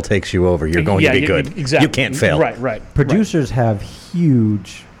of metal takes you over, you're going to be good. Exactly. You can't fail. Right. Producers have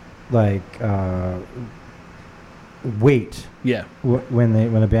huge, like, weight Yeah. when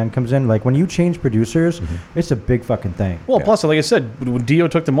a band comes in. Like when you change producers, it's a big fucking thing. Well, plus, like I said, when Dio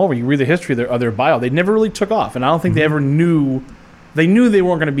took them over, you read the history of their bio, they never really took off. And I don't think they ever knew. They knew they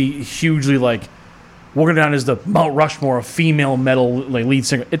weren't going to be hugely, like, we're going down as the Mount Rushmore of female metal like, lead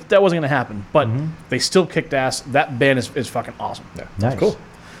singer. That wasn't going to happen. But they still kicked ass. That band is fucking awesome. Yeah. Nice. Cool.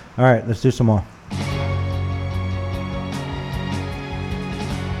 All right, let's do some more.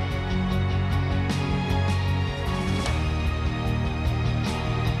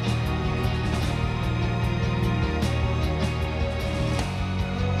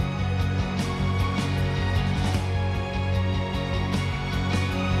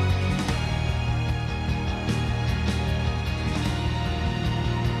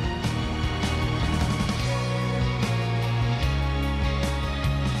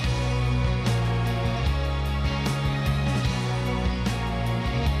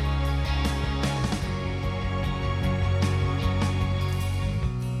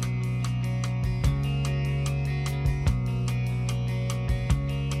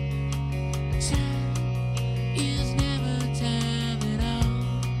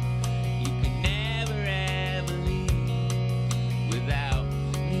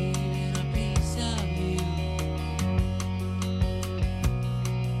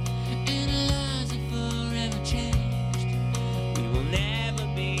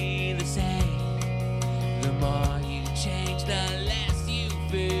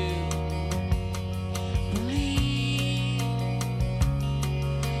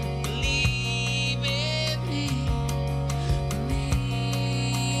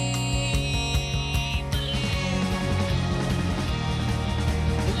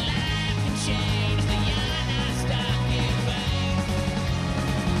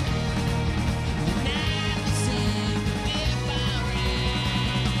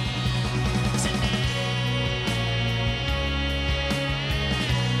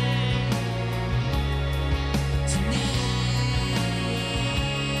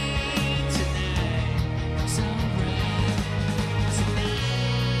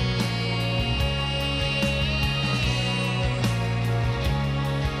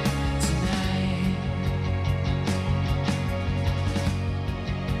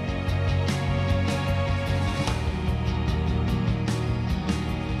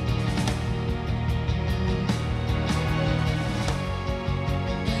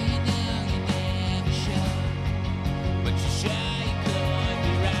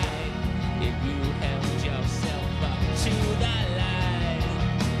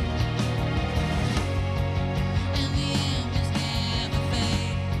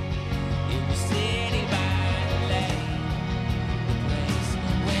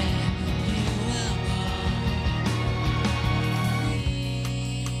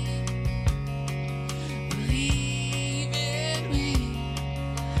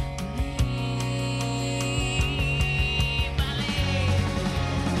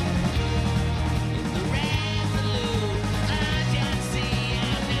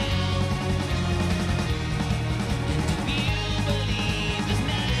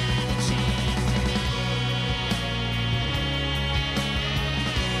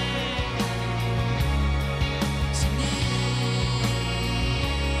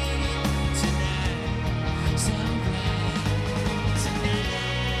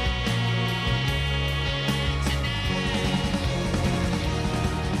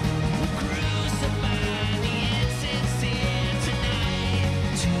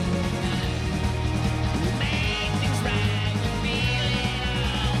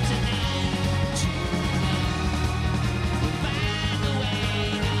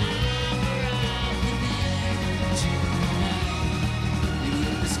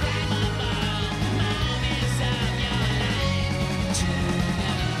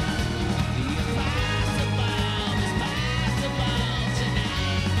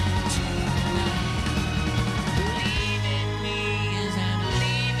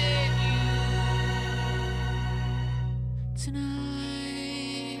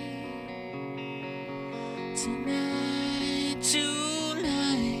 Tonight, tonight.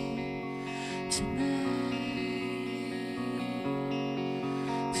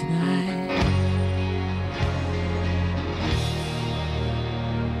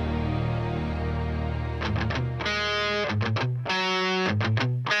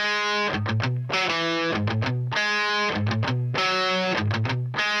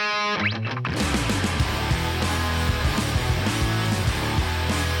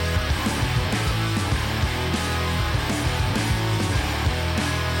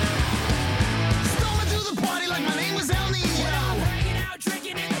 Storming through the party like my name was El Nino. Hanging out,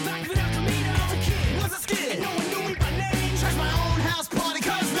 drinking in the back of an El Camino. Was a kid, no one knew me by name. Trashed my own house party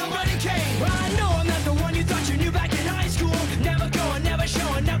cause nobody came. I know I'm not the one you thought you knew back in high school. Never going, never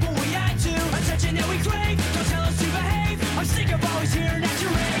showing up when we had to. Attention that we crave, don't tell us to behave. I'm sick of always hearing at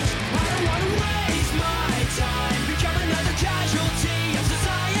your age. I don't wanna waste my time, become another casualty of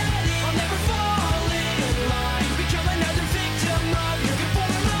society. I'll never fall in line, become another victim of your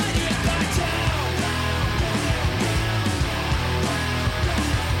conformity. Back down.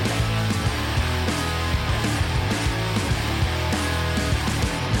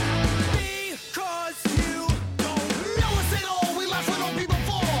 Because you don't know us at all. We laugh when old people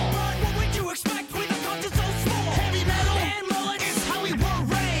fall. But what would you expect with a conscience so small? Heavy metal And mullets. is how we were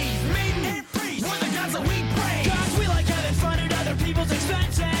raised. Maiden and priest were the gods that we praise. Cause we like having fun at other people's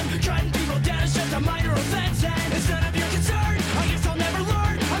expense, and cutting people down is just a minor offense, and it's none of your concern. I guess I'll never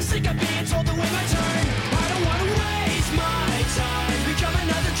learn. I'm sick of being told to wait my turn. I don't wanna waste my time, become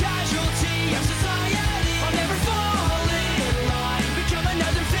another casualty of society. I'll never fall in line, become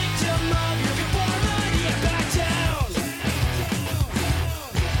another victim of your conformity. And back down.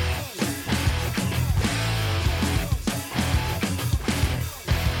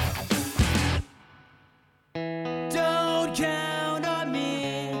 Don't count on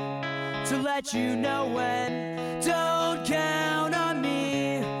me to let you know when. Don't count on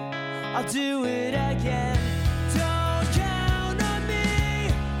me, I'll do it again. Don't count on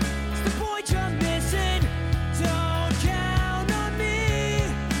me, it's the point you're missing. Don't count on me,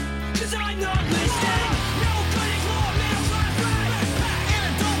 cause I'm not listening. No good is law, middle class right. And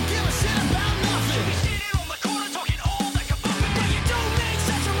I don't give a shit about nothing. Sitting on the corner talking all that kabuffin'. But you don't make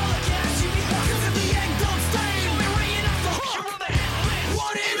sense from all the gas you be Cause huffing. if the egg don't stay, You'll be ringing off the hook. You're on the handle.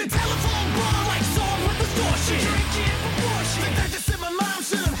 want it in a telephone bar like song with distortion. Drinking proportion. Think that just said my mom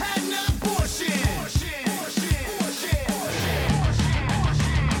should have had an abortion.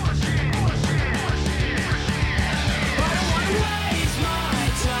 I don't wanna waste my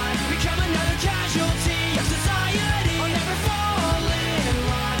time, become another casualty of society. I'll never fall in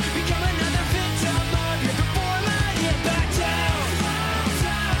line, become another victim of your conformity. And back down.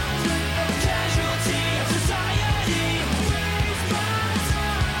 Casualty of society. Waste my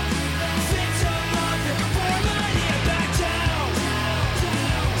time, victim of your conformity. And back down.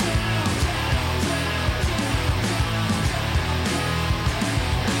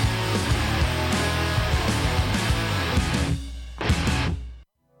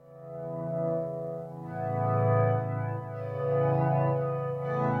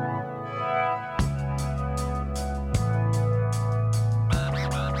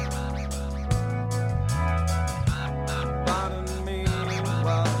 Pardon me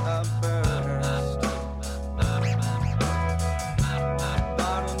while I burst.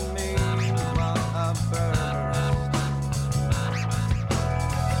 Pardon me while I burst.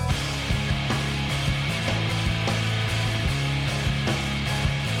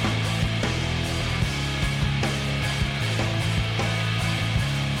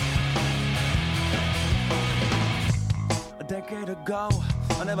 A decade ago,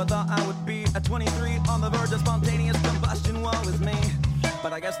 I never thought I would be at 23 on the verge of spontaneous combustion. Woe is me,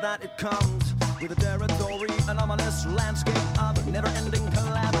 but I guess that it comes with a territory, an ominous landscape of never-ending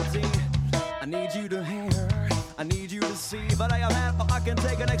calamity. I need you to hear, I need you to see, but I am at, or I can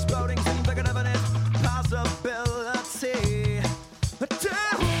take an exploding scene, like an evident possibility.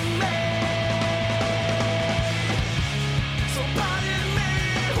 Tell me, so pardon me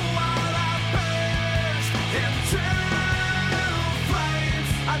while I burst into flames.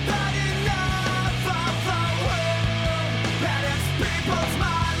 I've had enough of the world and its people's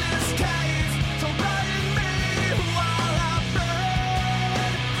mindless games. So pardon me while I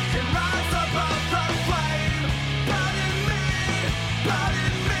burn and rise above the flame. Pardon me,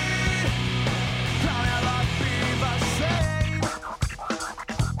 I'll never be the same.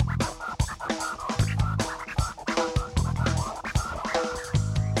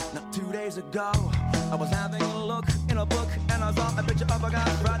 Now 2 days ago, I was having a look in a book and I saw a picture of a guy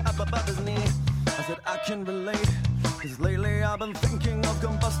right up above his knee. I said I can relate, cause lately I've been thinking of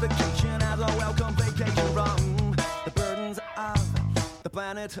combustication as a welcome vacation from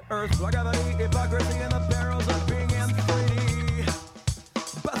planet Earth. Like gravity, hypocrisy, and the perils of being free.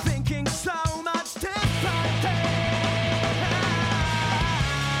 But thinking so much differently.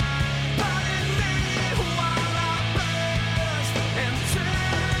 But in me, while I burst into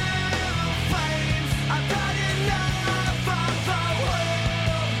flames, I've got enough of the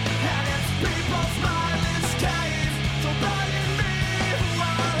world and its people's mindless gaze. So but in me,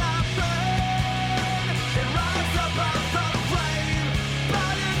 while I burn, it rises above the flame.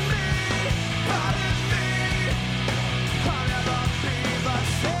 But in me,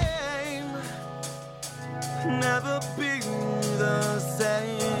 I'll never be the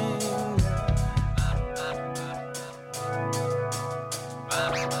same.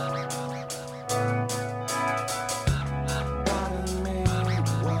 Pardon me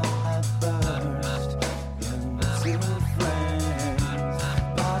while I burst into flames.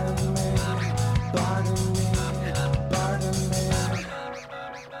 Pardon me, pardon me, pardon me.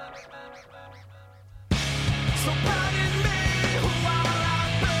 So pardon me while I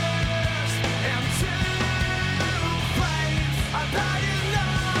burst into flames. I've had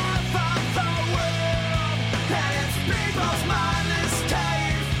enough of the world and its people's mindless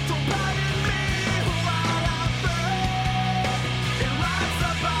gaze. So pardon me while I burn. It rises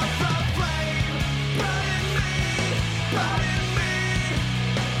above the flame. Pardon me, pardon me.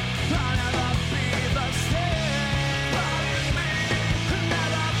 I'll never be the same. Pardon me, I'll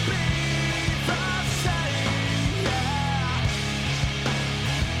never be the same. Yeah.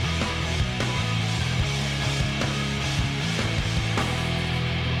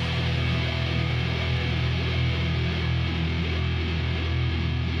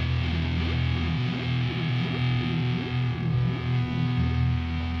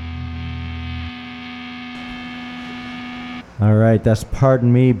 All right, that's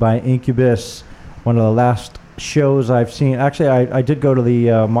Pardon Me by Incubus, one of the last shows I've seen. Actually, I did go to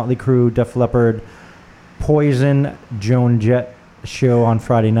the Motley Crue, Def Leppard, Poison, Joan Jett show on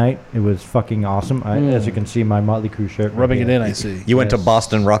Friday night. It was fucking awesome. As you can see, my Motley Crue shirt. Rubbing it in, I see. You went to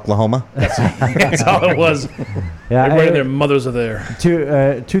Boston, Rocklahoma? That's all it was. Yeah, Everybody and their mothers are there.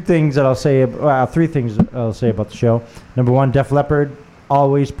 two things that I'll say, three things I'll say about the show. Number one, Def Leppard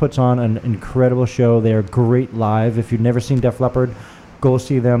always puts on an incredible show. They are great live. If you've never seen Def Leppard, go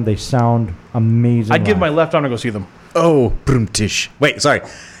see them. They sound amazing. I'd give my live. left arm to go see them. Oh, brumtish. Wait, sorry.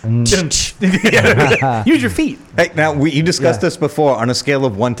 Use your feet. Hey, now, you discussed this before. On a scale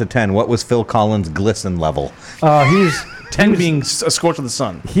of 1 to 10, what was Phil Collins' glisten level? He's 10 being a scorch of the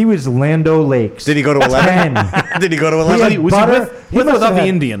sun. he was Lando Lakes. Did he go to 11? 10. Did he go to He 11? had Was he butter. with He or must without have the had-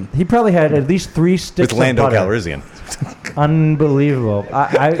 Indian? He probably had at least 3 sticks With Lando of butter. Calrissian. Unbelievable.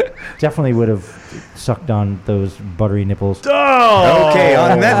 I definitely would have sucked on those buttery nipples. Oh! Okay,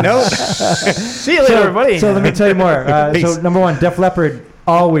 on that note, See you later, everybody. So let me tell you more. Peace. So number one, Def Leppard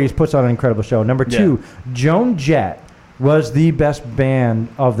always puts on an incredible show. Number two, Joan Jett was the best band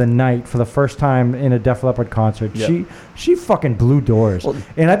of the night for the first time in a Def Leppard concert. Yep. She fucking blew doors.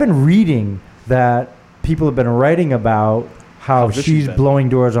 And I've been reading that people have been writing about how good she's she's been. blowing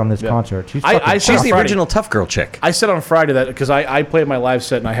doors on this concert. She's I- fucking I- she's the Friday. original tough girl chick. I said on Friday that because I played my live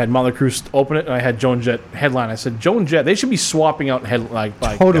set and I had Motley Crue open it and I had Joan Jett headline. I said Joan Jett, they should be swapping out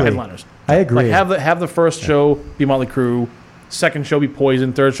Totally. headliners. I agree. Like have the first show be Motley Crue, second show be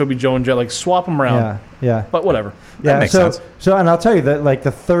Poison, third show be Joan Jett. Like swap them around. Yeah. But whatever. Yeah, makes so, sense. So, and I'll tell you that, like,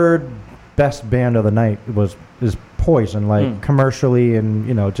 the third best band of the night is Poison, like, commercially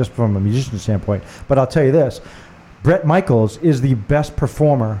and, just from a musician standpoint. But I'll tell you this, Bret Michaels is the best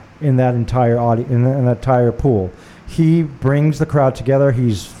performer in that entire in that entire pool. He brings the crowd together.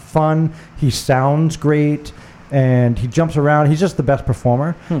 He's fun. He sounds great, and he jumps around. He's just the best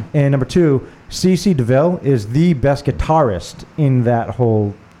performer. And number two, C.C. DeVille is the best guitarist in that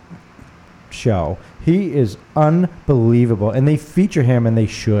whole show. He is unbelievable, and they feature him, and they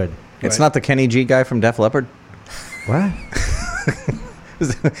should. It's not the Kenny G guy from Def Leppard? What?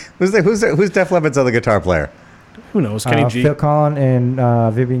 Who's Def Leppard's other guitar player? Who knows? Kenny G. Phil Collin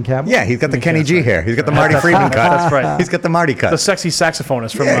and Vivian Cabell. Yeah, he's got the Kenny G hair. He's got the Marty Friedman cut. That's right. He's got the Marty cut. The sexy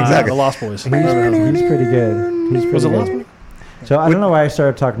saxophonist from exactly. the Lost Boys. He's pretty good. He's pretty Was it good. Lost Boys? So I don't know why I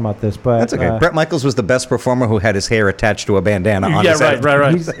started talking about this, but That's okay. Bret Michaels was the best performer who had his hair attached to a bandana on his head.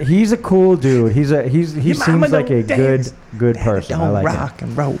 Right. he's a cool dude. He seems like a good person. I like him.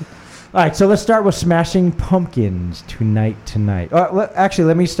 and roll. All right, so let's start with Smashing Pumpkins tonight. Actually,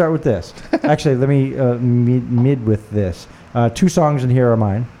 let me start with this. Actually, let me mid with this. 2 songs in here are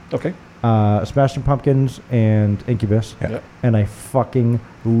mine. Okay. Smashing Pumpkins and Incubus. Yeah. And I fucking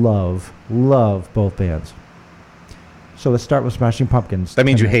love both bands. So let's start with Smashing Pumpkins. That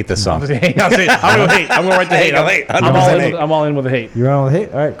means you hate this song. I'm going to hate. I'm going right to hate. Hate. I'm 100% all in. hate. I'm all in with the hate. You're on with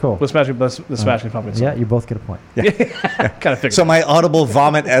hate? All right, cool. With the Smashing Pumpkins. Yeah, you both get a point. Kind of figured. So my audible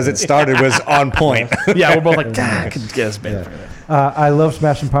vomit as it started was on point. Yeah, we're both like, I can get us banned. I love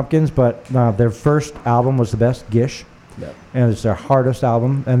Smashing Pumpkins, but their first album was the best, Gish. Yep. And it's their hardest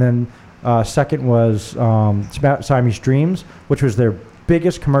album. And then second was Siamese Dreams, which was their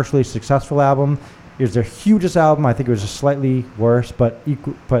biggest commercially successful album. It was their hugest album. I think it was just slightly worse, but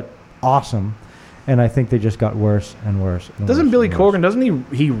awesome. And I think they just got worse and worse. And Doesn't worse Billy and worse. Corgan,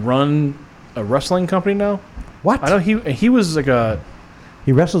 doesn't he run a wrestling company now? What? I know he was like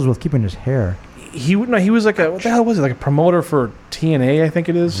He wrestles with keeping his hair. he was like what the hell was it, like a promoter for TNA, I think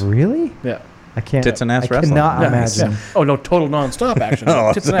it is. Really? Yeah. I can't. Tits and ass I wrestling. cannot Yeah, imagine. yeah. Oh no, total nonstop action.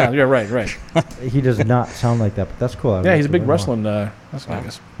 Oh, Tits and ass. Yeah, right. He does not sound like that, but that's cool. I'd Yeah, like he's a to big learn more. wrestling. I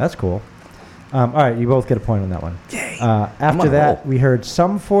guess. That's cool. All right, you both get a point on that one. Yay. After on a that, roll. we heard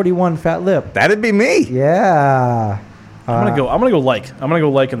Sum 41 Fat Lip. That'd be me. Yeah. I'm gonna go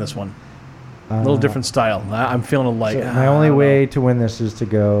like in this one. A little different style. I'm feeling a like. So my only way to win this is to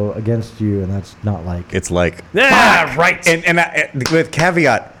go against you, and that's not like. It's like, Yeah, right. and with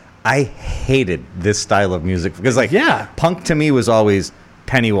caveat, I hated this style of music because Yeah. punk to me was always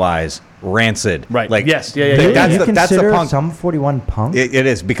Pennywise, Rancid. Right. Like, Yes. Yeah. Really? That's you the consider punk. Sum 41 punk? It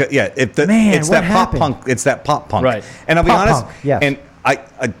is because Man, it's what that pop happened? punk. It's that pop punk. Right. And I'll be Pop honest. punk, yes. And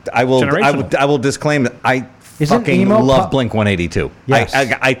I will disclaim that I Isn't fucking emo love pop- Blink 182. Yes.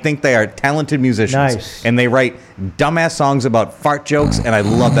 I think they are talented musicians. Nice. And they write dumbass songs about fart jokes, and I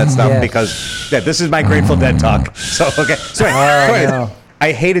love that stuff Yes. because this is my Grateful Dead talk. So okay. So anyway, no.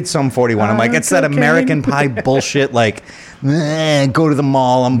 I hated Sum 41. I'm like, it's that American Pie bullshit. Like, go to the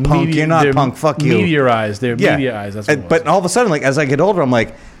mall. I'm punk. You're not They're punk. Fuck you. Meteorized. They're meteorized. That's what it was. But all of a sudden, like as I get older, I'm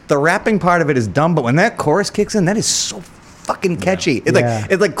like, the rapping part of it is dumb, but when that chorus kicks in, that is so fucking catchy. It Yeah.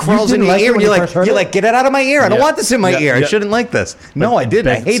 like crawls You in didn't your like it ear, when and you you're first heard like, it? get it out of my ear. I don't Yeah. want this in my Yeah. ear. I Yeah. shouldn't like this. No, I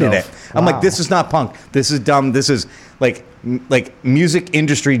didn't. I begs hated it. itself. I'm Wow. like, this is not punk. This is dumb. This is like music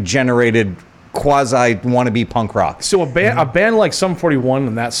industry generated quasi wannabe punk rock. So a band like Sum 41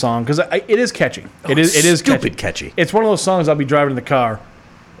 and that song, because it is catchy. It is stupid catchy. It's one of those songs I'll be driving in the car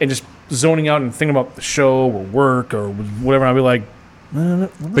and just zoning out and thinking about the show or work or whatever. And I'll be like,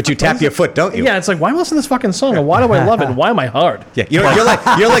 But you tap your foot, don't you? yeah, it's like, why am I listening to this fucking song? And why do I love it? And why am I hard? Yeah, you're like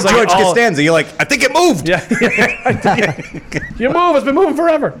It's like George all- Costanza. You're like, I think it moved. Yeah. You move. It's been moving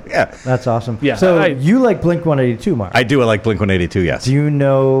forever. Yeah. That's awesome. Yeah, So I- you like Blink 182, Mark? I do. I like Blink 182. Yes. Do you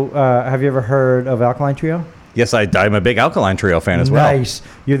know? Have you ever heard of Alkaline Trio? Yes, I'm a big Alkaline Trio fan as well. Nice.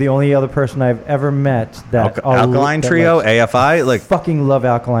 You're the only other person I've ever met that Alkaline that Trio, likes- AFI, like fucking love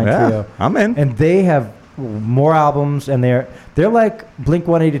Alkaline yeah, Trio. I'm in. And they have more albums, and they're like Blink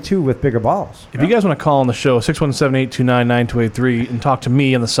 182 with bigger balls. If you guys want to call on the show, 617-829-9283, and talk to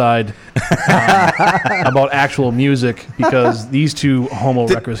me on the side about actual music, because these two homo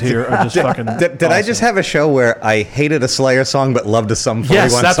wreckers here are just fucking Did I just have a show where I hated a Slayer song but loved a Sum 41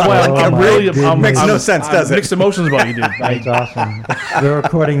 Yes, that's song? why Oh I'm my really... goodness. Makes no sense, does it? Mixed emotions about you, dude. That's awesome. We're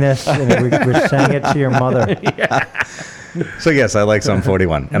recording this, and we're saying it to your mother. So yes, I like Sum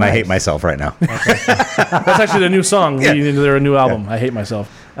 41, and I hate myself right now. That's actually their new song leading into their new album. I hate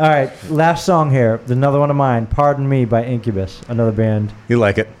myself. All right, last song here. Another one of mine. "Pardon Me" by Incubus, another band. You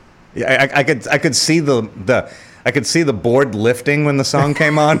like it? Yeah, I could see the board lifting when the song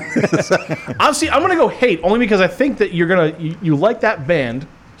came on. Honestly, I'm gonna go hate only because I think that you like that band,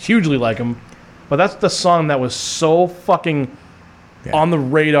 hugely like them, but that's the song that was so fucking on the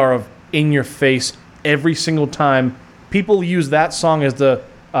radar of in your face every single time. People use that song as the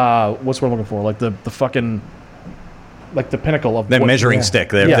what's what I'm looking for, like the fucking like the pinnacle of The what- measuring stick.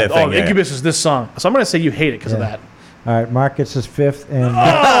 Their Yeah. thing, Oh, yeah. Incubus is this song, so I'm gonna say you hate it because of Yeah. that. All right, Mark gets his fifth, and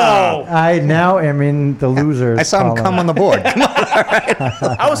Oh, I now am in the losers. I saw him column. come on the board. Come on.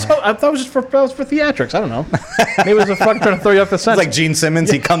 I thought it was just for theatrics. I don't know. Maybe it was a fucking trying to throw you off the scent. It's like Gene Simmons.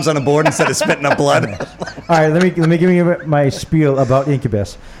 He comes on the board instead of spitting up blood. All right, let me give you my spiel about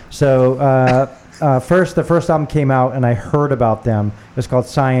Incubus. So the first album came out, and I heard about them. It's called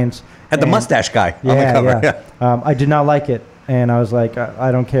Science. Had the and- mustache guy on the cover. Yeah. I did not like it, and I was like,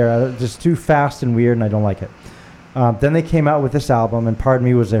 I don't care. It's just too fast and weird, and I don't like it. Then they came out with this album, and "Pardon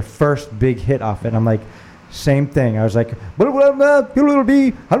Me" was their first big hit off it. And I'm like, same thing. I was like,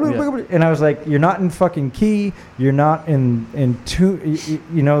 and I was like, you're not in fucking key. You're not in tune.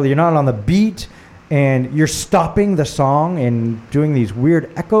 You know, you're not on the beat. And you're stopping the song and doing these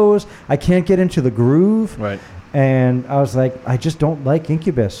weird echoes. I can't get into the groove. right. And I was like, I just don't like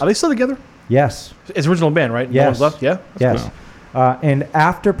Incubus. Are they still together? Yes. It's original band, right? No Yes. one's left. Yeah. Yes. And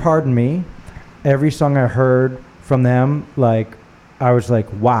after "Pardon Me," every song I heard from them, like I was like,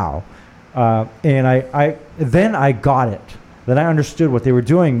 wow. And then I got it. Then I understood what they were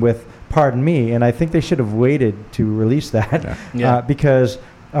doing with Pardon Me, and I think they should have waited to release that because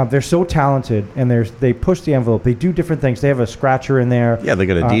they're so talented and they push the envelope. They do different things. They have a scratcher in there. Yeah, they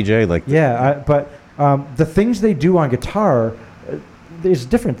got a DJ. But the things they do on guitar is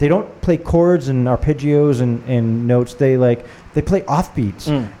different. They don't play chords and arpeggios and notes. They play offbeats,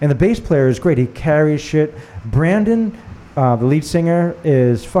 and the bass player is great. He carries shit. Brandon, the lead singer,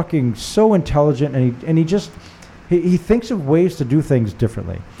 is fucking so intelligent, and he thinks of ways to do things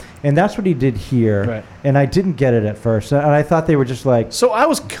differently. And that's what he did here. Right. And I didn't get it at first. And I thought they were just like... So I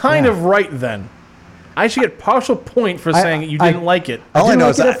was kind of right then. I should get partial point for saying you didn't like it. All I know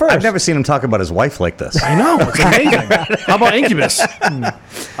like is it at first. I've never seen him talk about his wife like this. I know. It's amazing. How about Incubus?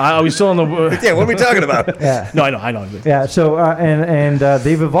 Are we still on the... Yeah, what are we talking about? Yeah. No, I know. Yeah, so and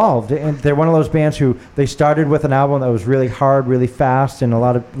they've evolved, and they're one of those bands who they started with an album that was really hard, really fast, and a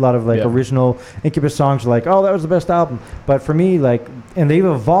lot of like original Incubus songs. Like, oh, that was the best album. But for me, like, and they've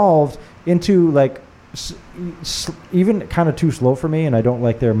evolved into like even kind of too slow for me, and I don't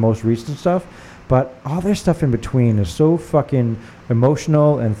like their most recent stuff. But all their stuff in between is so fucking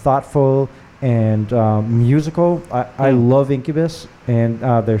emotional and thoughtful and musical. I love Incubus, and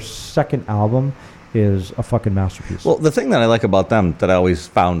their second album is a fucking masterpiece. Well, the thing that I like about them that I always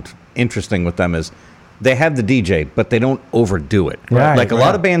found interesting with them is they have the DJ, but they don't overdo it. Right, like a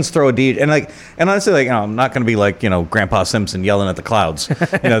lot of bands throw a DJ, and honestly, like, I'm not going to be like, Grandpa Simpson yelling at the clouds.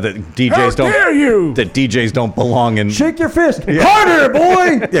 That DJs don't. How dare you? That DJs don't belong in. Shake your fist harder,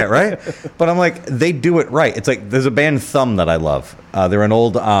 boy. Yeah, right. But I'm like, they do it right. It's like there's a band Thumb that I love. They're an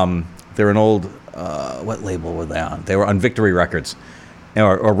old. What label were they on? They were on Victory Records,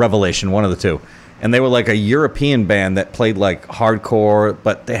 or Revelation, one of the two. And they were like a European band that played like hardcore,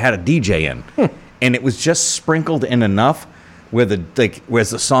 but they had a DJ in. And it was just sprinkled in enough where as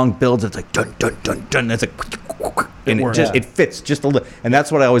the song builds, it's like dun dun dun dun. It's like, and it fits just a little. And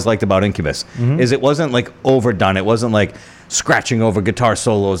that's what I always liked about Incubus is it wasn't like overdone. It wasn't like scratching over guitar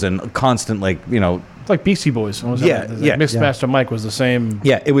solos and constant It's like Beastie Boys. Mixmaster Mike was the same.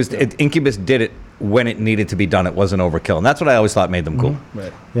 Yeah, it was. Incubus did it when it needed to be done. It wasn't overkill, and that's what I always thought made them cool.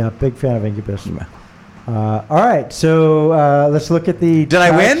 Right. Yeah, big fan of Incubus. All right, so let's look at the. Did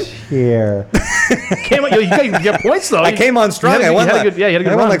I win here? You get points though. I came on strong. I won. I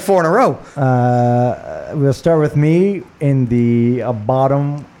won like 4 in a row. We'll start with me in the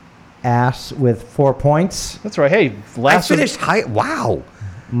bottom ass with 4 points. That's right. Hey, I finished high. Wow.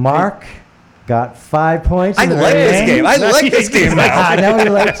 Mark got 5 points. I like this game. I like this game now. Now he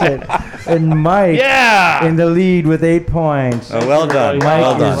likes it. And Mike in the lead with 8 points. Oh, well done.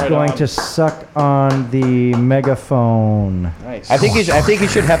 Mike is going to suck on the megaphone. Nice. I think you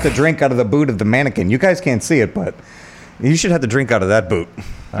should have to drink out of the boot of the mannequin. You guys can't see it, but you should have to drink out of that boot.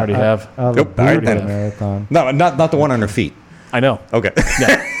 I already have. Nope. All right, then. Marathon. No, not the one on her feet. I know. Okay.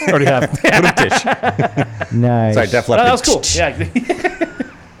 Yeah, already have. Nice. Sorry, Def Leppard. That was cool. Yeah.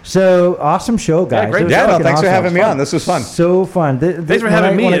 So awesome show, guys. Yeah, great. Thanks for having me on. This was fun. So fun. Thanks for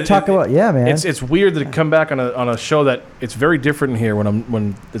having me. Want to talk about? Yeah, man. It's weird to come back on a show that it's very different in here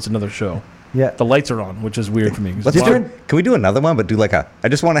when it's another show. Yeah. The lights are on, which is weird for me. Can we do another one? But do I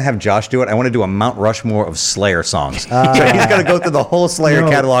just want to have Josh do it. I want to do a Mount Rushmore of Slayer songs. So he's got to go through the whole Slayer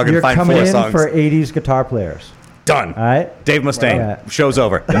catalog and find 4 songs. You're coming in for 80s guitar players. Done. All right. Dave Mustaine. Show's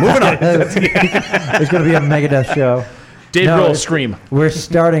over. Moving on. It's going to be a Megadeth show. Dave Grohl, Scream. We're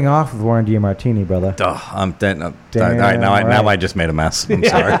starting off with Warren Martini, brother. I'm dead. All right, now I just made a mess. I'm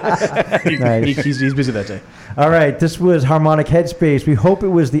sorry. Nice. He's busy that day. All right, this was Harmonic Headspace. We hope it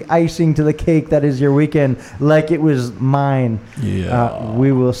was the icing to the cake that is your weekend, like it was mine. Yeah.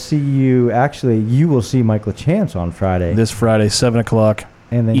 We will see you. Actually, you will see Mike LaChance on Friday. This Friday, 7 o'clock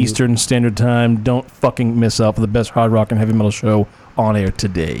and then Eastern Standard Time. Don't fucking miss out for the best hard rock and heavy metal show on air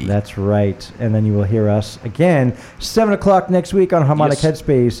today. That's right. And then you will hear us again 7 o'clock next week on Harmonic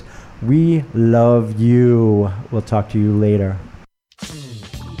Headspace. We love you. We'll talk to you later.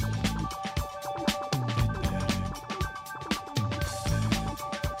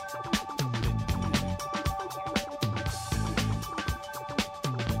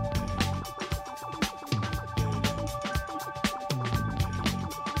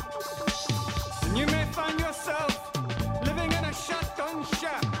 And you may find yourself living in a shotgun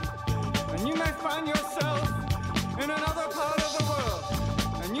shack. And you may find yourself in another part of the world.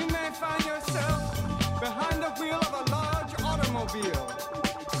 And you may find yourself behind the wheel of a large automobile.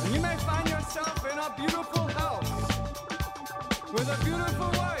 And you may find yourself in a beautiful house with a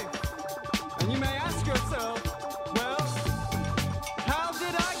beautiful wife. And you may ask yourself, well, how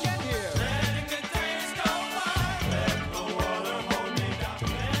did I get here? Letting the days go by.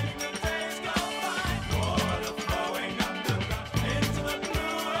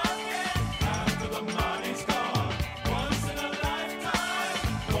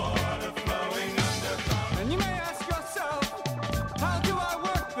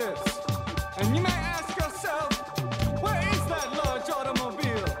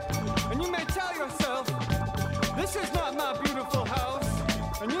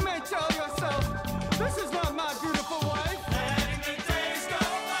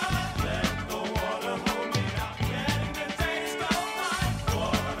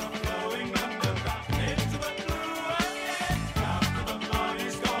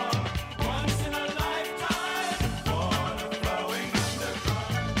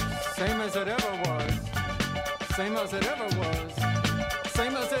 Same as it ever was. Same as it ever was.